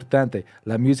 Muy importante.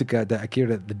 La música de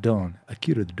Akira the Don.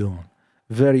 Akira the Don.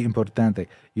 Very importante.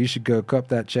 You should go cop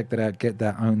that, check that out, get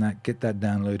that, own that, get that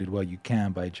downloaded while you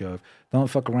can, by Jove. Don't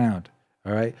fuck around.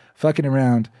 All right? Fucking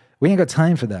around. We ain't got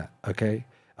time for that, okay?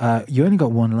 You only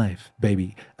got one life,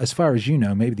 baby. As far as you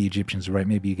know, maybe the Egyptians are right.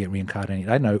 Maybe you get reincarnated.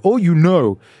 I know. All you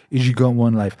know is you got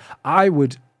one life. I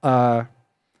would I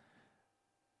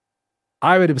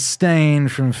would abstain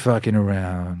from fucking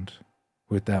around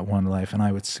with that one life, and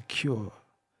I would secure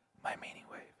my meaning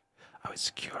wave. I would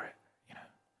secure it, you know.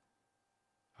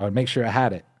 I would make sure I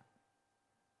had it.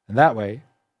 And that way,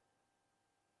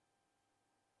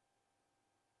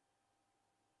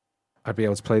 I'd be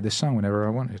able to play this song whenever I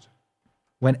wanted.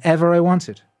 Whenever I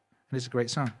wanted. And it's a great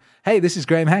song. Hey, this is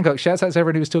Graham Hancock. Shouts out to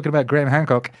everyone who was talking about Graham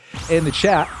Hancock in the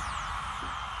chat.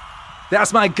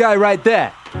 That's my guy right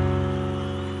there.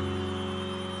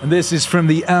 And this is from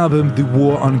the album The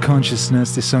War on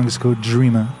Consciousness. This song is called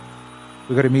Dreamer.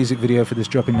 We've got a music video for this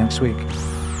dropping next week.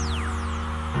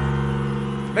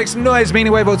 Make some noise,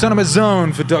 Meaning Wave Autonomous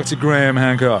Zone for Dr. Graham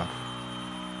Hancock.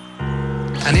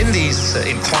 And in these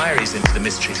inquiries into the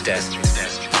mystery of death,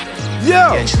 the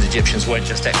ancient Egyptians weren't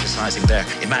just exercising their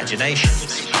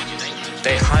imaginations.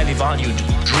 They highly valued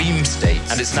dream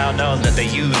states, and it's now known that they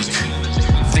used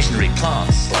visionary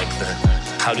plants like the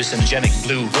hallucinogenic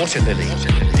blue water lily.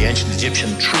 The ancient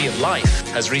Egyptian tree of life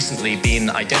has recently been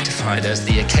identified as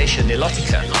the Acacia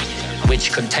nilotica,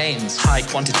 which contains high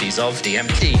quantities of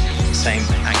DMT, the same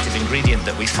active ingredient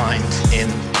that we find in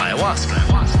ayahuasca.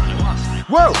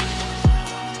 Whoa!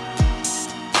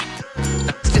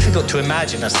 It's difficult to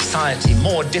imagine a society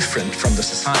more different from the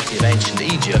society of ancient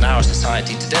Egypt than our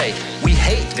society today. We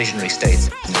hate visionary states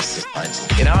in this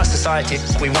society. In our society,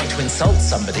 if we want to insult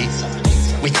somebody,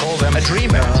 we call them a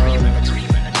dreamer.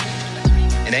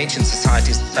 In ancient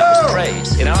societies, that was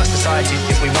praise. In our society,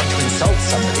 if we want to insult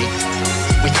somebody,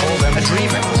 we call them a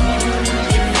dreamer.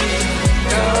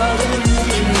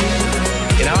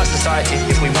 In our society,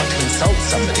 if we want to insult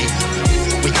somebody,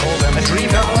 we call them a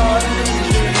dreamer.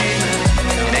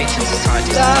 In ancient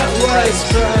societies, that was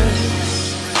praise.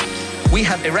 We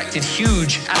have erected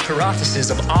huge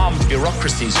apparatuses of armed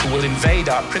bureaucracies who will invade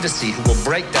our privacy, who will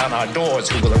break down our doors,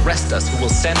 who will arrest us, who will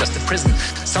send us to prison,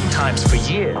 sometimes for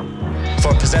years,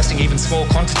 for possessing even small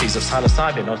quantities of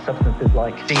psilocybin or substances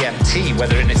like DMT,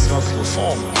 whether in its smokable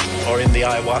form or in the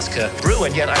ayahuasca brew.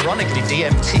 And yet, ironically,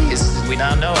 DMT is, we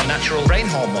now know, a natural brain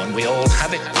hormone. We all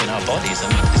have it in our bodies,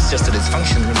 and it's just that its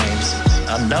function remains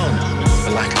unknown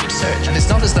for lack of research. And it's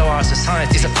not as though our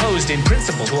society is opposed in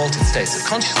principle to altered states of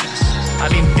consciousness. I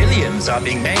mean, billions are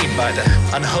being made by the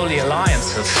unholy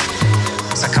alliance of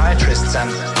psychiatrists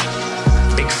and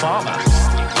big pharma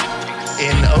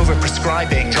in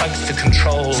overprescribing drugs to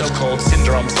control so-called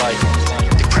syndromes like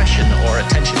depression or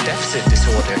attention deficit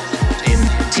disorder in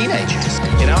teenagers.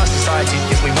 In our society,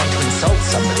 if we want to insult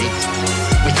somebody,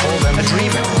 we call them a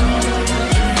dreamer.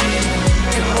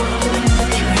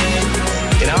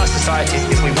 In our society,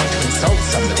 if we want to insult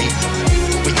somebody,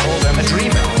 we call them a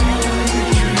dreamer.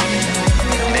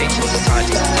 In ancient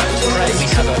societies, we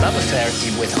have a love affair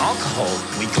with alcohol.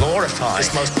 We glorify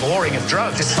this most boring of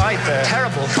drugs, despite the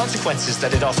terrible consequences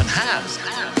that it often has.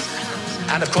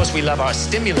 And of course, we love our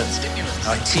stimulants,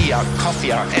 our tea, our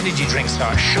coffee, our energy drinks,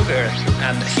 our sugar,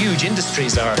 and huge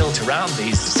industries are built around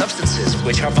these substances,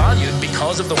 which are valued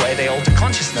because of the way they alter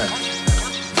consciousness.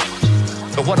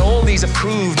 But what all these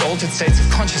approved altered states of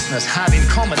consciousness have in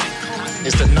common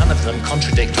is that none of them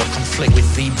contradict or conflict with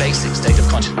the basic state of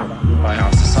consciousness by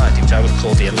our society, which I would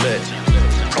call the alert,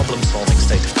 problem-solving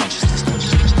state of consciousness,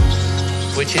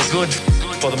 which is good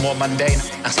for the more mundane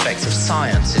aspects of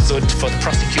science. It's good for the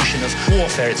prosecution of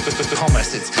warfare. It's good for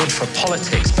commerce. It's good for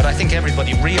politics. But I think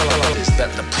everybody realizes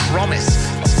that the promise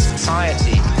of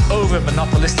society,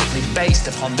 over-monopolistically based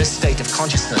upon this state of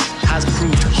consciousness, has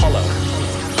proved hollow.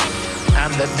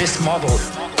 And that this model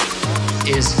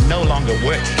is no longer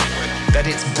working, that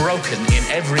it's broken in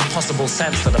every possible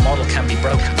sense that a model can be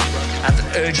broken, and that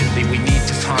urgently we need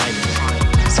to find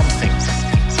something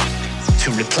to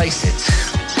replace it.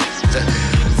 The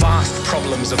vast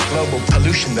problems of global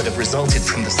pollution that have resulted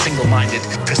from the single-minded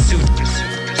pursuit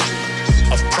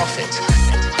of profit,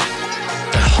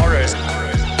 the horrors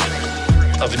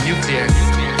of nuclear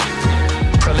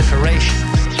proliferation,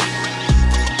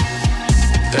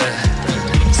 the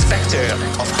specter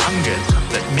of hunger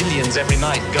that millions every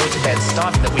night go to bed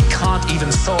starving, that we can't even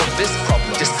solve this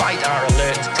problem despite our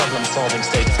alert problem-solving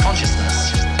state of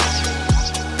consciousness.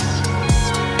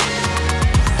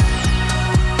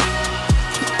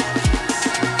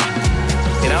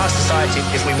 In our society,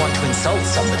 if we want to insult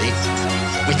somebody,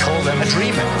 we call them a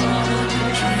dreamer.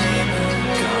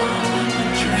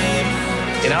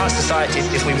 In our society,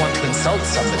 if we want to insult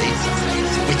somebody,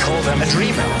 we call them a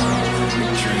dreamer.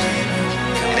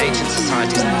 In ancient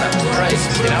societies, that was praise.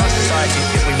 In our society,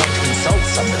 if we want to insult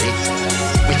somebody,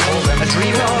 we call them a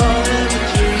dreamer.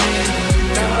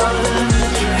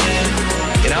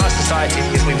 In our society,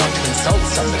 if we want to insult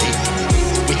somebody,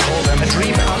 we call them a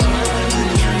dreamer.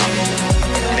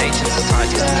 ancient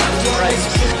societies entitled to praise.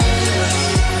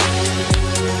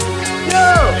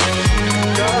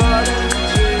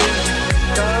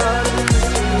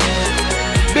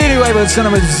 Beanie Wave with Son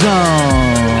of a Zone.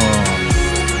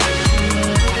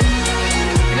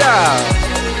 Yeah,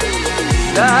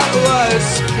 that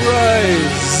was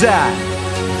crazy.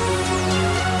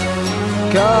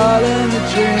 Caught in the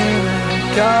dreamer,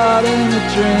 caught in the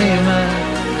dreamer.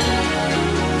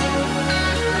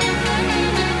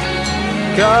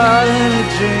 Caught in a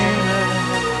dreamer,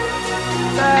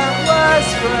 that was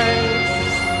great.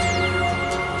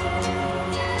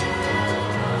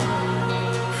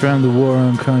 From the War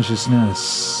on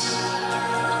Consciousness.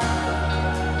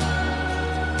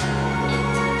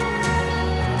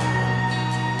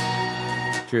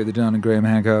 Fear the Dawn and Graham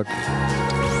Hancock.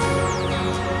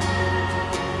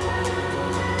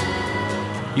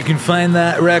 You can find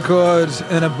that record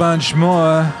and a bunch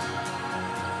more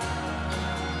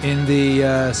in the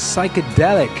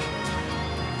psychedelic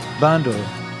bundle.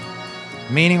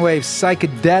 Meaning Wave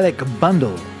psychedelic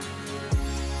bundle.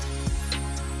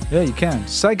 Yeah, you can.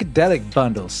 Psychedelic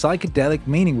bundle. Psychedelic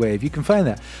Meaning Wave. You can find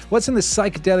that. What's in the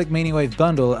psychedelic Meaning Wave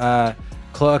bundle?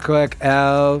 Clockwork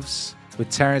Elves with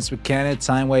Terence McKenna,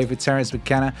 Time Wave with Terence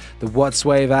McKenna, the What's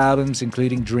Wave albums,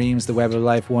 including Dreams, The Web of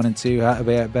Life 1 and 2, How to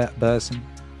Be a Person,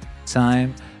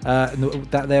 Time,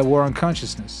 that their War on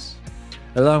Consciousness.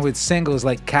 Along with singles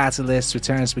like Catalyst with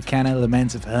Terence McKenna,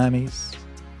 Lament of Hermes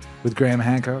with Graham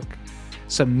Hancock,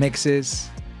 some mixes,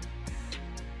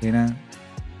 you know.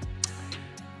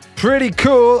 Pretty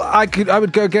cool. I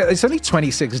would go get. It's only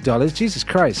 $26. Jesus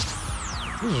Christ,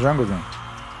 what is wrong with me?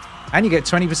 And you get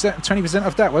 20%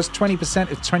 off that. What's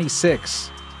 20% of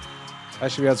 26? I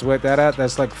should be able to work that out.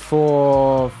 That's like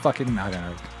 4 fucking. I don't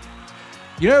know.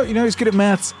 You know who's good at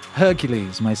maths?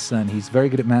 Hercules, my son. He's very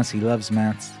good at maths. He loves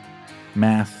maths.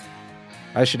 Math.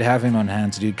 I should have him on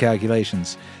hand to do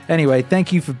calculations. Anyway,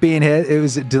 thank you for being here. It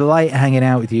was a delight hanging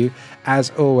out with you.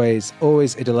 As always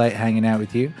a delight hanging out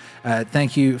with you.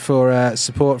 Thank you for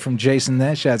support from Jason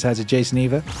there. Shouts out to Jason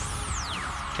Eva.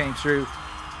 Came through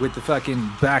with the fucking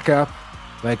backup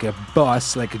like a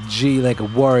boss, like a G, like a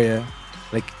warrior,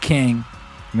 like a king.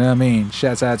 You know what I mean?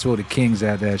 Shouts out to all the kings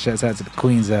out there. Shouts out to the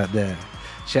queens out there.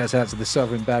 Shouts out to the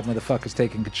sovereign bad motherfuckers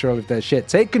taking control of their shit.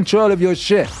 Take control of your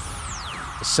shit.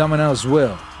 Someone else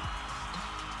will.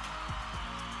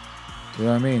 You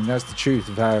know what I mean? That's the truth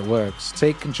of how it works.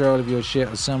 Take control of your shit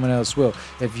or someone else will.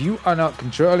 If you are not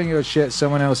controlling your shit,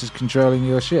 someone else is controlling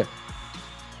your shit.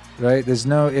 Right? There's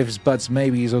no ifs, buts,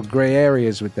 maybes, or gray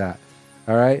areas with that.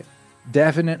 All right?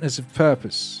 Definiteness of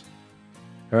purpose.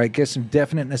 All right? Get some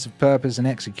definiteness of purpose and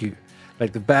execute.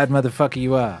 Like the bad motherfucker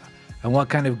you are. And what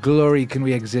kind of glory can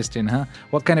we exist in, huh?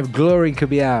 What kind of glory could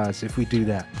be ours if we do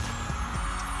that?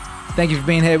 Thank you for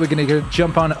being here. We're going to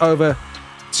jump on over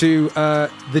to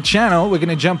the channel. We're going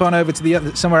to jump on over to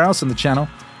the somewhere else on the channel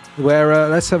where,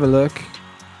 let's have a look.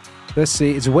 Let's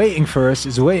see. It's waiting for us.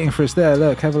 It's waiting for us there.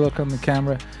 Look, have a look on the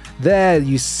camera. There,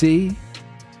 you see?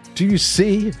 Do you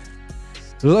see?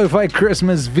 Lo-Fi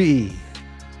Christmas V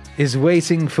is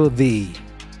waiting for thee.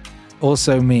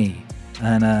 Also me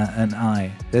and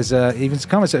I. There's even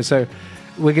some comments there. So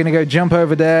we're going to go jump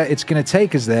over there. It's going to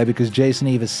take us there because Jason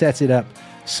Eva set it up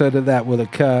so that will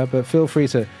occur. But feel free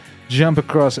to jump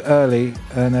across early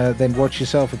and then watch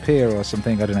yourself appear or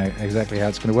something. I don't know exactly how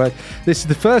it's going to work. This is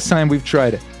the first time we've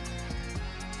tried it.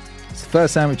 It's the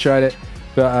first time we've tried it.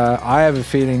 But I have a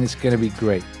feeling it's going to be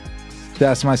great.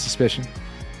 That's my suspicion.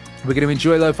 We're going to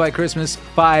enjoy Lo-Fi Christmas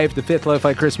 5, the 5th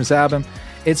Lo-Fi Christmas album.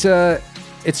 It's a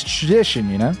tradition,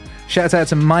 you know. Shout out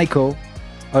to Michael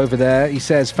over there. He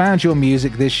says, found your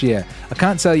music this year. I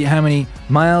can't tell you how many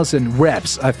miles and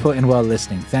reps I've put in while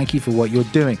listening. Thank you for what you're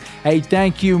doing. Hey,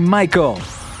 thank you, Michael.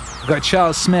 We've got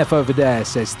Charles Smith over there.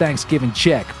 Says, Thanksgiving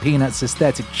check. Peanuts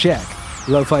aesthetic check.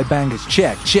 Lo-Fi bangers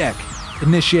check.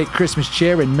 Initiate Christmas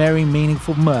cheer and merry,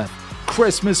 meaningful mirth.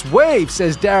 Christmas wave,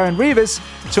 says Darren Rivas.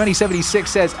 2076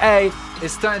 says, hey,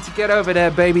 it's time to get over there,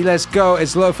 baby. Let's go.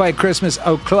 It's Lo-Fi Christmas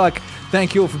o'clock.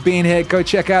 Thank you all for being here. Go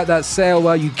check out that sale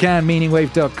while you can.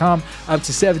 Meaningwave.com. Up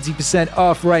to 70%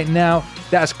 off right now.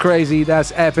 That's crazy.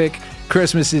 That's epic.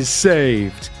 Christmas is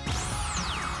saved.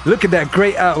 Look at that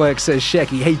great artwork, says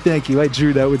Shecky. Hey, thank you. I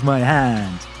drew that with my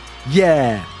hand.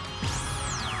 Yeah.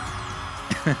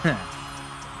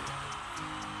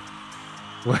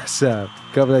 What's up?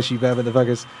 God bless you, bad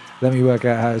motherfuckers. Let me work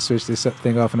out how to switch this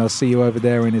thing off, and I'll see you over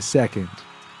there in a second.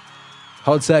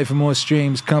 Hold tight for more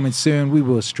streams coming soon. We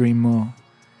will stream more.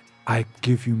 I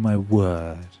give you my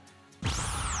word.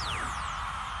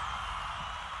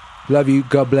 Love you.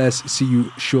 God bless. See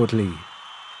you shortly.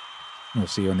 We'll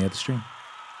see you on the other stream.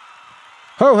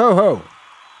 Ho, ho, ho.